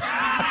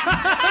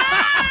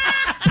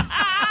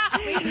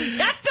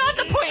 That's not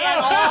the point at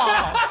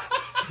all.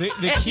 The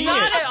It's key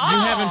not is at all. you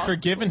haven't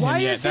forgiven him Why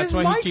yet. is That's his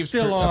why mic he keeps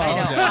still on?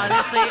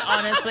 I know.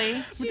 Honestly.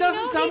 You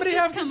Doesn't know somebody he'd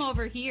have just come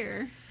over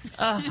here?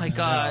 Oh my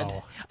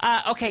God.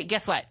 Okay,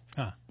 guess what?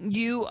 Huh.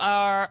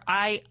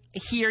 I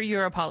hear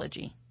your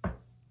apology.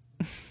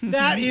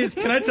 That is,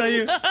 can I tell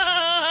you?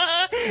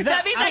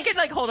 That means I can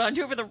hold on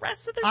to it for the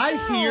rest of the show.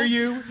 I hear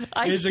you.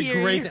 I Is a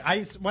hear great you.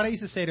 thing. What I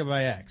used to say to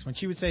my ex when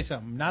she would say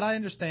something, not I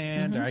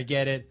understand or I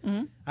get it,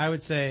 I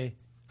would say,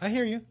 I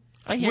hear you.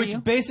 I hear Which you.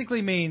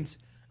 basically means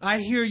I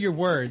hear your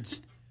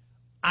words.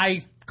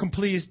 I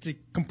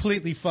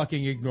completely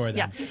fucking ignore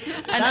them.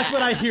 Yeah. That's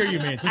what I hear you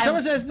means. When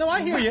someone says, no,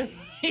 I hear you.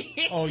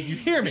 Oh, you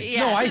hear me.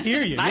 Yeah. No, I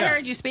hear you. I Yeah.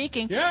 heard you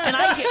speaking. Yeah.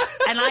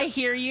 And I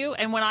hear you,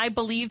 and when I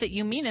believe that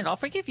you mean it, I'll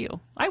forgive you.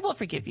 I will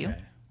forgive you. Okay.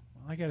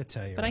 Well, I got to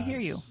tell you. But I Ross. hear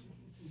you.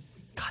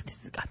 God,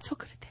 I'm so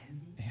good at this.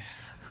 Yeah.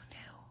 Who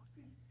knew?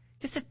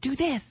 Just do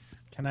this.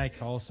 Can I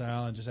call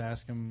Sal and just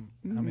ask him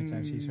how many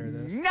times he's heard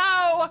this?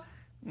 No!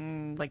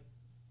 No,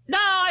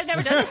 I've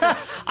never done this.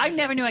 I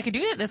never knew I could do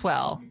it this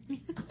well.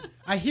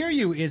 I hear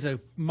you is a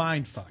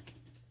mind fuck.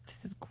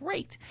 This is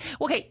great.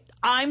 Okay,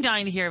 I'm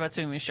dying to hear about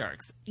swimming with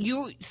sharks.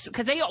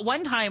 Because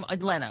one time,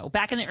 Leno,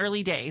 back in the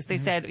early days, they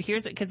said,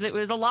 because it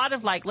was a lot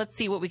of let's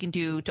see what we can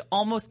do to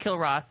almost kill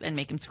Ross and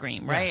make him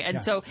scream, right?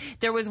 Yeah, So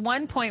there was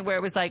one point where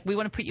it was we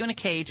want to put you in a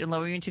cage and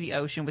lower you into the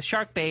ocean with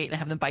shark bait and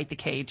have them bite the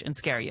cage and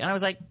scare you. And I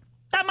was like,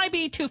 That might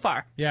be too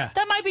far. Yeah.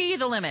 That might be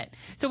the limit.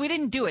 So we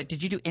didn't do it.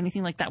 Did you do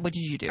anything like that? What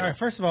did you do? All right,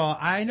 first of all,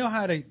 I know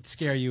how to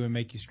scare you and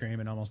make you scream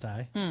and almost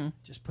die.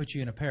 Just put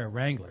you in a pair of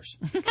Wranglers.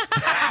 Or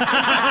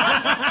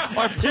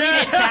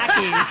pleated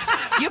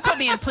khakis. You put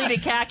me in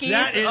pleated khakis.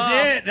 That is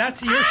it.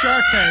 That's your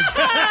Shark Tank.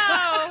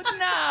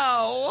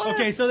 No.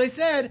 Okay, so they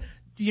said,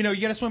 you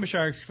got to swim with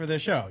sharks for the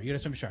show. You got to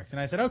swim with sharks. And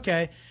I said,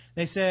 okay.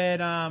 They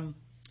said, I'm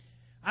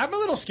a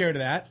little scared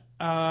of that.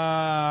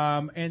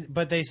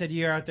 But they said,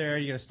 you're out there,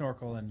 you got to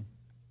snorkel and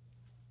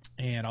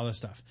all this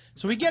stuff.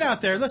 So we get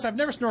out there. Listen, I've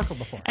never snorkeled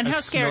before. And how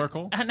scared?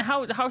 And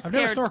how scared? I've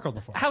never snorkeled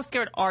before. How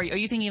scared are you? Are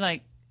you thinking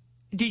like,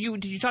 did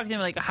you talk to them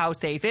like how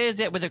safe is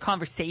it? Were there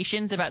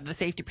conversations about the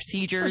safety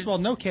procedures? First of all,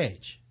 no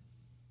cage.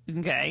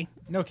 Okay.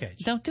 No cage.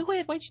 Don't do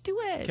it. Why'd you do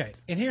it? Okay.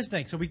 And here's the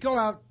thing. So we go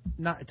out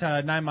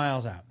to 9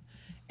 miles out,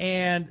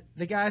 and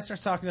the guy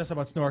starts talking to us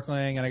about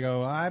snorkeling, and I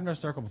go, I've never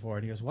snorkeled before.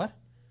 And he goes, what?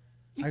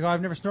 I go,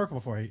 I've never snorkeled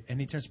before. And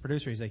he turns to the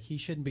producer. He's like, he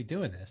shouldn't be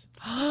doing this.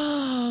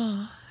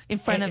 in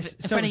front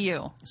of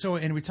you. So,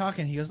 and we talk,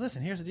 and he goes,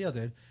 listen, here's the deal,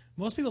 dude.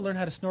 Most people learn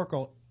how to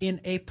snorkel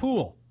in a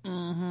pool.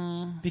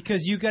 Mm-hmm.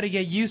 Because you got to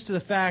get used to the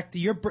fact that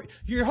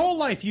your whole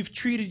life you've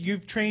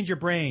trained your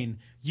brain.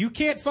 You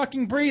can't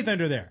fucking breathe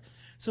under there.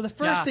 So the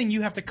first thing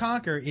you have to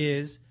conquer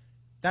is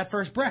that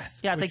first breath.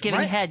 Yeah, it's like giving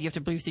head. You have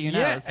to breathe through your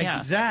nose. Yeah,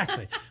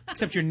 exactly.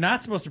 Except you're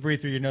not supposed to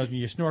breathe through your nose when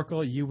you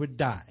snorkel. You would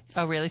die.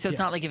 Oh, really? So it's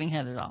not like giving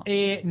head at all?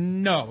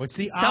 No, it's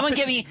the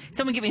opposite.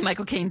 Someone give me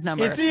Michael Caine's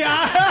number. It's the like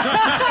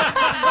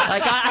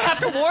I have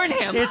to warn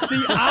him. It's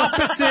the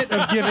opposite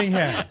of giving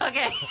head.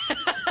 Okay.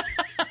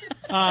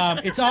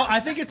 It's all. I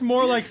think it's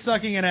more like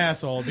sucking an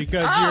asshole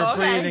because you're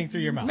breathing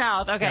through your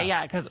mouth. Okay,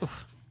 yeah, because.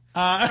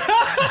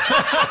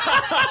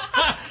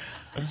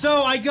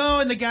 So I go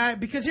and the guy,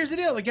 because here's the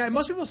deal,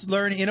 most people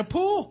learn in a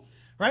pool,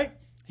 right?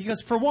 He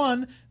goes, for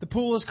one, the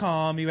pool is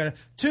calm.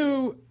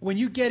 Two, when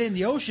you get in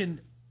the ocean,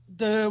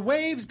 the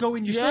waves go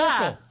in your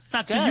snorkel. It's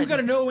not so good. you got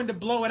to know when to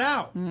blow it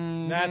out.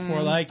 That's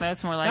more like it.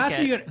 That's more like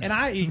it.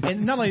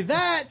 And not only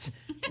that,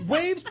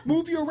 waves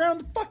move you around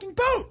the fucking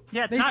boat.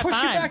 Yeah, it's they not push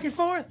fun. you back and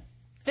forth.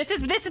 This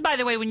is by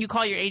the way when you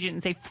call your agent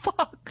and say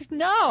fuck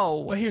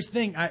no. Well, here's the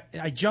thing.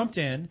 I jumped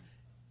in,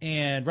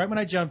 and right when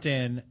I jumped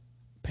in,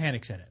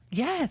 panic set in.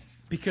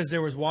 Yes. Because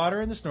there was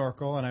water in the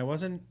snorkel, and I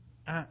wasn't.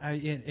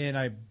 And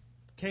I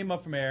came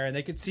up from air, and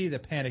they could see the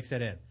panic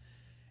set in.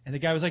 And the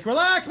guy was like,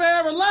 "Relax,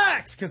 man,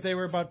 relax," because they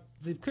were about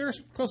the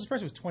closest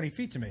person was 20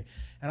 feet to me,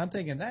 and I'm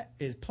thinking that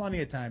is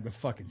plenty of time to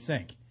fucking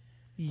sink.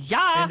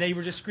 Yeah. And they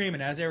were just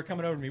screaming as they were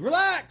coming over to me,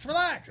 "Relax,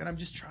 relax," and I'm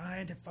just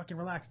trying to fucking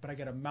relax, but I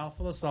got a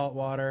mouthful of salt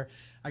water.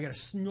 I got a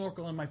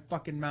snorkel in my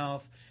fucking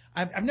mouth.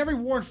 I've never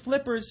worn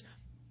flippers.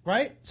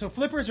 Right? So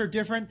flippers are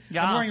different.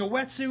 Yeah. I'm wearing a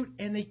wetsuit,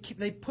 and they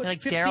put like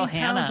 15 Daryl pounds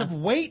Hannah. of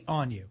weight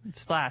on you.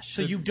 Splash.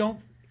 So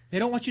they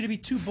don't want you to be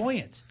too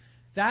buoyant.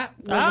 That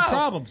was a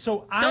problem.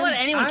 So don't let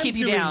anyone keep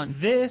you doing down.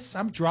 This,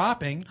 I'm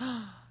dropping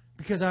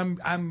because I'm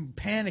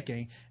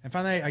panicking. And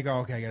finally I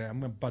go, okay,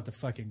 I'm about to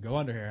fucking go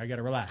under here. I got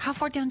to relax. How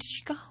far down did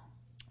you go?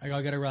 I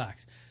got to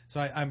relax. So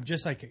I'm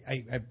just like,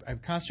 I'm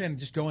concentrating,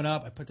 just going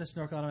up. I put the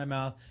snorkel out of my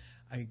mouth.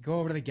 I go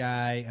over to the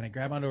guy, and I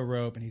grab onto a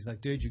rope, and he's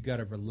like, dude, you got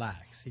to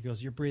relax. He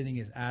goes, your breathing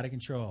is out of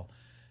control.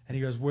 And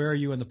he goes, where are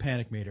you in the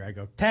panic meter? I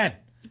go, 10.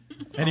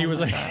 And he was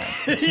like,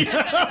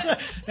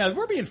 now,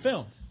 we're being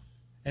filmed.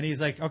 And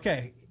he's like,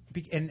 okay.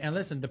 And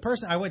listen, the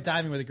person, I went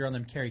diving with a girl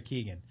named Carrie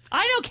Keegan.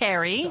 I know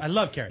Carrie. So I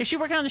love Carrie. Is she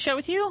working on the show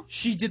with you?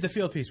 She did the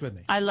field piece with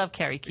me. I love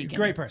Carrie Keegan.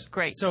 Great person.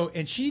 Great. So,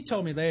 and she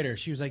told me later,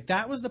 she was like,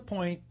 that was the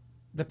point,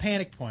 the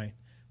panic point,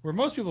 where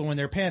most people, when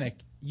they're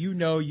panicked, you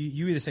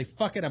either say,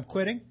 fuck it, I'm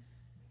quitting,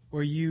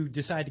 or you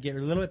decide to get a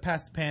little bit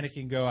past the panic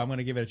and go, I'm going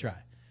to give it a try.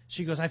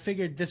 She goes, I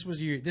figured this was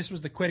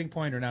the quitting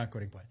point or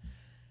non-quitting point.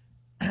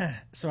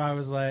 So I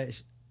was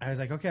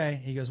like,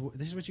 okay. He goes,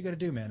 this is what you got to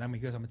do, man. He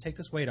goes, I'm going to take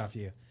this weight off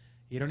you.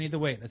 You don't need the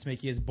weight. Let's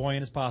make you as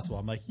buoyant as possible.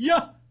 I'm like,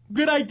 yeah,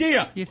 good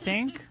idea. You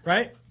think?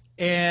 Right?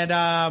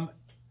 And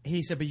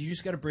he said, but you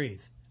just got to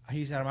breathe.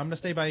 He said, I'm going to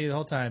stay by you the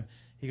whole time.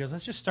 He goes,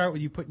 let's just start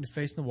with you putting your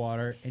face in the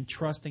water and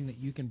trusting that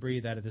you can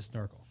breathe out of this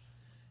snorkel.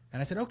 And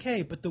I said,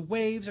 okay, but the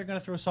waves are going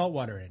to throw salt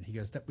water in. He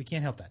goes, we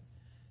can't help that.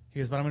 He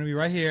goes, but I'm going to be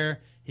right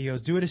here. He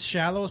goes, do it as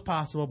shallow as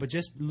possible, but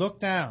just look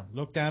down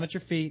at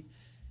your feet.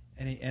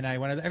 And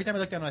every time I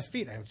look down at my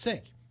feet, I would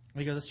sink.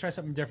 And he goes, let's try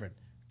something different.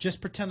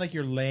 Just pretend like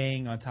you're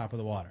laying on top of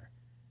the water.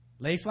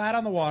 Lay flat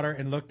on the water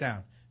and look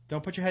down.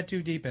 Don't put your head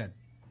too deep in.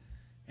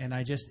 And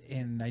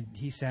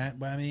he sat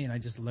by me, and I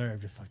just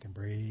learned to fucking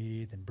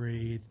breathe and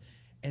breathe.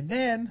 And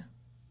then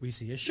we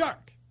see a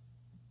shark.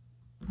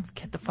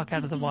 Get the fuck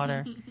out of the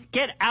water.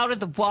 Get out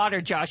of the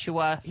water,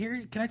 Joshua.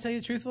 Here, can I tell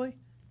you truthfully?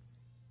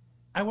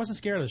 I wasn't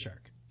scared of the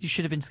shark. You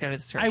should have been scared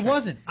of the shark. I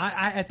wasn't.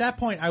 I at that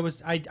point I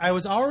was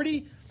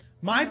already.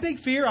 My big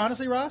fear,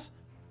 honestly, Ross,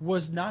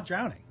 was not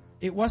drowning.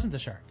 It wasn't the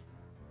shark.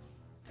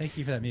 Thank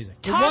you for that music.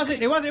 It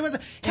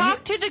wasn't.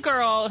 Talk to the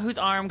girl whose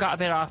arm got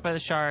bit off by the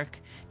shark.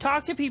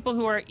 Talk to people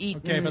who are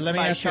eaten but let me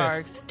by ask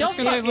sharks. This. Don't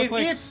because they look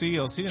like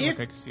seals. He didn't look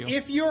like a seal.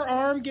 If your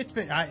arm gets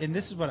bit, and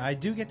this is what I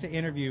do get to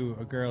interview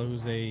a girl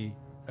who's a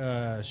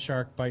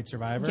shark bite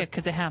survivor. Yeah,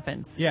 because it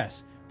happens.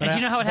 Yes. And do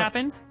you know how it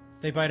happens?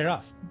 They bite it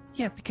off.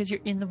 Yeah, because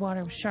you're in the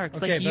water with sharks.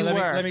 Okay, like you but were.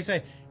 let me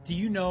say, do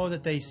you know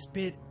that they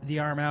spit the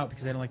arm out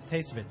because they don't like the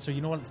taste of it? So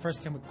you know what? The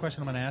first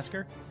question I'm going to ask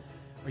her: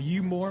 are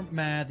you more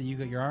mad that you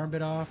got your arm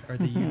bit off, or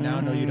that you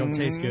now know you don't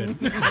taste good?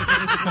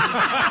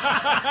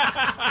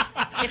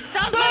 If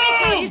somebody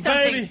tell you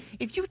something, baby.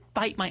 if you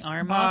bite my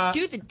arm off,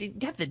 have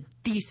the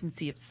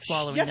decency of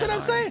swallowing. That's that what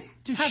I'm arm. saying.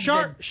 Dude, Have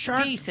the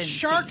shark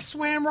decency.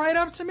 swam right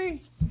up to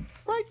me,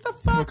 right the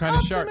fuck What kind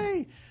up of shark? to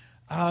me.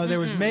 There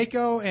was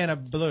mako and a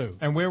blue.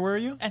 And where were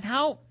you? And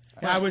how?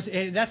 I was.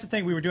 And that's the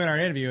thing. We were doing our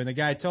interview, and the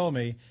guy told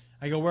me.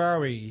 I go, where are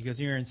we? He goes,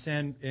 you're in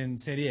San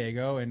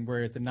Diego, and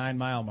we're at the 9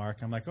 mile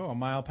mark. I'm like, a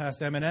mile past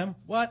M&M?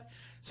 What?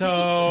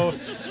 So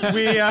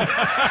we. I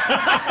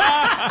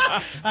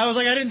was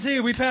like, I didn't see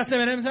you. We passed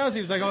M&M's house.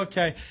 He was like,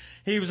 okay.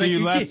 He was So like,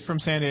 you left from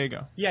San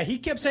Diego. Yeah, he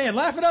kept saying,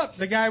 laugh it up.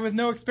 The guy with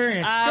no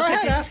experience. Go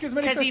ahead, ask as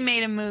many Because questions. he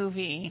made a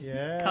movie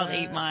called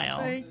 8 Mile.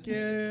 Thank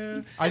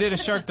you. I did a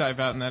shark dive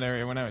out in that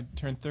area when I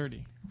turned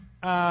 30.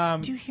 Do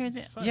you hear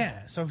that?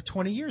 Yeah, so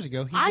 20 years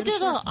ago, he I did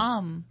did a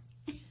shark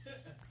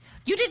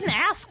You didn't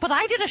ask, but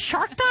I did a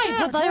shark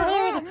dive. What?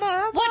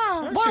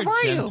 Where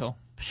were you?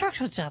 Sharks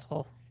are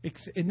gentle.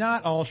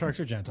 Not all sharks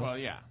are gentle. Well,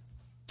 yeah.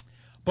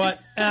 But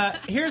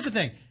here's the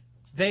thing.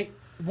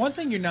 One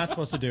thing you're not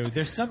supposed to do,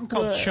 there's something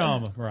called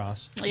chum,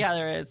 Ross. Yeah,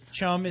 there is.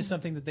 Chum is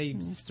something that they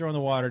throw in the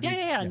water.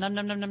 Yeah. Num,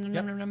 num, num, num,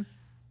 num, num, num.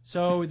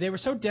 So they were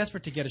so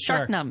desperate to get a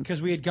shark because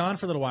we had gone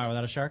for a little while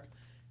without a shark.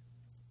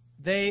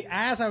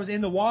 As I was in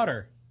the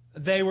water,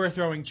 they were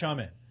throwing chum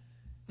in.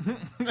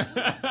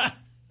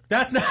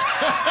 That's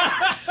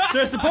not.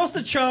 They're supposed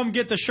to chum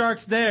get the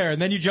sharks there,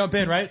 and then you jump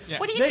in, right? Yeah.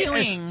 What are you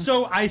doing?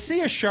 So I see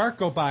a shark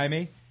go by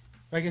me,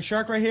 like a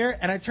shark right here,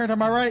 and I turn to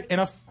my right,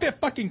 and a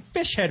fucking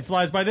fish head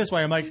flies by this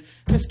way. I'm like,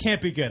 this can't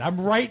be good.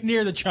 I'm right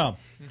near the chum.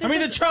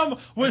 The chum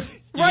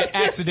was right get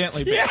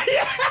accidentally bit. Yeah.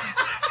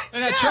 They're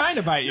not trying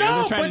to bite you. No,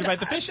 They're trying but to bite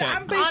the fish head.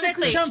 I'm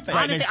basically chum face.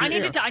 Honestly,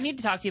 I need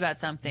to talk to you about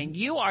something.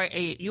 You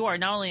are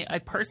not only a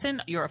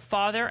person, you're a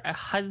father, a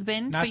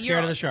husband. Not but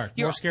scared of the shark.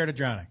 More scared of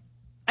drowning.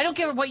 I don't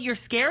care what you're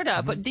scared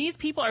of, but these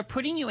people are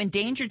putting you in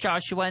danger,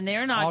 Joshua, and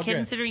they're not All good.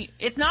 considering.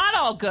 It's not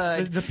all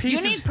good. The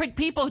pieces- you need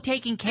people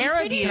taking care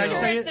I'm of pretty you.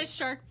 sure if the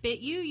shark bit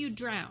you, you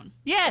drown.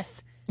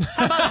 Yes.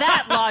 How about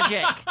that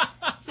logic?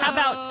 How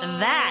about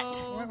that?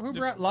 Who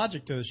brought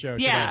logic to the show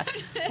today? Yeah.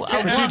 But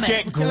you'd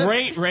get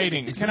great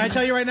ratings. Can I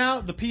tell you right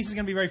now? The piece is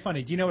going to be very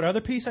funny. Do you know what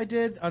other piece I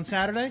did on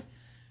Saturday?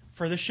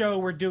 For the show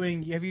we're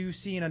doing, have you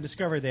seen on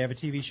Discovery, they have a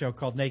TV show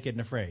called Naked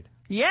and Afraid.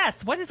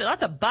 Yes. What is it?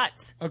 Lots of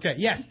butts. Okay,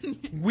 yes.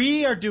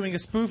 We are doing a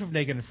spoof of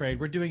Naked and Afraid.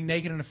 We're doing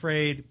Naked and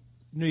Afraid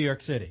New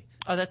York City.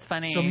 Oh, that's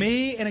funny. So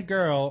me and a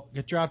girl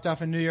get dropped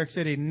off in New York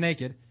City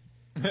naked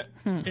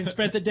and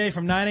spent the day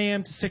from 9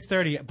 a.m. to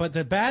 6:30. But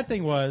the bad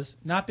thing was,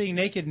 not being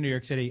naked in New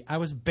York City, I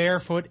was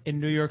barefoot in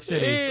New York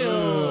City.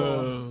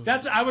 Ew.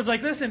 I was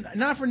like, listen,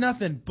 not for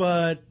nothing,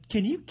 but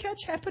can you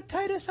catch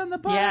hepatitis on the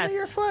bottom of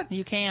your foot?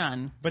 You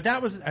can. But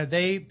that was,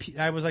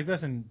 I was like,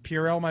 listen,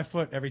 Purell my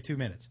foot every 2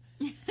 minutes.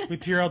 We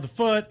Purelled the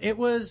foot. It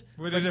was...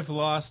 Would it have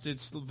lost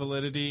its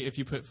validity if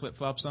you put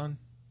flip-flops on?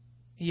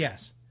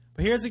 Yes.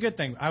 But here's the good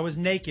thing. I was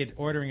naked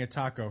ordering a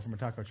taco from a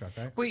taco truck,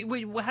 right?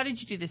 Wait, how did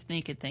you do this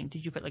naked thing?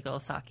 Did you put like a little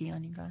sake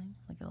on you guy?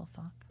 Like a little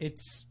sock?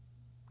 It's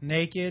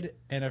Naked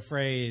and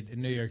Afraid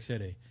in New York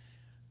City.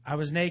 I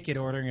was naked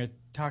ordering a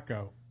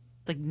taco.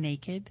 Like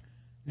naked?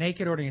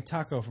 Naked ordering a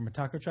taco from a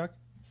taco truck.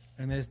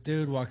 And this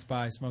dude walks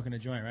by smoking a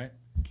joint, right?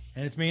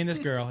 And it's me and this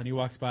girl. And he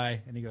walks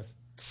by and he goes,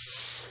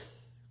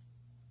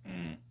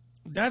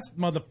 that's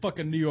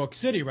motherfucking New York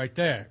City right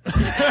there.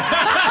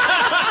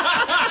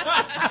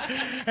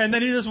 And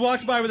then he just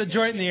walks by with a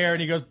joint in the air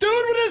and he goes, dude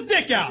with his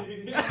dick out.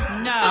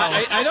 No.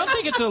 I don't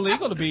think it's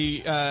illegal to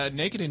be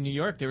naked in New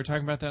York. They were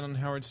talking about that on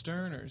Howard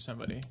Stern or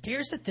somebody.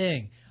 Here's the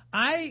thing.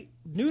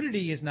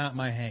 Nudity is not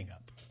my hang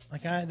up.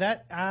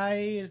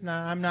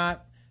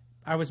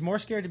 I was more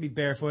scared to be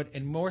barefoot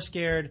and more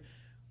scared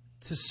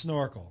to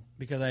snorkel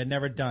because I had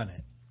never done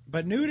it.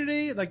 But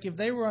nudity, like if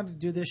they were on to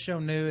do this show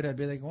nude, I'd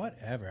be like,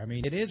 whatever. I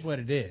mean, it is what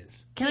it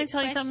is. Can I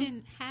tell you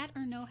something? Hat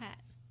or no hat?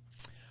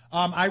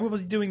 I will be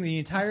doing the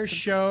entire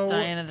show.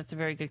 Diana, that's a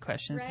very good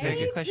question. It's a very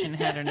good question.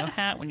 Hat or no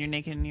hat when you're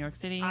naked in New York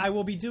City? I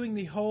will be doing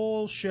the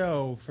whole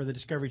show for the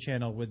Discovery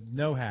Channel with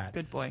no hat.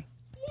 Good boy.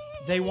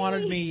 They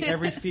wanted me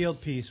every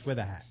field piece with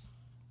a hat.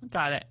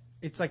 Got it.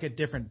 It's like a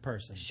different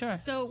person. Sure.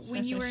 So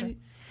when you were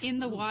in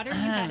the water, you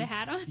had a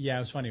hat on? Yeah, it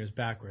was funny. It was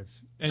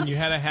backwards. And you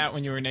had a hat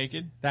when you were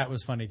naked? That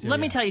was funny, too. Let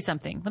me tell you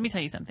something.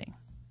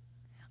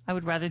 I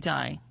would rather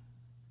die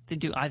than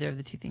do either of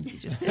the two things you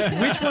just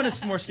did. Which one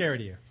is more scary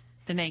to you?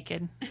 The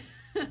naked.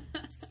 In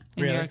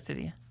Really? New York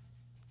City.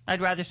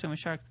 I'd rather swim with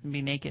sharks than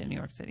be naked in New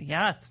York City.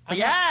 Yes. I'm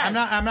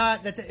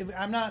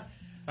not.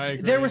 I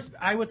agree. There was.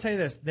 I will tell you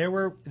this. There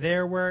were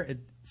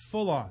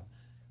full on.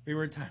 We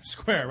were in Times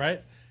Square,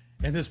 right?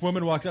 And this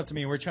woman walks up to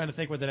me, and we're trying to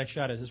think what the next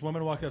shot is. This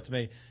woman walked up to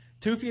me,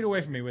 2 feet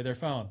away from me with her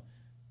phone,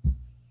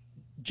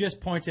 just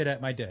pointed at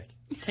my dick.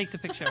 Take the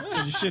picture.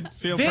 You should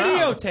feel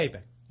Videotape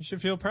it. You should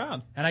feel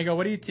proud. And I go,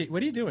 what are you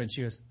doing?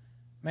 She goes,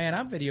 man,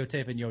 I'm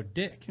videotaping your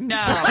dick. No.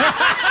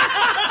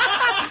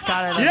 God,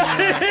 I love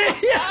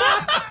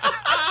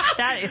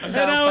that is so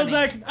And I was funny.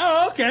 like,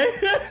 oh, okay.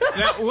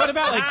 Now, what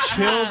about like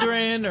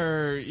children,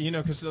 or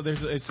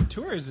because it's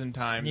tourism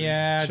time?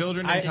 Yeah,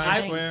 children in Times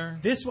Square.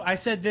 I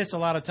said this a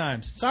lot of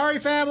times. Sorry,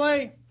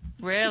 family.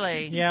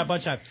 Really? Yeah, a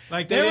bunch of times.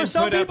 Like there were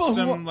some put up people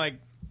some who like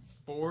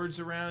boards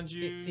around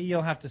you.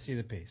 You'll have to see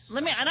the piece.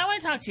 And I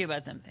want to talk to you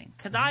about something,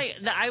 because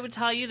I would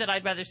tell you that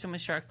I'd rather swim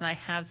with sharks than I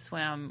have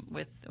swam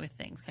with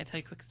things. Can I tell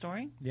you a quick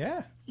story?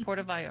 Yeah.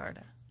 Puerto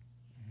Vallarta.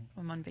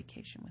 I'm on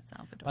vacation with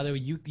Salvador. By the way,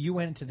 you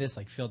went into this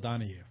like Phil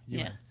Donahue.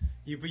 Yeah.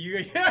 You Let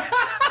me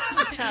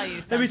tell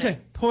you something. Let me tell you,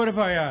 Puerto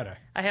Vallarta.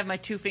 I have my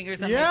two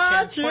fingers on Yeah,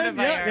 my chin. chin. Puerto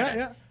Vallarta.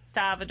 Yeah.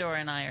 Salvador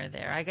and I are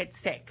there. I got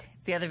sick.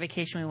 It's the other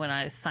vacation we went on.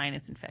 I had a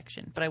sinus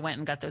infection, but I went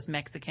and got those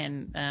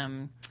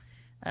Mexican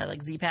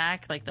like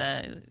Z-Pack, like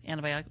the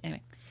antibiotic.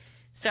 Anyway,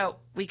 so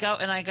we go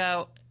and I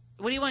go,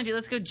 what do you want to do?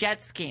 Let's go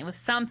jet skiing. Let's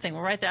something.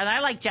 We're right there. And I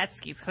like jet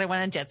skis because I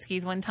went on jet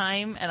skis one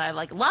time and I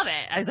like love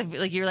it. I was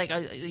like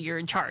you're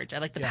in charge. I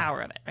like the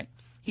power of it, right?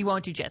 He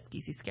won't do jet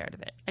skis. He's scared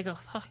of it. I go,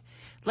 fuck.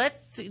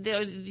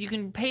 You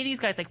can pay these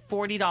guys like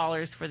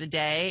 $40 for the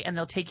day and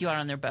they'll take you out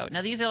on their boat.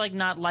 Now, these are like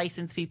not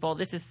licensed people.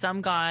 This is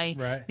some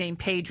guy named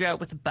Pedro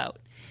with a boat.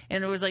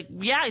 And it was like,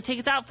 yeah, take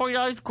us out,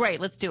 $40. Great,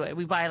 let's do it.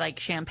 We buy like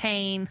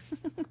champagne,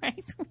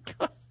 right? We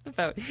go on the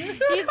boat. He's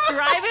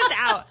driving us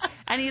out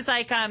and he's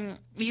like,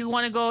 you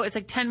want to go, it's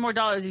like $10 more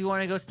if you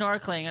want to go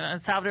snorkeling.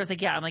 And Salvador's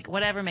like, yeah. I'm like,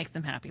 whatever makes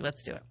them happy.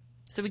 Let's do it.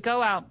 So we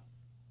go out.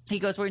 He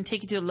goes, we're going to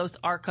take you to Los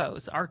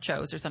Archos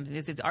or something.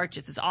 It's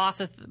Arches. It's off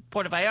of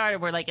Puerto Vallarta.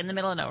 We're like in the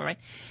middle of nowhere, right?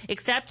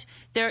 Except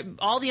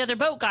all the other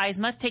boat guys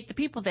must take the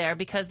people there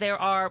because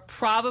there are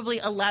probably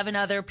 11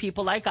 other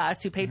people like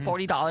us who paid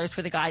 $40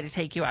 for the guy to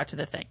take you out to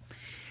the thing.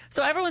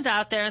 So everyone's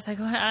out there. It's like,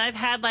 I've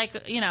had like,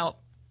 a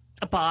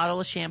bottle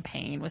of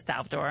champagne with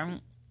Salvador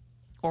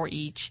or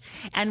each.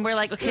 And we're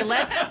like, okay,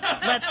 let's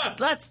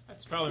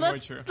That's probably more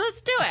true.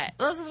 Let's do it.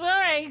 All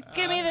right,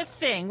 give me the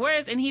thing.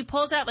 And he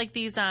pulls out like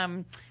these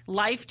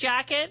life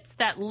jackets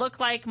that look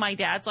like my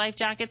dad's life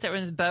jackets that were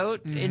in his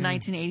boat in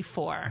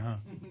 1984.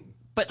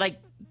 But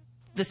like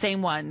the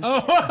same ones.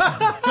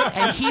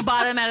 And he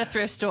bought them at a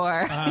thrift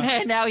store.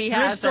 And now he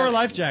has thrift store them.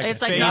 life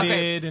jackets. It's like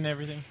faded and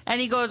everything. And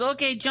he goes,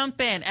 okay,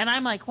 jump in. And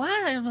I'm like, what?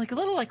 I'm like a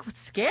little like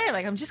scared.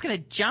 Like I'm just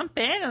going to jump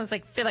in. And it's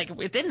like, feel like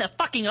it's in the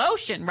fucking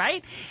ocean,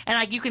 right? And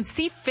like you can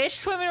see fish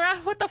swimming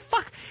around. What the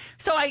fuck?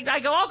 So I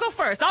go, I'll go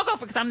first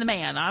because I'm the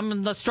man.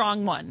 I'm the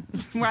strong one,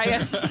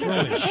 right?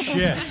 Holy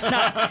shit.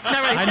 Not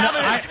really.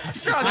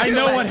 I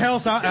know what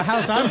house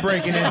I'm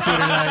breaking into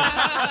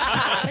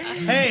tonight.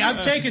 Hey, I'm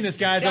taking this,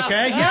 guys,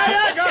 okay?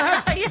 Yeah, go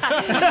ahead.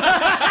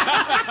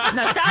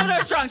 No,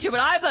 Salvador's strong too,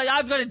 but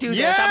I'm going to do this.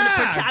 Yeah,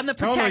 I'm the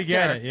protector. totally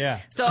get it, yeah.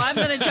 So I'm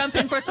going to jump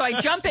in first. So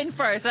I jump in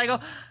first. And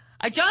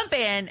I jump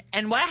in,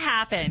 and what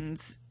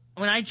happens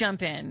when I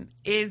jump in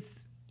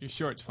is... Your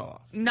shorts fall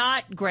off.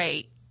 Not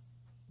great.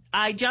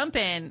 I jump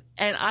in,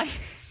 and I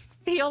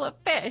feel a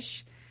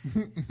fish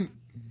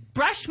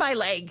brush my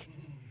leg.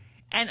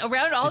 And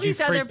around all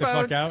these other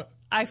boats...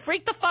 I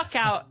freaked the fuck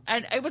out,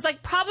 and it was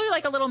like probably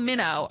like a little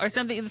minnow or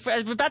something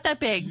about that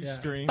big. You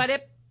screamed.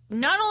 But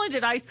not only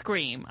did I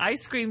scream, I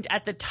screamed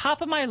at the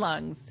top of my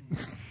lungs.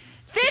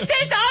 This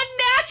is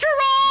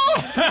unnatural!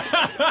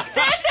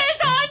 This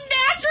is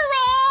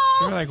unnatural!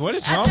 You're like, what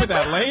is wrong with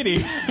that lady?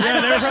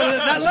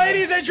 That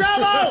lady's in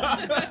trouble!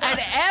 And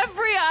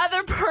every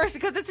other person,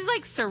 because this is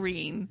like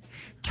serene,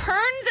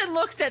 turns and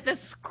looks at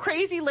this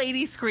crazy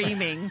lady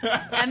screaming.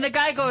 And the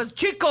guy goes,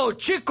 Chico,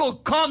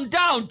 calm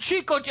down,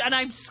 Chico. And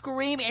I'm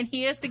screaming, and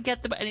he has to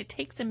get the boat. And it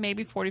takes him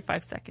maybe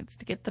 45 seconds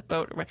to get the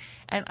boat around.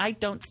 And I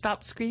don't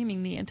stop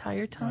screaming the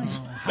entire time.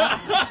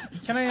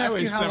 Can I ask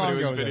you how long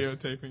ago somebody was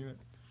was this? videotaping that.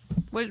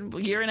 What,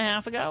 a year and a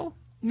half ago?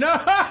 No!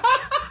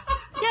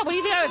 Yeah, what do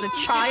you think I was, a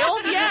child?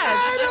 Yes.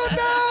 I don't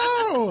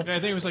know! I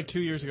think it was like 2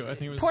 years ago. I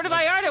think it was Puerto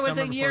like Vallarta was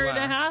summer a year before and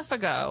a last. half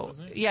ago.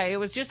 Yeah, it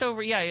was just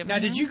over. Yeah. Now,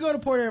 did you go to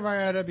Puerto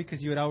Vallarta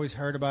because you had always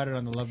heard about it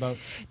on the Love Boat?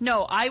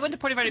 No, I went to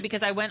Puerto Vallarta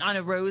because I went on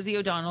a Rosie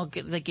O'Donnell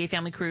gay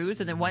family cruise,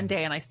 and then one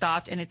day, and I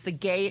stopped, and it's the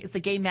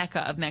gay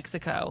mecca of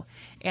Mexico,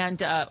 and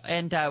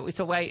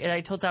so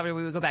I told Salvador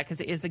we would go back because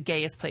it is the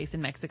gayest place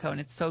in Mexico, and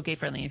it's so gay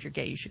friendly. If you're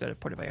gay, you should go to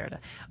Puerto Vallarta.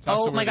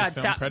 Also oh my where God,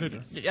 they filmed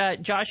Predator.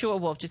 Joshua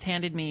Wolf just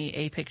handed me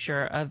a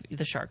picture of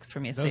the sharks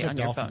from yesterday on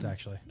your phone. Dolphins,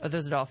 actually. Oh,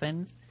 those are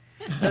dolphins.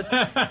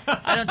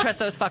 I don't trust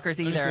those fuckers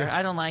either.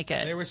 I don't like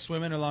it. They were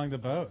swimming along the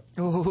boat.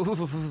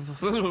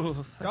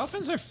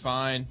 Dolphins are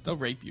fine. They'll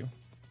rape you.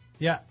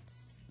 Yeah.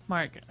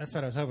 Mark. That's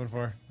what I was hoping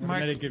for. We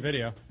Mark. made a good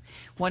video.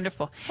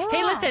 Wonderful.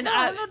 Hey, listen.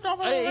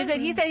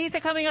 He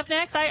said coming up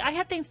next. I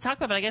had things to talk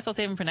about, but I guess I'll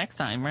save him for next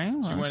time, right?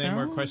 Do you want any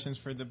more questions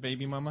for the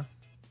baby mama?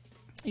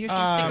 You should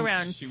stick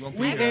around. She won't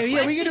We be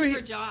can do.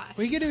 for Josh.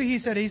 We can do. He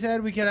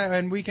said. We can,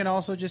 and we can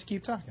also just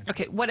keep talking.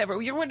 Okay, whatever.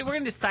 We're going to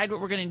decide what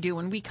we're going to do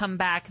when we come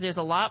back. There's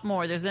a lot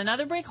more. There's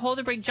another break. Hold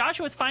a break.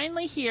 Joshua's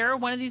finally here.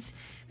 One of these.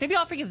 Maybe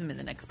I'll forgive him in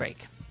the next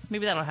break.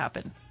 Maybe that'll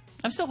happen.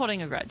 I'm still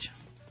holding a grudge.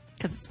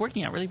 because it's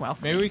working out really well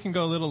for Maybe me. we can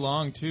go a little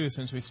long, too,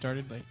 since we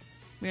started late.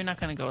 We're not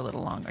going to go a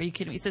little long. Are you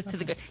kidding me? He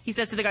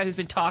says to the guy who's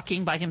been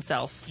talking by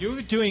himself. You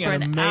were doing for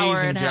an hour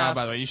amazing and a job, half.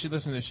 by the way. You should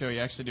listen to the show. You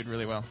actually did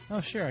really well.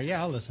 Oh, sure.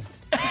 Yeah, I'll listen.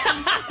 We'll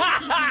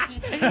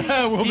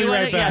be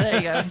right back. Yeah, there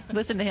you go.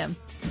 Listen to him.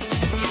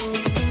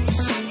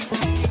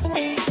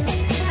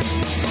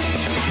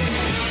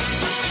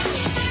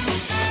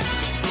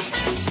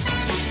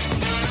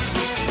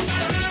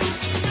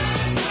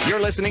 You're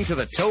listening to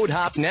the Toad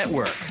Hop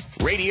Network,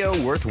 radio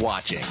worth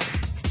watching.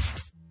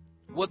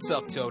 What's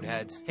up,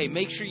 Toadheads? Hey,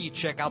 make sure you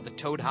check out the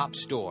Toad Hop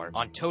store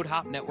on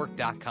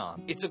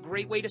ToadHopNetwork.com. It's a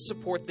great way to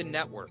support the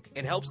network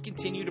and helps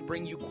continue to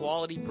bring you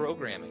quality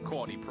programming.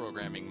 Quality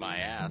programming, my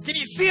ass. Can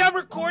you see I'm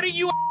recording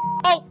you?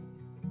 Oh!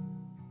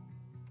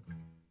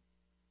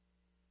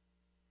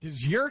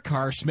 Does your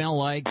car smell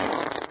like?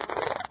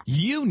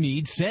 You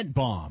need Scent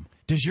Bomb.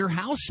 Does your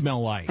house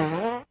smell like?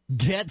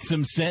 Get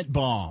some Scent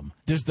Bomb.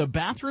 Does the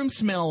bathroom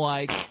smell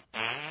like?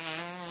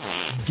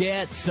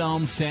 Get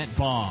some Scent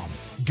Bomb.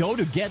 Go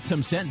to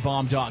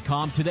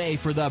GetSomeScentBomb.com today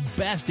for the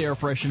best air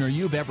freshener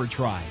you've ever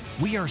tried.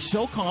 We are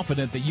so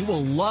confident that you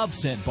will love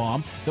Scent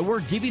Bomb that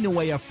we're giving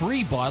away a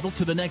free bottle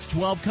to the next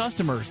 12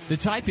 customers that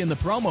type in the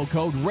promo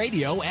code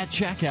RADIO at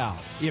checkout.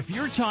 If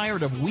you're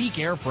tired of weak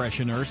air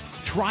fresheners,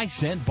 try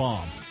Scent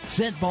Bomb.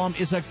 Scent Bomb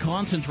is a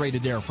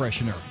concentrated air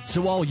freshener,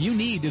 so all you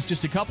need is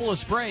just a couple of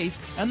sprays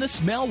and the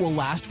smell will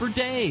last for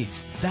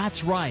days.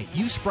 That's right,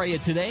 you spray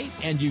it today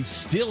and you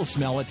still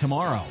smell it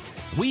tomorrow.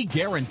 We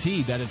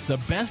guarantee that it's the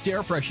best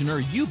air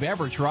freshener you've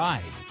ever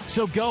tried.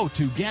 So go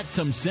to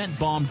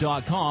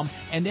GetSomeScentBomb.com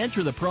and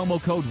enter the promo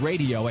code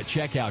RADIO at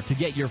checkout to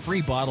get your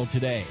free bottle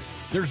today.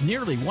 There's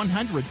nearly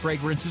 100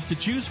 fragrances to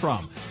choose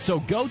from,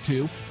 so go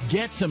to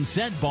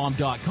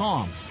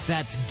GetSomeScentBomb.com.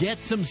 That's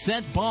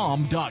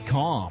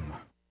GetSomeScentBomb.com.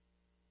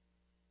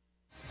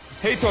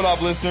 Hey, Toad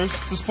Hop listeners,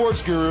 it's the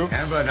Sports Guru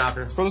and Bud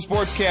Knocker from the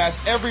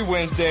Sportscast every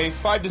Wednesday,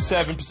 5 to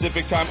 7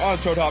 Pacific Time on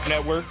the Toad Hop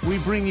Network. We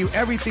bring you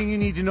everything you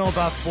need to know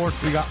about sports.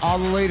 We got all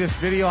the latest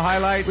video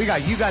highlights. We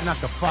got You Got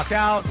Knocked the Fuck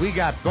Out. We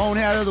got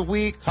Bonehead of the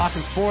Week,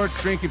 talking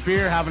sports, drinking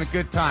beer, having a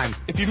good time.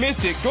 If you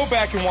missed it, go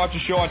back and watch the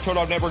show on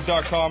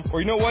ToadHopNetwork.com,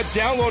 or you know what?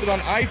 Download it on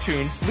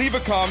iTunes, leave a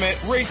comment,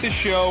 rate the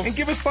show, and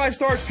give us 5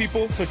 stars,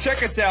 people. So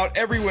check us out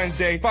every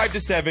Wednesday, 5 to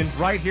 7.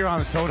 Right here on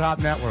the Toad Hop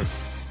Network.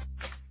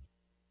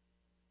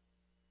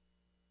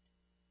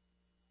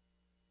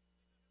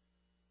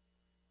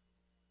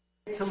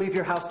 To leave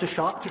your house to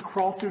shop, to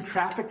crawl through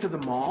traffic to the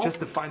mall, Just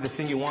to find the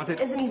thing you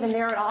wanted. Isn't even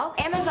there at all.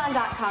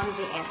 Amazon.com is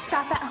the answer.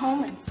 Shop at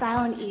home in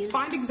style and ease.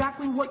 Find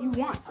exactly what you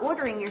want.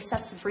 Ordering your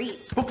stuff's a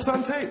breeze. Books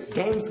on tape.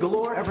 Games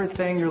galore.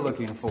 Everything you're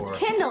looking for.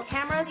 Kindle,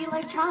 cameras,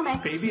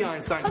 electronics. Baby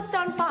Einstein. Hooked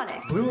on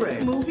phonics.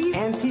 Blu-ray, Movies.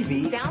 and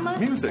TV, Download.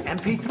 Music.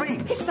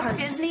 MP3, Pixar,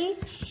 Disney,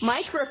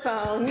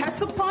 microphones, pet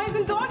supplies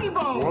and doggy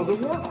bones, World of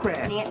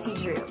Warcraft, Nancy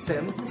Drew,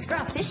 Sims, the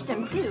Scruff,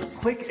 System too.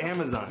 Click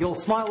Amazon. You'll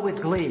smile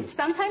with glee.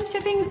 Sometimes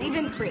shipping's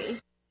even free.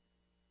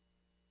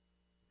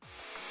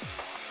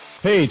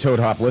 Hey, Toad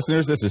Hop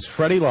listeners, this is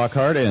Freddie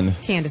Lockhart and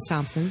Candace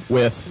Thompson.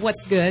 with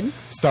What's Good?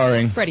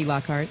 starring Freddie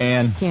Lockhart.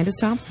 and Candace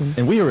Thompson.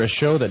 And we are a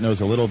show that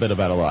knows a little bit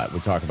about a lot. We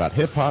talk about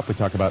hip-hop, we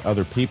talk about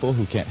other people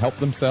who can't help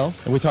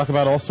themselves, and we talk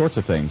about all sorts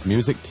of things.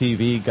 Music,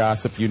 TV,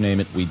 gossip, you name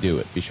it, we do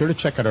it. Be sure to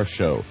check out our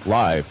show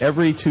live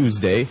every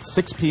Tuesday,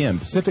 6 p.m.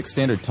 Pacific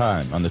Standard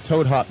Time on the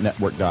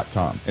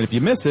ToadHopNetwork.com. And if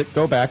you miss it,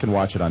 go back and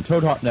watch it on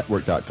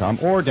ToadHopNetwork.com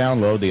or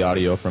download the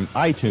audio from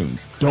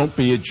iTunes. Don't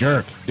be a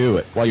jerk. Do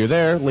it. While you're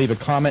there, leave a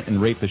comment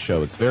and rate the show.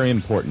 It's very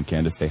important,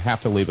 Candace. They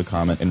have to leave a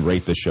comment and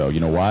rate the show.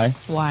 You know why?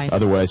 Why?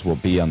 Otherwise, we'll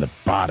be on the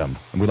bottom.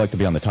 And we'd like to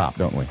be on the top,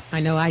 don't we?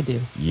 I know I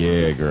do.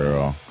 Yeah,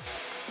 girl.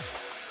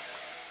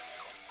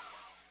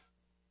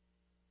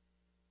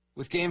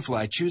 With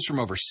GameFly, choose from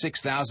over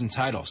 6,000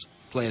 titles.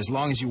 Play as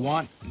long as you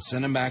want and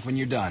send them back when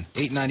you're done.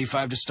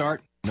 $8.95 to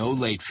start, no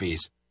late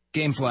fees.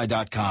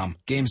 Gamefly.com.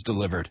 Games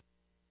delivered.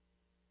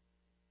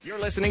 You're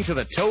listening to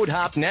the Toad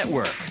Hop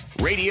Network,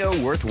 radio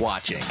worth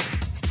watching.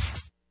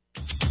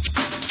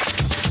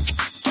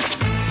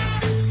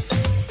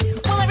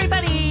 Well,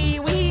 everybody,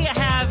 we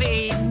have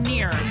a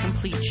near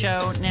complete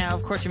show. Now,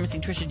 of course, we're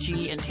missing Trisha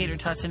G and Tater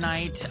Tot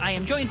tonight. I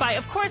am joined by,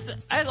 of course,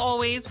 as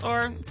always,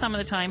 or some of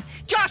the time,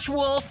 Josh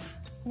Wolf.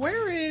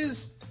 Where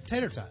is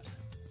Tater Tot?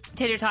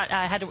 Tater Tot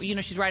had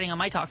to, she's writing on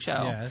my talk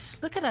show. Yes.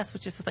 Look at us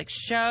with just like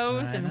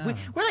shows, I and know.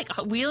 we're like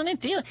wheeling it,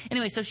 dealing.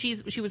 Anyway, so she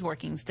was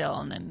working still,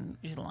 and then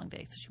she had a long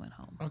day, so she went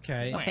home.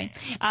 Okay. Okay.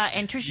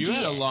 And Trisha You G.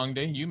 had a long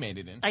day. You made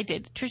it in. I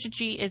did. Trisha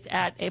G is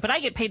but I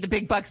get paid the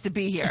big bucks to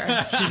be here.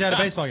 She's at a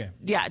baseball game.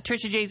 Yeah,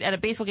 Trisha G's at a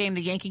baseball game,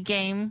 the Yankee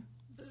game.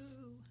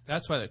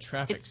 That's why the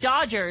traffic. It's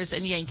Dodgers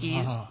and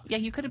Yankees. sucked. Yeah,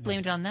 you could have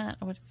blamed it on that.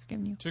 I would have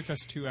forgiven you. Took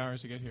us 2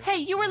 hours to get here. Hey,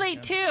 you were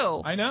late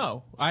too. I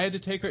know. I had to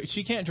take her.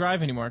 She can't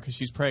drive anymore because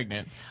she's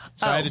pregnant.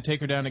 So I had to take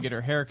her down to get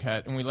her hair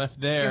cut, and we left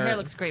there. Your hair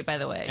looks great, by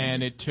the way.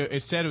 And it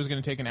said it was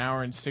going to take an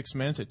hour and 6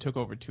 minutes. It took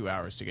over 2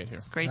 hours to get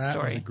here. Great That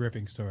story. was a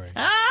gripping story.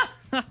 Ah!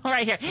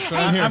 right here. Hey,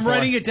 I'm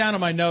writing it down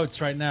on my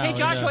notes right now. Hey,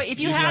 Joshua, if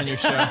you Use it had on your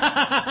show.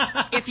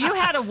 if you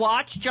had a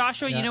watch,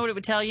 Joshua, you know what it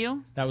would tell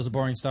you? That was a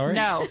boring story?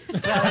 No.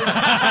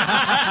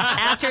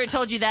 After it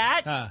told you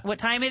that, what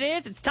time it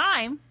is, it's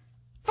time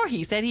for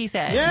He Said, He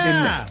Said.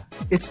 And now,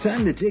 it's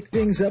time to take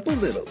things up a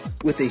little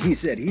with the He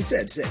Said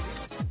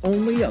segment,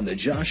 only on the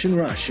Josh and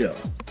Ross Show.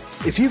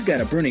 If you've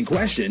got a burning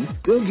question,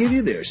 they'll give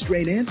you their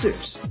straight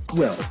answers.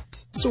 Well,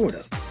 sort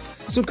of.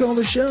 So call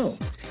the show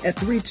at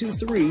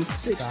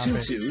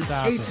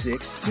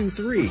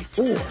 323-622-8623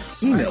 or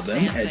email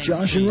them at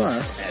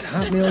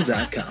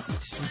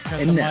joshandross@hotmail.com.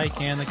 And now,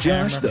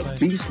 Josh the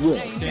Beast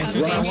Wolf and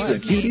Ross the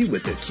Cutie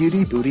with the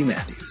Cutie Booty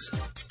Matthews.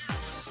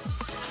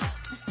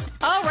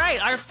 All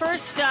right, our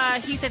first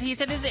He Said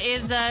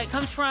is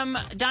comes from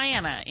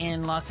Diana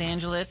in Los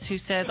Angeles, who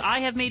says, I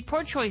have made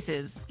poor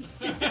choices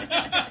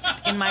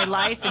in my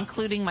life,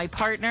 including my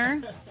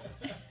partner.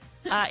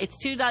 It's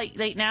too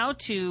late now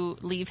to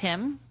leave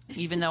him,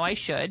 even though I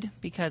should,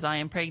 because I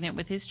am pregnant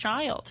with his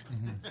child.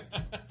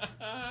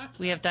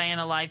 We have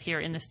Diana live here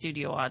in the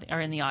studio, or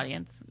in the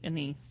audience, in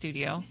the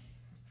studio.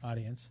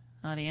 Audience.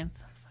 I'm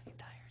fucking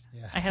tired.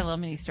 Yeah. I had a little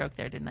mini stroke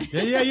there, didn't I?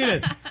 Yeah, you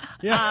did.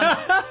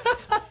 Yeah.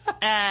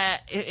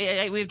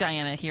 We have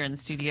Diana here in the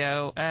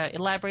studio.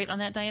 Elaborate on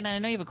that, Diana. I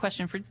know you have a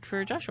question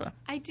for Joshua.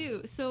 I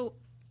do. So,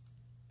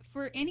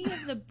 for any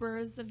of the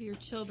births of your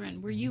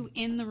children, were you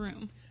in the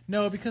room?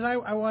 No, because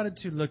I wanted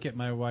to look at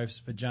my wife's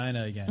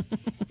vagina again.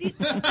 See,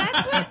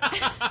 that's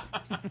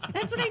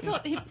what I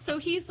told him. So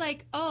he's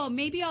like, oh,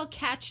 maybe I'll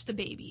catch the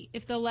baby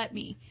if they'll let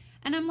me.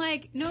 And I'm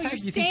like, no, you're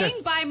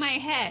staying by my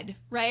head,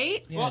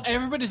 right? Yeah. Well,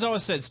 everybody's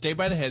always said, stay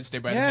by the head, stay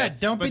by the head. Yeah,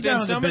 don't be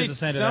down on the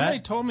business end of that. Somebody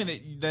told me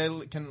that they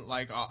can,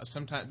 like,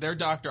 sometimes their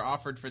doctor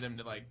offered for them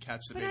to, like,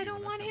 catch the baby. But I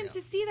don't want him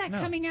to see that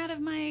coming out of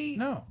my...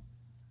 No.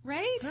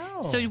 Right?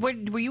 No. So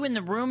were you in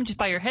the room just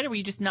by your head, or were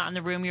you just not in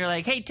the room? You're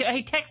like, hey,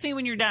 text me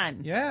when you're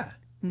done. Yeah.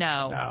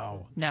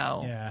 No.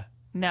 Yeah.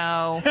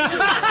 No.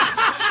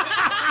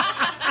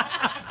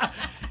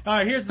 All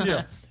right, here's the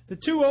deal. The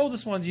two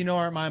oldest ones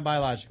aren't mine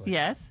biologically.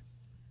 Yes.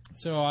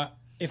 So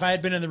if I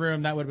had been in the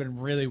room, that would have been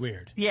really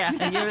weird. Yeah.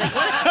 And you're like,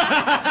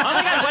 oh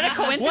my God, what a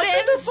coincidence.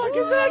 What the fuck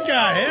is that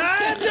guy?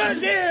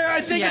 I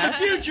think in the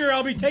future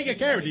I'll be taking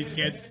care of these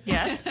kids.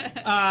 Yes.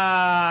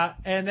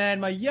 And then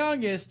my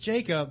youngest,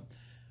 Jacob,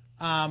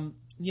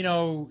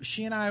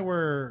 she and I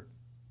were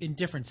in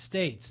different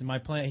states. And my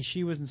plan,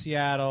 she was in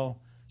Seattle,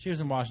 she was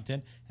in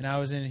Washington, and I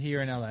was here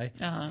in LA.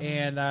 Uh-huh.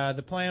 And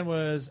the plan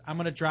was I'm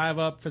going to drive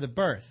up for the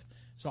birth.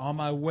 So on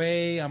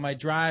my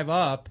drive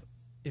up,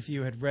 if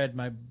you had read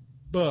my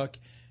book,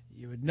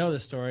 you would know the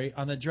story.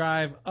 On the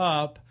drive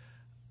up,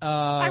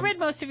 I read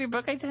most of your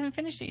book. I just haven't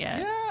finished it yet.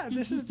 Yeah,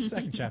 this is the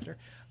second chapter.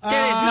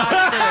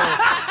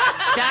 That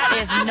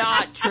is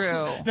not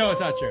true. No, it's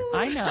not true.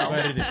 I know.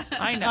 But it is.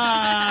 I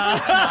know.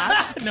 It's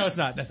not. No, it's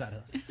not. That's not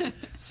it.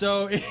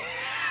 So...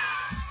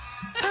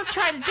 Don't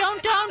try to...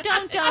 Don't.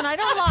 I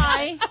don't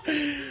lie.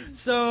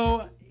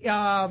 So...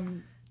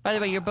 By the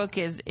way, your book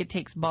is It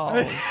Takes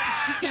Balls.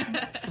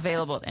 It's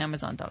available at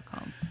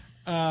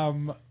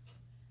Amazon.com.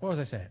 What was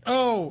I saying?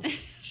 Oh,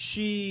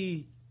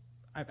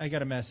 I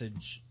got a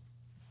message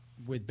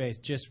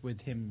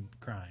with him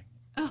crying.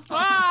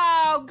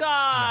 Oh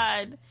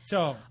God!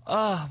 So,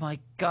 oh my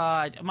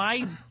God,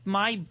 my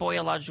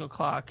biological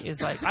clock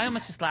is like I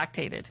almost just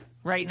lactated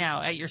right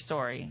now at your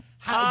story.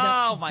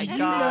 Oh my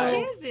God!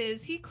 His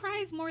is he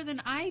cries more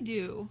than I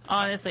do.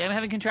 Honestly, I'm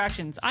having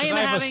contractions. I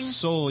have a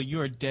soul.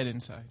 You are dead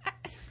inside.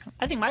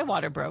 I think my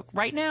water broke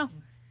right now.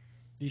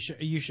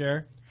 Are you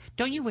sure?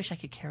 Don't you wish I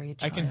could carry a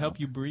child? I can help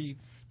you breathe.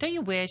 Don't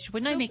you wish?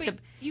 Wouldn't I make the...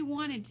 You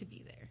wanted to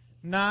be there.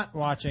 Not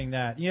watching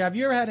that. Have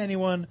you ever had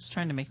anyone... Just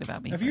trying to make it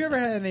about me. Have you ever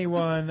had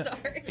anyone...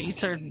 Sorry. You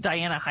sort of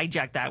Diana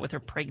hijacked that with her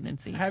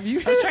pregnancy. Have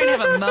you... I was trying to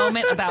have a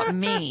moment about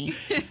me.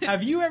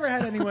 Have you ever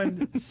had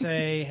anyone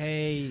say,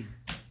 hey,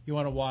 you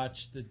want to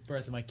watch the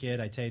birth of my kid?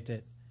 I taped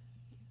it.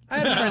 I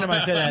had a friend of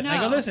mine say that. No. And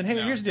I go, listen, hey,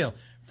 here's the deal.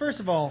 First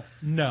of all,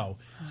 no.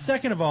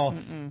 Second of all,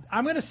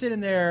 I'm going to sit in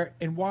there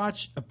and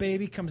watch a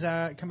baby come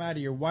out of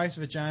your wife's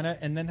vagina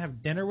and then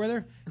have dinner with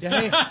her? Yeah,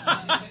 hey,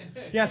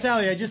 yeah,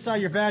 Sally, I just saw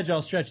your vag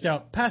all stretched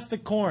out. Pass the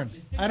corn.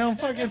 I don't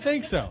fucking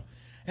think so.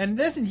 And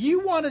listen,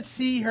 you want to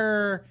see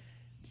her...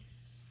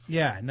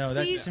 Yeah, no,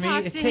 that Please to me,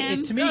 talk to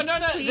him. to me, No.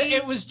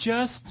 It was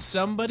just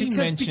somebody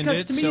mentioned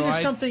it. To me, so there's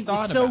I something.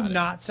 thought It's so about it.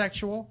 not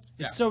sexual.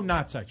 It's so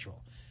not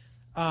sexual.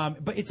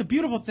 But it's a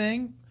beautiful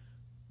thing.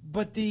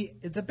 But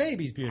the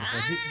baby's beautiful.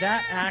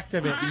 That act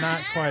of it,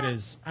 not quite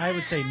as, I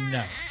would say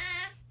no.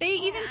 They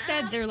even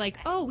said they're like,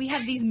 oh, we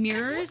have these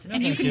mirrors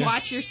and you can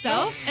watch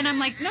yourself. And I'm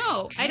like,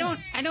 no, I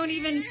don't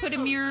even put a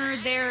mirror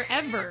there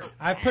ever.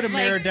 I've put a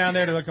mirror down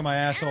there to look at my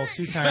asshole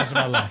 2 times in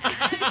my life.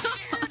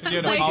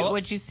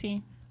 What'd you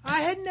see?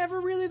 I had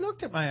never really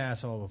looked at my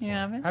asshole before. You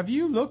haven't? Have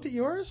you looked at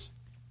yours?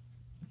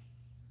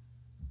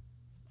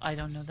 I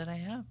don't know that I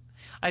have.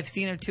 I've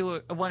seen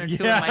one or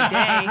two in my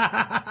day.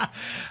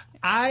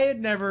 I had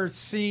never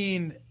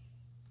seen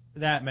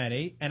that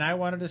many, and I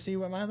wanted to see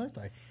what mine looked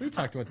like. We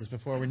talked about this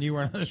before when you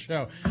weren't on the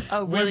show.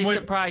 Oh, really?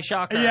 Surprise,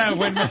 shocker. Yeah,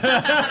 when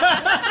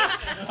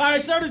I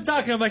started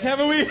talking, I'm like,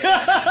 haven't we?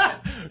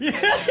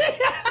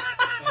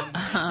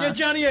 Yeah,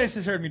 Johnny Ace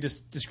has heard me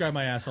describe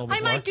my asshole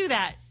before. I might do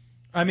that.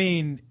 I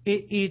mean,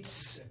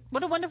 it's...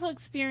 What a wonderful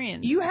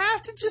experience. You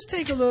have to just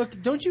take a look.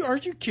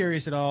 Aren't you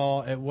curious at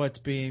all at what's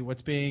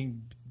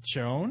being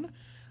shown?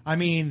 I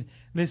mean,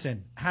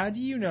 listen, how do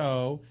you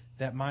know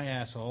that my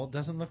asshole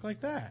doesn't look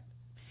like that?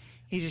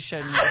 He just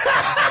showed me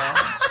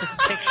this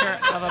picture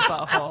of a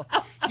butthole.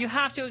 You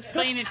have to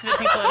explain it to the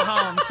people at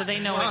home so they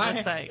know what it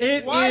looks like.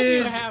 Why do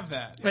you have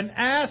that? An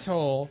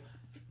asshole,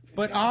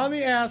 but on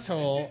the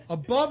asshole,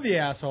 above the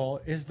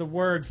asshole, is the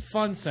word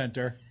 "Fun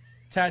Center"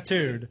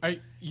 tattooed.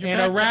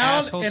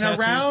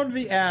 Around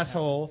the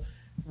asshole,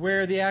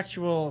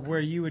 where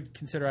you would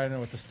consider, I don't know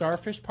what the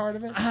starfish part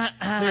of it.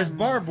 There's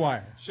barbed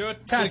wire. Show it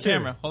to tattooed. the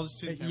camera. Hold it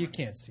to the camera. You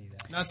can't see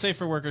that. Not safe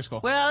for work or school.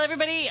 Well,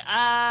 everybody,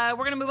 we're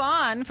going to move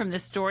on from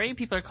this story.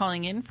 People are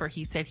calling in for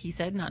he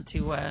said, not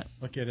to...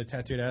 Look at a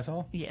tattooed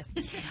asshole? Yes.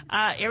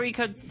 Area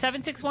code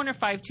 761 or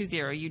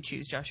 520. You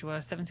choose, Joshua.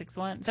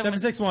 761?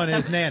 761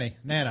 is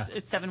Nana.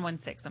 It's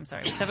 716, I'm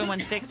sorry.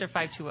 716 or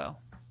 520.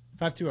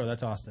 520,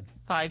 that's Austin.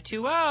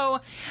 520.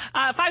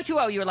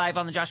 520, you're live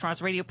on the Josh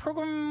Ross radio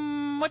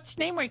program. What's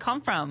your name? Where you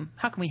come from?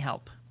 How can we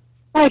help?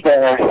 Hi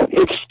there.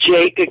 It's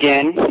Jake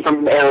again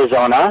from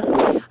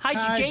Arizona.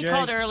 Hi, Jake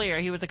called earlier.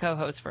 He was a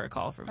co-host for a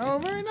call from Oh,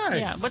 very nice.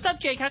 Yeah. What's up,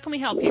 Jake? How can we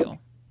help you?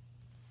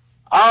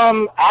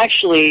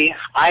 Actually,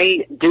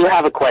 I do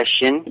have a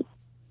question.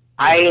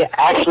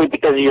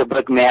 Because of your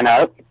book, Man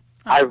Up,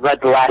 I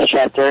read the last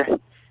chapter,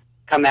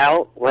 Come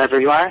Out, wherever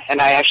you are, and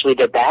I actually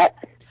did that.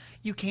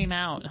 You came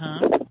out,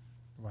 huh?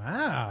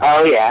 Wow.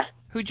 Oh, yeah.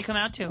 Who'd you come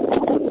out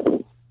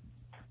to?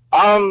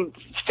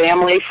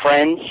 Family,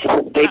 friends,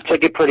 they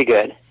took it pretty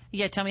good.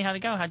 Yeah, tell me how to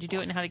go. How'd you do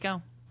it and how'd it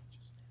go?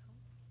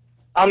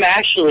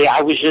 Actually,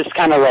 I was just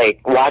kind of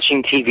like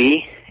watching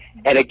TV,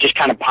 and it just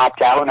kind of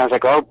popped out, and I was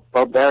like, oh,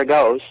 well, there it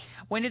goes.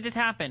 When did this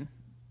happen?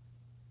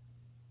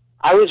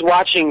 I was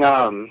watching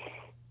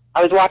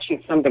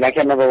something. I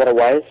can't remember what it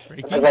was. I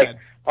was like,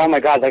 oh my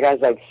God, that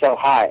guy's like so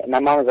hot. And my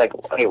mom was like,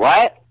 wait,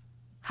 what?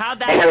 How'd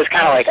that And it was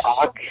kind of like,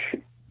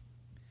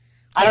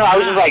 I don't know, I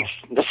was just like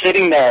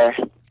sitting there,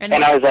 and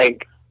I was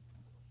like,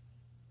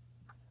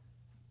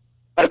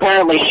 but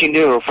apparently she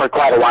knew for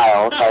quite a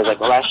while, so I was like,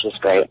 well, that's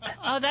just great.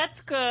 Oh,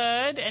 that's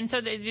good. And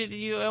so did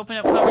you open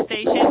up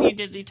conversation?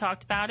 You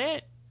talked about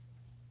it?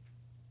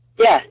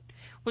 Yeah.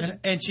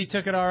 And she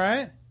took it all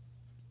right?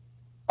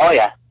 Oh,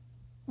 yeah.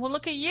 Well,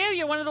 look at you.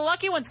 You're one of the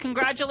lucky ones.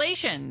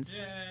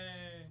 Congratulations.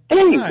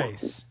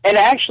 Nice. And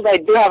actually, I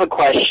do have a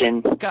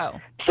question.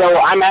 Go. So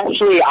I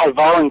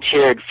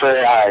volunteered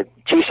for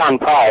Tucson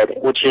Pride,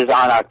 which is in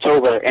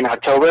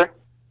October.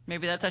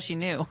 Maybe that's how she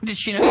knew. Did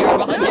she know you were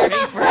volunteering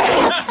for it?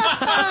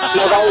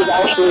 No, that was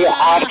actually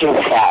after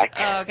the fact.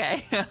 Oh,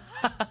 okay.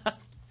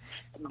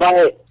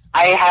 But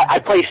I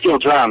play steel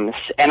drums,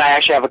 and I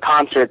actually have a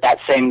concert that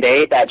same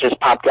day that just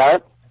popped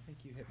up. I think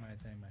you hit my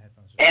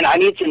headphones. And I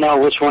need to know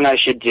which one I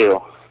should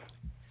do.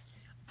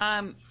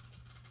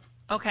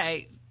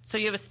 Okay. So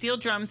you have a steel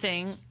drum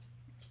thing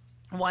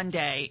one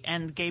day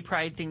and gay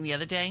pride thing the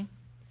other day?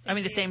 I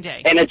mean, the same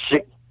day. And it's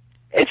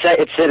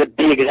at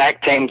the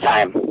exact same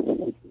time.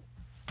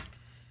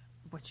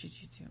 What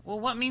should you do? Well,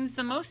 what means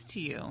the most to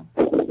you?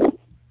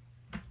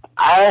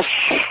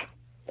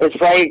 It's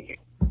like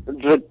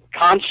the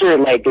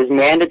concert is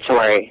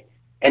mandatory,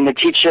 and the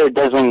teacher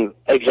doesn't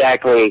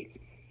exactly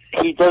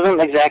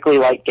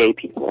like gay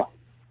people.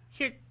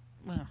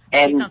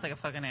 He sounds like a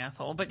fucking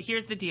asshole, but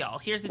here's the deal.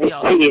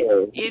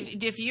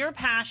 If you're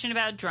passionate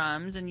about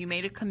drums and you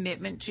made a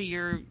commitment to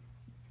your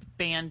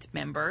band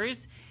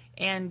members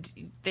and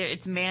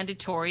it's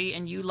mandatory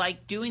and you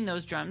like doing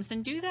those drums,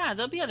 then do that.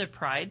 There'll be other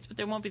prides, but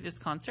there won't be this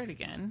concert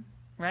again,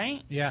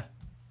 right? Yeah.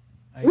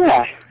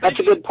 Yeah, that's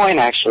a good point,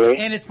 actually.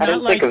 And it's I not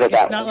didn't like think of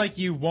it that way.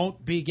 you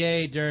won't be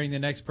gay during the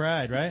next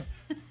pride, right?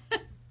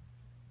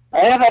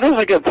 Yeah, that is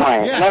a good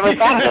point. Yeah. I never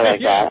thought of it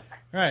like that.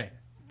 Right.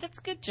 That's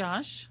good,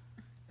 Josh.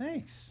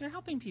 Thanks. You're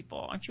helping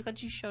people. Aren't you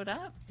glad you showed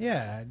up?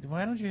 Yeah.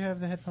 Why don't you have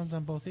the headphones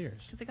on both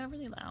ears? Because it got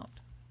really loud.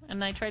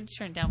 And I tried to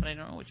turn it down, but I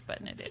don't know which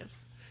button it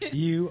is.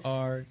 You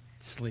are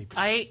sleepy.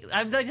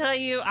 I'm going to tell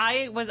you,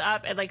 I was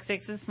up at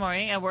 6 this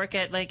morning. I work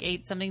at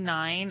 8-something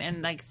 9,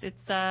 and it's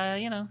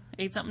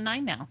 8-something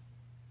 9 now.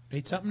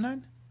 8-something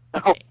 9?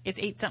 It's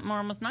 8-something or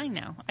almost 9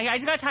 now. I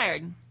just got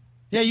tired.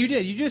 Yeah, you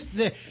did.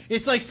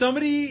 It's like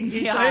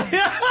somebody.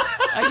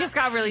 I just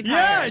got really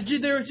tired. Yeah,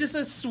 there was just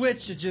a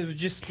switch that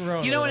just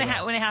thrown. You know when it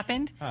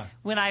happened? Huh.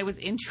 When I was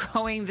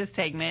introing the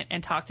segment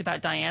and talked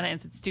about Diana and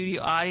said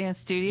studio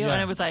audience,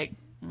 and it was like,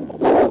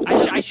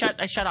 I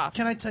shut off.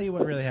 Can I tell you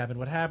what really happened?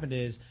 What happened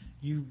is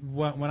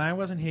when I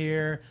wasn't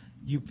here,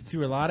 you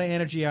threw a lot of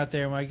energy out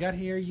there. When I got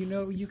here,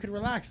 you could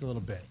relax a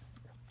little bit.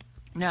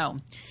 No,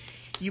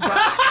 you brought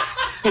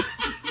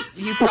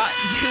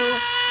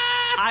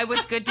I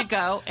was good to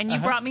go, and you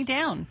brought me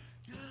down.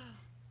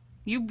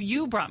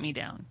 You brought me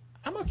down.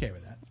 I'm okay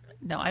with that.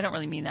 No, I don't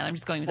really mean that. I'm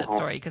just going with that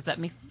story because that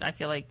makes I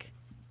feel like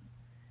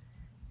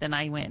then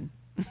I win.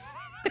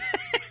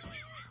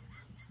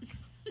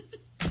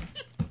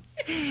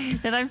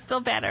 Then I'm still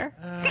better.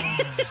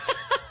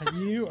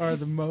 You are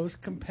the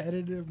most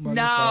competitive motherfucker.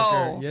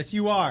 No. Yes,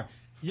 you are.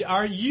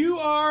 You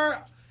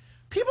are.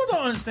 People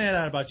don't understand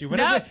that about you.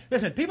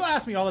 Listen, people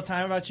ask me all the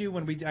time about you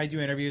when I do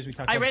interviews. We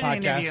talk about the podcast. I read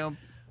an interview.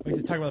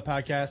 We talk about the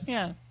podcast.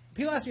 Yeah.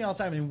 People ask me all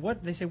the time, and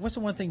they say, "What's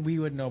the one thing we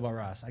wouldn't know about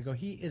Ross?" I go,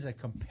 "He is a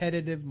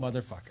competitive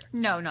motherfucker."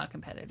 No, not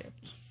competitive.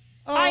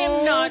 I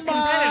am not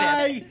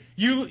competitive.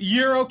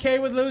 You're okay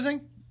with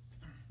losing?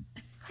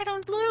 I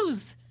don't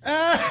lose.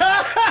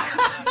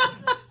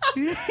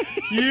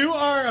 You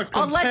are a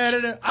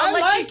competitive. I'll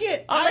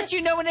I'll let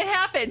you know when it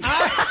happens.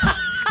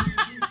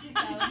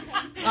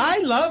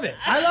 I love it.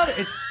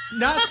 It's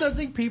not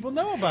something people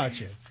know about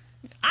you.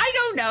 I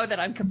don't know that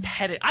I'm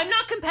competitive. I'm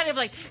not competitive.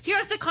 Like,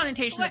 here's the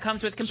connotation that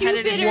comes with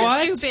competitive. Cupid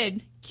or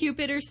stupid?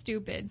 Cupid or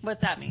stupid?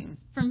 What's that mean?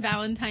 From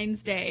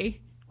Valentine's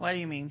Day. What do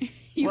you mean?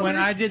 When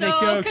I did the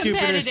go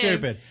Cupid or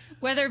stupid.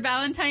 Whether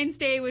Valentine's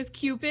Day was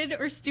Cupid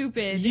or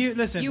stupid.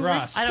 Listen,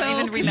 Ross. I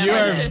don't even remember. You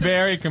are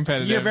very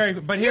competitive. You're very.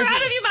 But here's You're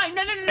out of your mind.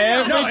 No.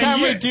 Every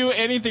time we do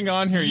anything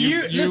on here,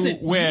 you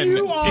win.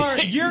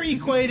 You're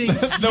equating.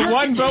 The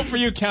one vote for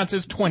you counts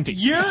as 20.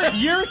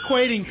 You're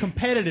equating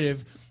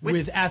competitive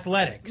with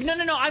athletics.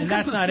 No. And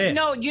that's not it.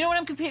 No, you know what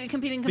I'm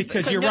competing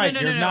because you're right.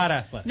 You're not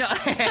athletic. No.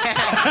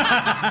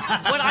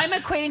 What I'm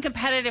equating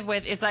competitive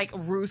with is like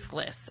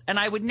ruthless, and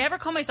I would never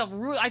call myself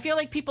I feel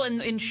like people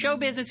in show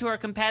business who are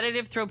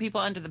competitive throw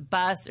people under the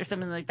bus or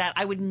something like that.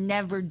 I would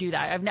never do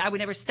that. I would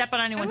never step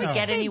on anyone to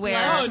get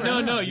anywhere.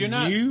 No, you're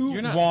not.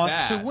 You not want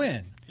that. to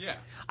win. Yeah.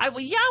 I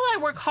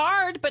work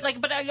hard, but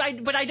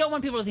I don't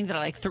want people to think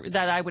that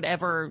that I would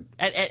ever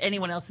at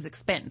anyone else's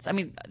expense. I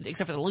mean,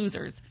 except for the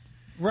losers.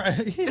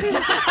 Right.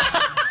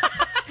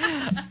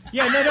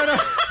 Yeah, no.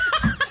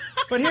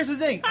 But here's the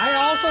thing. I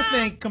also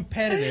think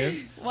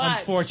competitive,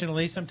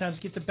 unfortunately, sometimes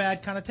gets a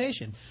bad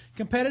connotation.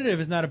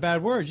 Competitive is not a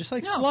bad word, just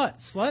like slut.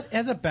 Slut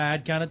has a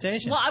bad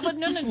connotation. Well,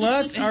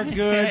 Sluts are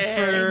good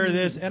for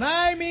this, and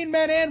I mean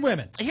men and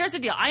women. Here's the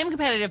deal. I am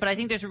competitive, but I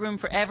think there's room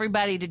for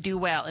everybody to do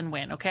well and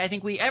win, okay? I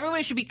think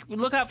everybody should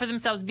look out for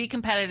themselves, be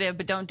competitive,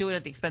 but don't do it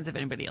at the expense of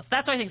anybody else.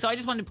 That's what I think. So I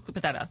just wanted to put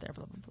that out there.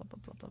 Blah, blah, blah,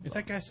 blah, blah, is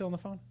that guy still on the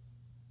phone?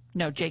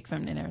 No, Jake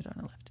from in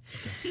Arizona left.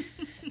 Okay.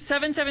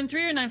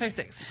 773 or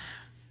 956?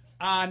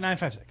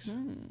 956.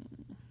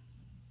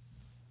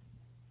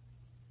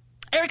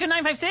 Erica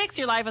 956,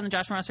 you're live on the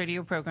Josh and Ross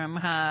radio program.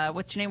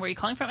 What's your name? Where are you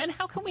calling from? And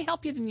how can we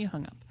help you? Then you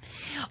hung up.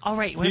 All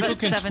right. What People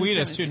about can tweet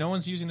us too. No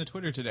one's using the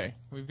Twitter today.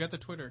 We've got the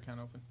Twitter account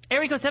open.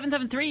 Area code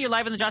 773, you're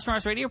live on the Josh and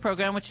Ross radio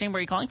program. What's your name? Where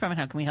are you calling from? And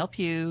how can we help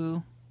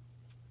you?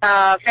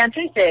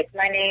 Fantastic.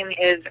 My name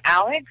is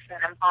Alex, and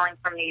I'm calling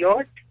from New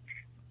York.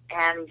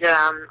 And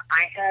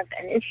I have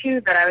an issue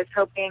that I was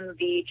hoping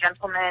the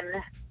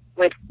gentlemen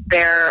with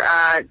their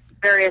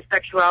various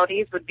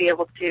sexualities would be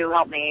able to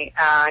help me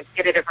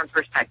get a different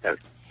perspective.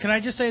 Can I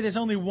just say there's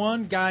only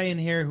one guy in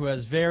here who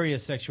has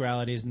various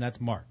sexualities, and that's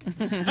Mark.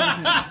 You're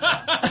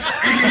not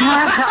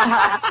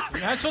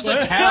supposed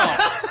to tell.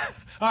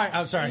 All right,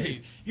 I'm sorry.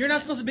 Jeez. You're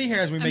not supposed to be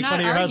here as we make fun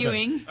of your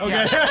arguing. husband.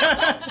 Okay.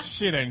 Yeah.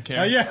 She didn't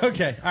care. Yeah,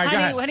 okay. All right, go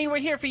ahead. Honey, we're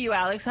here for you,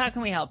 Alex. How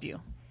can we help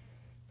you?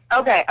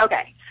 Okay.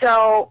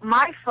 So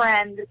my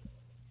friend,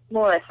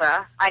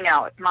 Melissa, I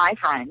know, it's my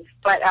friend,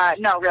 but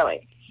no,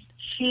 really.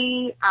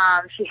 She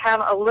had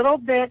a little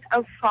bit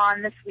of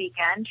fun this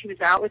weekend. She was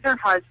out with her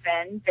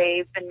husband.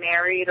 They've been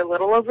married a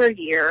little over a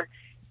year.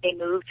 They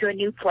moved to a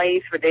new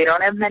place where they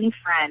don't have many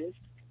friends.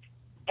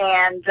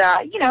 And,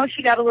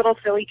 she got a little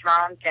silly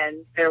drunk,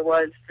 and there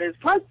was this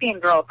lesbian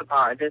girl at the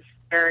bar, this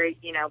very,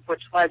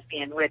 butch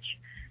lesbian, which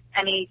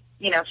any,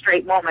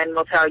 straight woman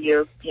will tell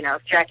you,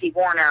 if Jackie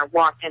Warner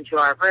walked into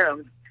our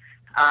room,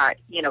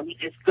 we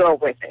just go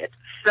with it.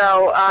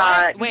 So,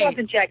 it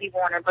wasn't Jackie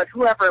Warner, but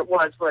whoever it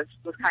was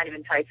kind of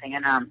enticing.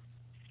 And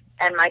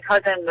my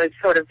cousin was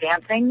sort of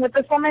dancing with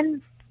this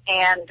woman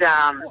and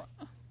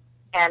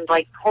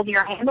like holding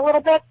her hand a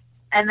little bit.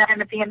 And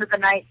then at the end of the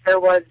night, there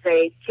was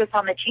a kiss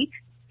on the cheek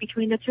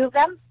between the two of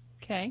them.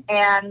 Okay.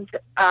 And,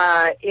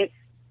 it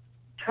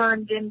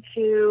turned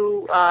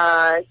into,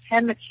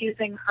 him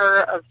accusing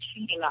her of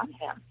cheating on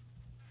him.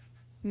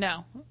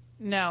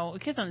 No, a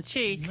kiss on the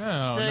cheek. No,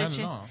 not at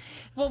all.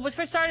 Well,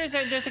 for starters,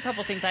 there's a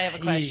couple things I have a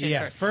question.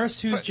 Yeah,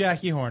 first, who's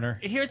Jackie Horner?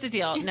 Here's the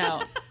deal.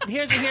 No,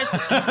 here's the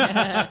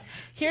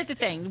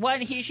thing.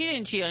 She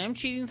didn't cheat on him.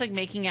 Cheating's like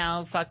making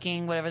out,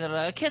 fucking, whatever.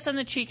 A kiss on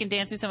the cheek and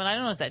dancing with someone. I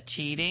don't know. Is that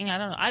cheating?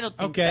 I don't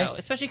think so.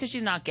 Especially because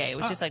she's not gay. It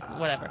was just like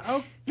whatever.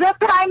 That's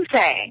what I'm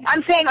saying.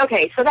 I'm saying,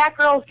 okay, so that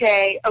girl's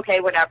gay. Okay,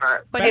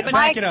 whatever.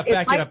 Back it up.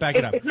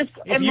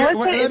 Let me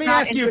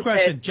ask you a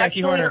question,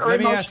 Jackie Horner. Let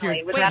me ask you.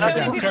 Wait,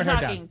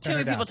 too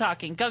many people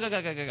talking.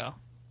 Go.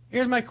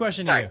 Here's my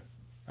question to you.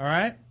 All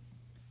right?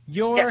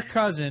 Your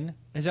cousin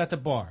is at the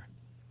bar.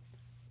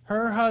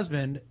 Her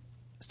husband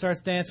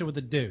starts dancing with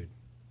a dude.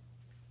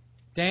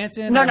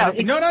 Dancing? No.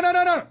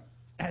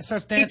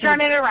 Starts dancing. He's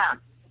turning it around.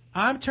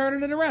 I'm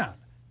turning it around.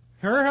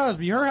 Your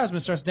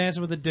husband starts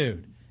dancing with a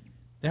dude.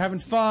 They're having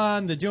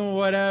fun. They're doing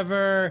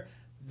whatever.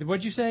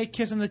 What'd you say?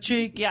 Kissing the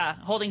cheek? Yeah,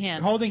 holding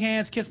hands. Holding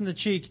hands, kissing the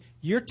cheek.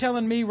 You're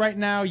telling me right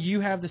now you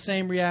have the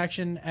same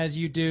reaction as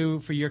you do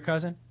for your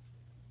cousin?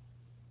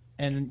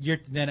 And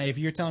then if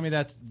you're telling me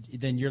that,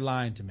 then you're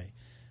lying to me.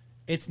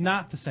 It's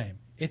not the same.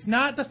 It's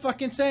not the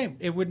fucking same.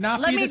 It would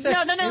not be the same.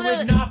 No. It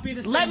would not be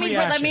the same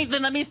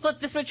reaction. Let me flip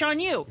the switch on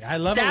you. I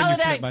love it when you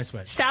flip my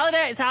switch. Sal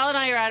and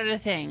I are out at a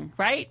thing,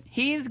 right?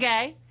 He's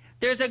gay.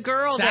 There's a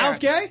girl there. Sal's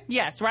gay?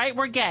 Yes, right?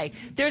 We're gay.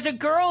 There's a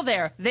girl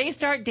there. They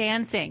start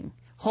dancing,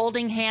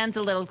 holding hands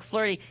a little,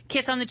 flirty,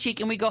 kiss on the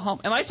cheek, and we go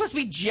home. Am I supposed to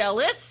be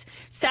jealous?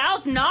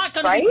 Sal's not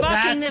going to be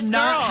fucking this girl. That's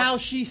not how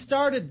she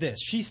started this.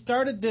 She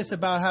started this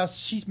about how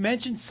she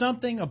mentioned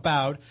something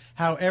about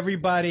how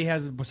everybody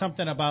has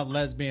something about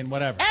lesbian,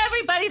 whatever.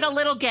 Everybody's a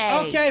little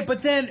gay. Okay,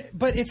 but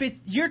if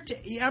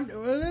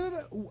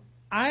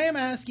I am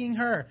asking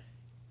her,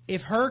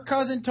 if her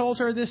cousin told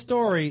her this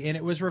story and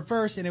it was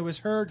reversed and it was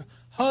her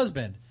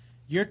husband,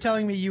 you're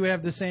telling me you would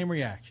have the same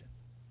reaction.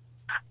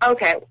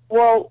 Okay,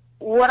 well,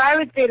 what I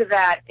would say to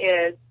that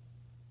is,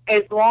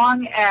 as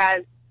long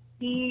as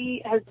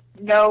he has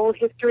no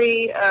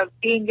history of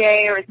being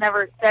gay or has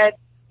never said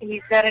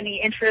he's got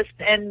any interest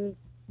in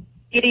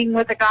getting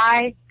with a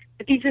guy,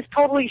 if he's just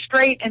totally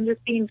straight and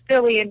just being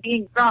silly and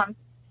being drunk,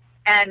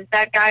 and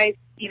that guy's,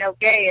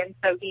 gay, and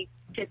so he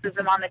kisses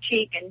him on the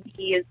cheek and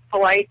he is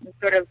polite and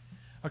sort of.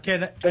 Okay,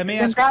 let me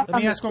ask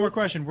one more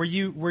question. Were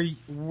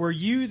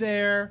you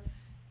there,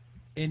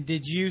 and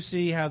did you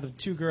see how the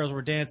two girls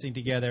were dancing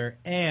together?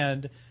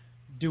 And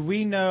do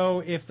we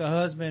know if the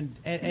husband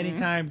at any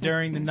time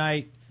during the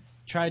night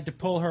tried to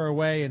pull her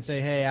away and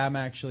say, "Hey, I'm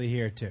actually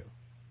here too"?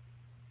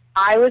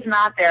 I was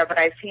not there, but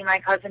I've seen my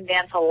cousin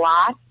dance a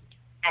lot,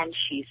 and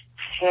she's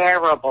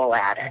terrible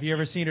at it. Have you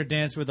ever seen her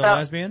dance with a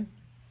lesbian?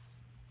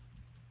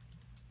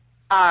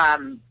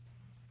 I'm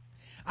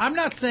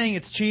not saying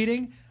it's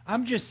cheating.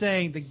 I'm just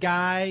saying the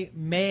guy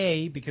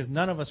may, because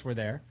none of us were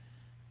there,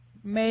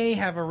 may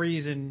have a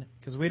reason,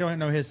 because we don't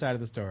know his side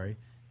of the story,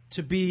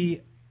 to be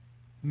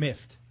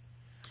miffed.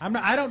 I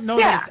don't know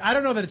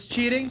that it's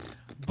cheating,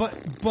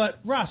 but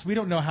Ross, we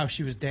don't know how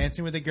she was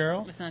dancing with the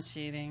girl. It's not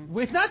cheating.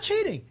 It's not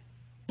cheating,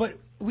 but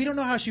we don't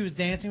know how she was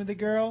dancing with the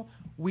girl.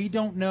 We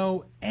don't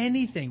know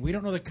anything. We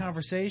don't know the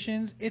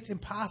conversations. It's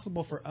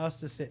impossible for us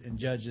to sit and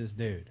judge this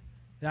dude.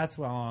 That's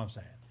all I'm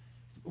saying,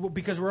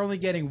 because we're only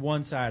getting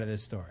one side of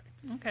this story.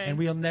 Okay. And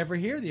we'll never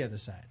hear the other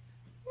side.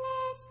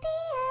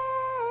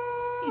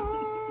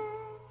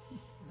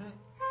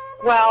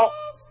 Well,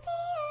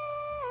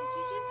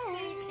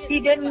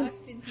 he didn't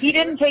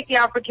take the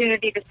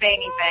opportunity to say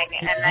anything,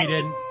 and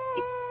then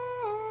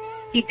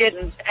he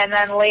didn't. And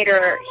then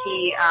later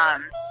he,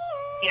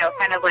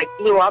 kind of like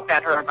blew up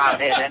at her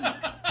about it. And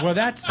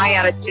my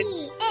attitude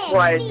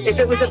was, if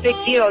it was a big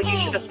deal, you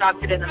should have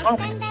stopped it in the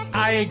moment.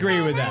 I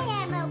agree with that.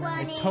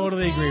 I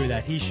totally agree with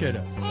that. He should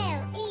have.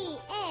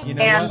 You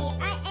know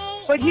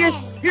what? But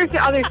here's the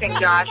other thing,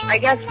 Josh. I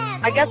guess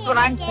what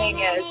I'm saying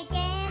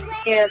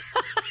is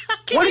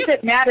what does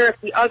it matter if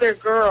the other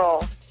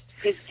girl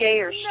is gay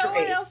or straight? No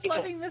one else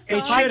loving this song.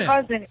 My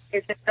cousin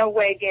is in no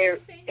way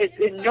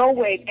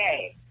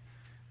gay.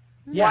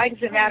 Yes. Why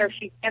does it matter if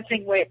she's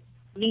dancing with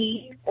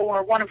me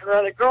or one of her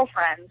other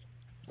girlfriends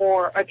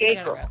or a gay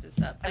girl?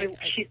 I mean,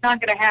 she's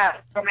not going to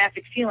have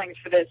romantic feelings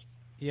for this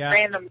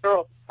random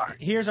girl.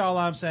 Here's all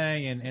I'm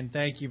saying, and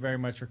thank you very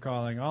much for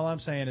calling. All I'm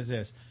saying is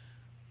this.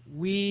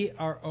 We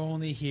are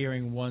only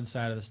hearing one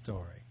side of the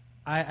story.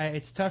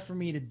 It's tough for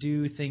me to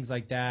do things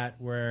like that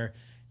where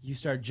you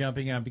start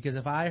jumping on, because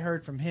if I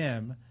heard from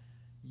him,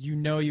 you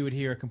would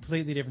hear a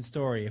completely different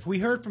story. If we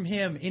heard from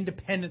him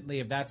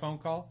independently of that phone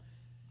call,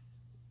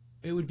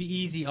 it would be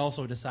easy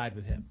also to side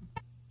with him.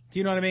 Do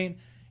you know what I mean?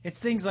 It's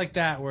things like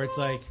that where it's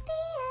like,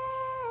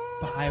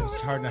 I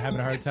was having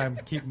a hard time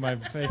keeping my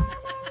faith.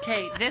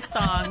 Okay, this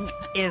song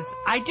is,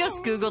 I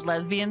just Googled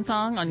lesbian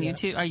song on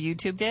YouTube. I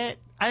YouTubed it.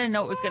 I didn't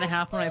know what was going to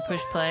happen when I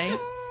pushed play,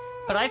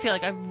 but I feel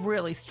like I've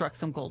really struck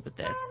some gold with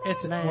this.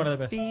 It's one of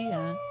the best.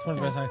 It's one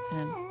of the best.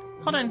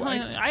 Hold on.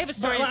 I have a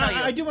story to tell you.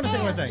 I do want to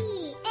say one thing.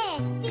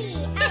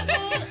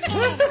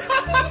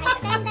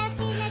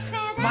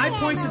 My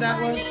point to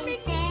that was,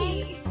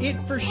 it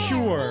for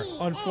sure,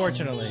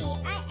 unfortunately,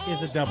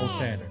 is a double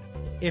standard.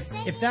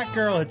 If that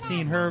girl had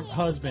seen her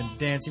husband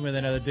dancing with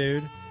another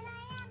dude,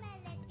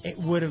 it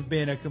would have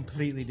been a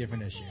completely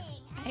different issue.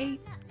 I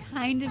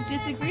kind of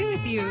disagree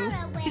with you,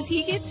 because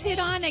he gets hit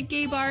on at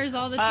gay bars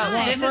all the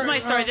time. This is my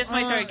story.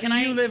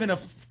 You live in a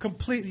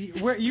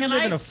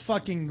in a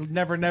fucking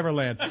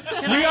Neverland.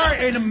 We are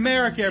in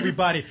America,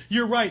 everybody.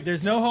 You're right.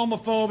 There's no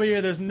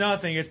homophobia. There's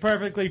nothing. It's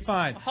perfectly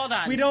fine. Hold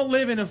on. We don't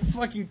live in a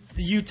fucking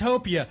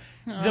utopia.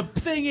 The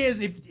thing is,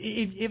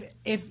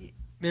 if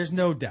there's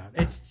no doubt,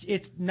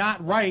 it's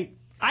not right.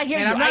 I hear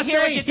and you. I'm not I hear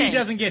what saying you're he saying.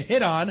 doesn't get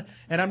hit on,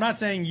 and I'm not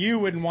saying you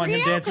wouldn't want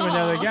him dancing with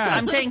another guy.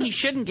 I'm saying he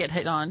shouldn't get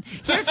hit on.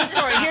 Here's the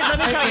story. Let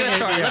me tell you a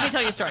story. Let me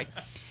tell you a story.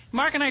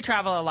 Mark and I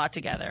travel a lot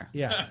together.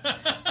 Yeah.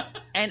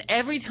 And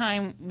every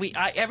time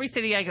every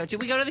city I go to,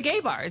 we go to the gay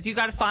bars. You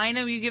got to find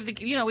them. You give we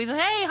say,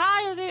 hey,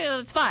 hi,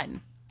 it's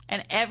fun.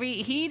 And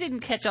he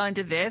didn't catch on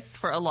to this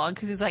for a long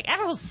because he's like,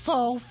 everyone's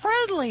so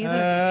friendly. He didn't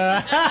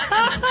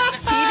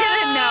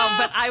know,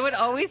 but I would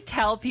always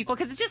tell people,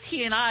 because it's just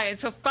he and I, and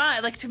so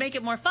fun, like to make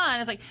it more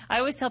fun, it's like, I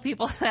always tell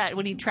people that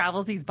when he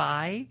travels, he's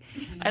bi.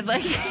 I'd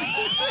like,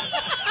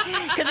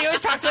 because he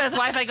always talks about his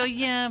wife. I go,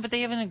 yeah, but they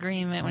have an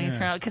agreement when he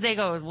travels. Because they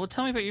go, well,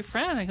 tell me about your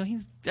friend. I go,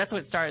 that's what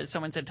it started.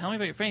 Someone said, tell me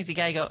about your friend. He's a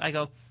guy. I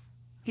go,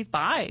 he's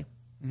bi.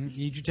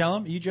 Did you tell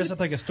him? You dress up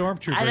like a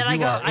stormtrooper. And then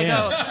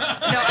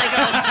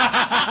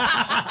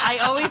I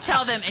always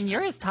tell them, and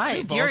you're his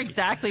type. You're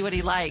exactly what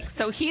he likes.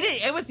 So he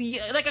did. It was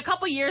like a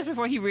couple years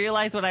before he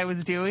realized what I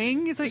was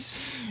doing. He's like,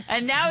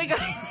 and now he goes.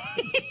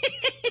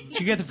 Did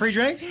you get the free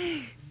drinks?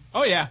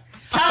 Oh yeah.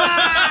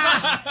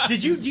 Do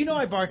you know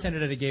I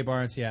bartended at a gay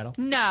bar in Seattle?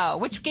 No.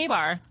 Which gay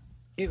bar?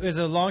 It was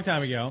a long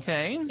time ago.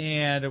 Okay.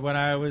 And when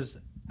I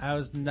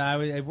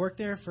worked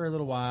there for a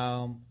little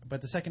while,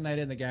 but the second night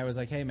in, the guy was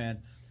like, "Hey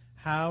man,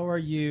 how are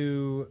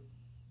you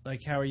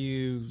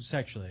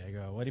sexually?" I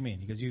go, "What do you mean?"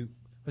 He goes,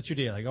 "What's your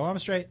deal?" I go, "I'm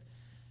straight."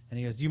 And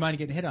he goes, "Do you mind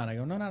getting hit on?" I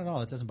go, "No, not at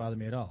all. It doesn't bother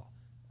me at all."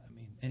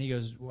 And he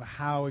goes, well,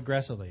 "How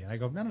aggressively?" And I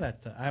go, "None of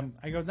that stuff. None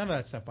of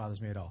that stuff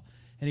bothers me at all."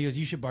 And he goes,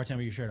 "You should bartend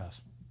with your shirt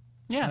off."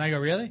 Yeah. And I go,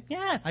 "Really?"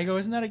 Yes. I go,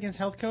 "Isn't that against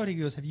health code?" He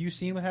goes, "Have you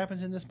seen what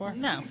happens in this bar?"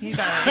 No. You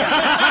got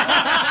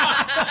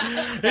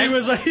it. He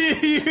was like,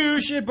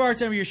 "You should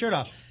bartend with your shirt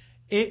off."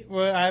 It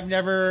was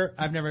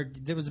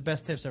the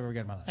best tips I've ever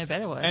got in my life. I bet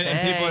it was.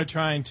 And people are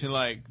trying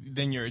to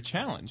then you're a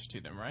challenge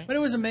to them, right? But it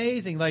was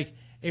amazing. Like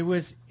it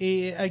was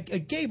a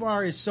gay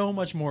bar is so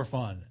much more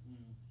fun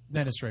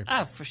than a straight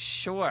bar. Oh, for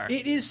sure.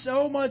 It is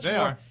so much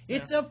more.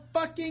 It's a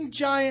fucking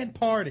giant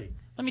party.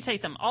 Let me tell you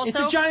something. Also, it's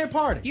a giant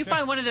party. You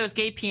find one of those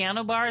gay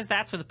piano bars,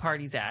 that's where the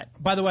party's at.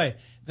 By the way,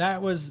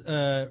 that was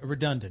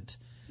redundant.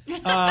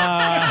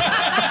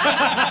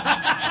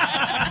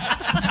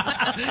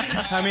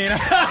 I mean,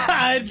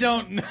 I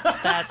don't know.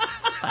 That's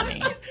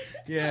funny.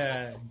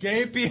 Yeah,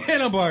 gay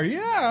piano bar.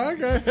 Yeah,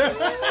 okay.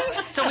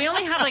 So we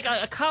only have like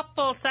a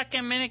couple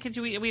second minute.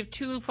 We have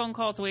 2 phone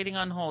calls waiting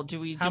on hold. How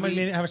much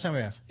time do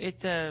we have?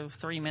 It's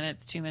 3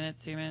 minutes, 2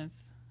 minutes, 3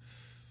 minutes.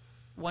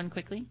 One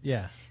quickly.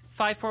 Yeah.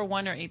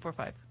 541 or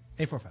 845.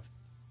 845.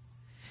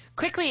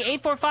 Quickly,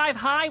 845.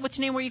 Hi, what's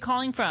your name? Where are you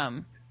calling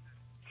from?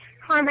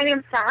 Hi, my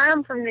name's Sarah.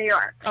 I'm from New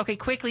York. Okay,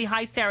 quickly.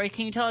 Hi, Sarah.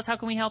 Can you tell us how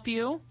can we help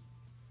you?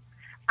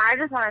 I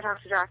just want to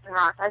talk to Josh and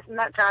Ross. I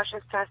met Josh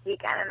this past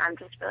weekend, and I'm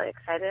just really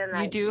excited. And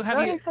I'm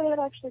really excited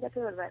to actually get to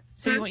live it.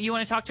 So you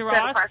want to talk to Ross? I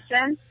have a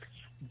question.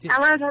 I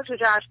want to talk to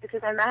Josh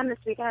because I met him this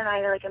weekend, and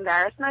I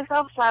embarrassed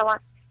myself. So I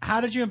want.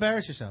 How did you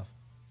embarrass yourself?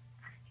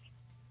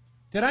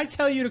 Did I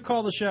tell you to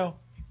call the show?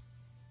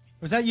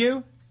 Was that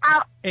you?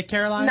 At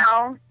Caroline's?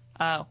 No.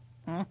 Oh.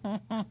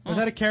 Was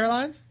that at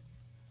Caroline's?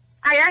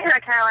 I got here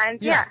at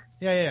Caroline's. Yeah.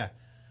 Yeah.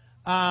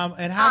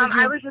 And how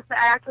did you? I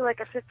acted like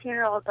a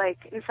 15-year-old,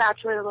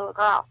 infatuated little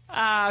girl.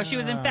 Oh, she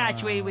was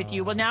infatuated with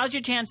you. Well, now's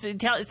your chance to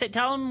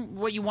tell him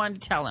what you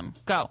wanted to tell him.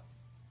 Go.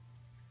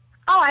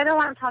 Oh, I don't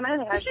want to tell him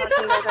anything. I just want to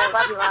tell you guys I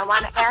love you. I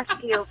want to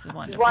ask you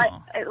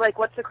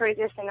what's the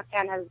craziest thing a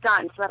fan has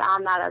done so that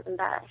I'm not as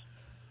embarrassed.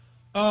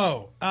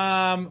 Oh,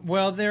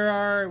 well,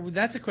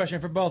 that's a question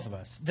for both of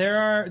us. There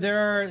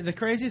are the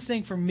craziest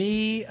thing for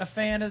me a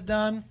fan has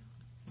done.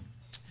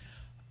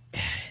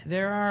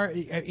 There are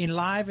in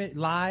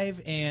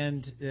live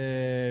and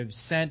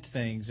sent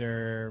things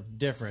are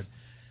different,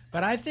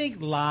 but I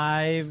think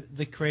live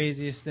the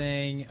craziest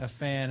thing a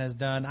fan has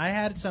done. I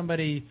had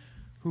somebody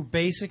who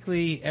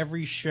basically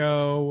every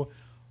show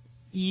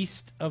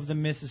east of the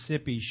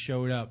Mississippi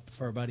showed up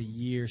for about a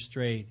year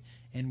straight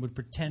and would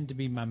pretend to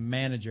be my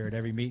manager at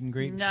every meet and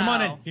greet. No. Come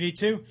on in. You need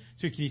 2?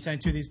 2, can you sign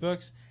 2 of these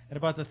books? And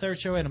about the 3rd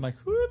show in, I'm like,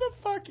 who the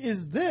fuck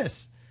is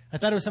this? I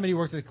thought it was somebody who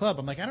worked at the club.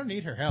 I'm like, I don't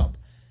need her help.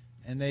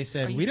 And they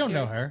said, we don't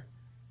know her.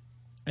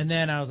 And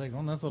then I was like,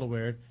 well, that's a little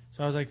weird.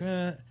 So I was like,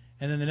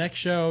 And then the next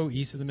show,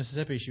 east of the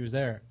Mississippi, she was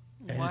there.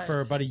 And for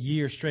about a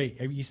year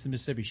straight, east of the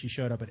Mississippi, she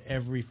showed up at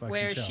every fucking show.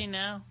 Where is she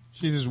now?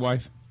 She's his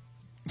wife.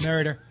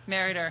 Married her.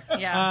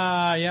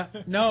 Yeah. Yeah.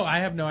 No, I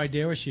have no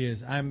idea where she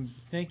is. I'm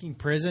thinking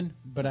prison,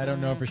 but I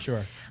don't know for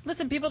sure.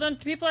 Listen, people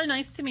are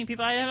nice to me.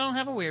 I don't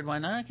have a weird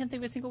one. I can't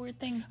think of a single weird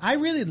thing. I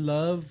really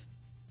love,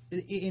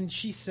 and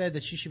she said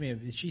that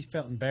she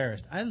felt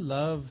embarrassed. I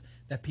love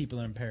that people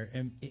are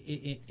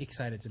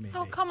excited to meet me.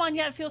 Oh, come on.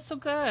 Yeah, it feels so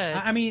good.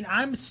 I mean,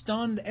 I'm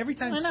stunned every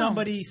time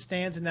somebody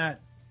stands in that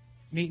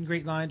meet and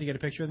greet line to get a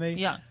picture with me.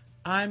 Yeah.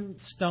 I'm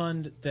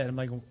stunned that I'm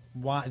like,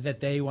 why that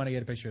they want to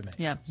get a picture of me.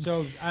 Yeah.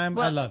 So I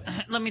love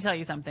it. Let me tell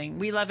you something.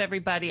 We love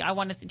everybody. I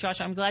want to,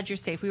 Josh. I'm glad you're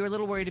safe. We were a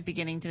little worried at the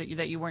beginning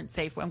that you weren't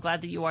safe. I'm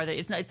glad that you are. That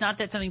it's not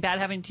that something bad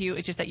happened to you.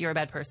 It's just that you're a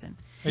bad person.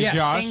 Hey, Yes.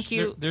 Josh. Thank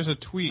you. There's a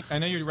tweet. I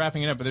know you're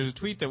wrapping it up, but there's a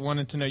tweet that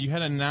wanted to know. You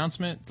had an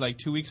announcement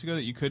 2 weeks ago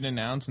that you couldn't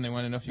announce, and they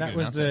wanted to know if you could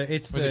announce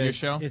it. Was it your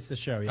show? It's the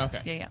show. Yeah.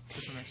 Okay. Yeah.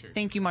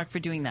 Thank you, Mark, for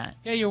doing that.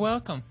 Yeah, you're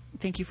welcome.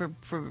 Thank you for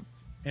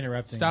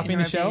interrupting. Stopping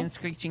the show. And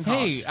screeching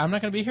hey, halt. I'm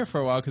not going to be here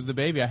for a while because the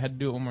baby. I had to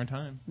do it one more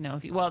time.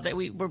 No, well,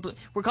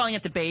 we're calling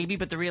it the baby,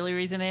 but the real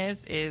reason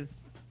is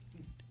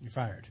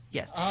You're fired.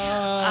 Yes.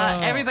 I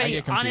Everybody,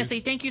 get confused. honestly,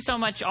 thank you so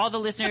much, all the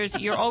listeners.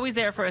 You're always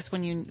there for us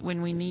when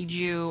we need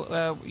you.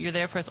 You're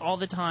there for us all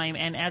the time.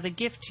 And as a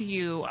gift to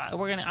you, I'm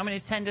gonna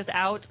send us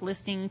out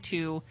listening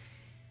to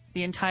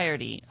the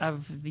entirety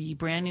of the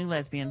brand new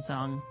Lesbian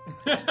song.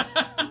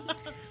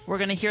 We're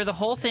gonna hear the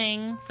whole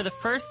thing for the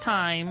first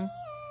time,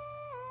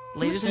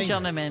 ladies and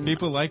gentlemen.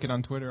 People like it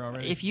on Twitter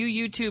already. If you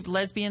YouTube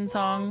Lesbian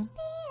song,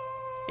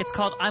 it's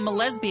called "I'm a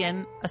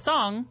Lesbian," a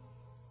song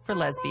for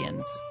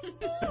lesbians.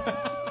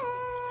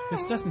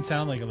 This doesn't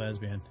sound like a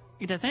lesbian.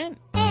 It doesn't?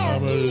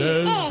 I'm a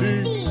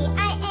lesbian.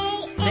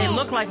 They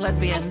look like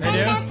lesbians. They do?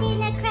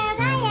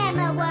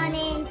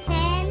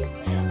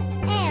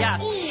 Yeah.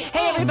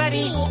 Hey,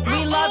 everybody.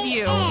 We love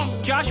you.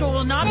 Joshua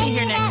will not be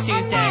here next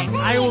Tuesday.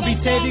 I will be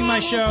taping my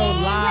show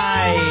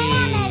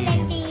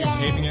live. You're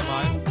taping it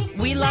live?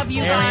 We love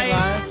you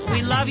guys.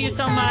 We love you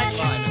so much.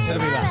 It'll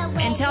be live.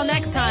 Until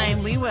next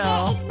time, we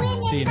will.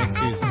 See you next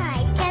Tuesday.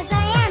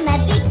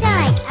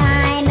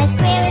 I'm as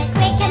queer as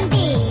queer can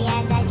be,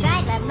 and I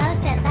drive a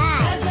motorbike.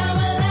 'Cause I'm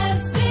a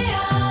lesbian.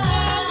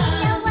 Yeah, you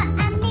know what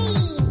I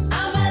mean.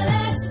 I'm a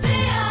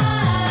lesbian.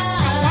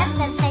 I love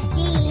the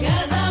veggies.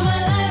 'Cause I'm a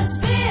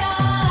lesbian.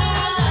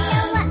 Yeah, you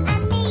know what I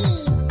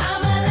mean.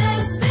 I'm a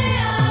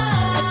lesbian.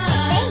 It's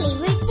a daily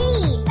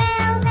routine.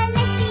 Well, the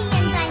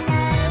lesbians I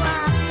know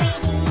are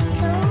pretty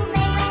cool.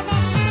 They wear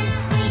their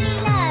pants really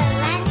low,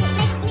 and it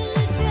makes me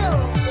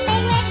drool. They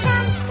wear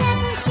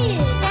comfortable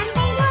shoes, and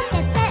they walk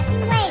a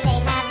certain way. They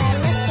have a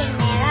look in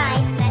their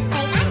eyes that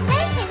says, I'm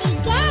totally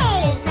gay.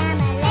 'Cause I'm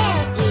a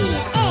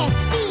lesbian. Then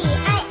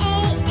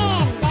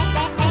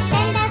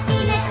they'll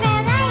see the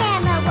crowd, I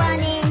am a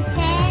 1 in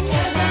 10.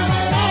 'Cause I'm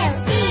a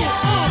lesbian.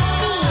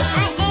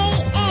 I'm a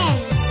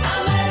lesbian.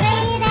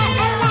 Say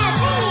that aloud,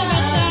 say it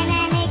again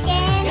and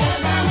again.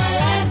 'Cause I'm a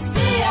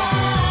lesbian.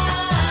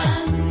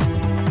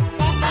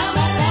 I'm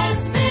a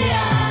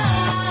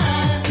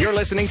lesbian. You're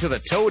listening to the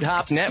Toad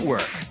Hop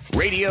Network,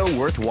 radio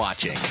worth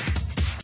watching.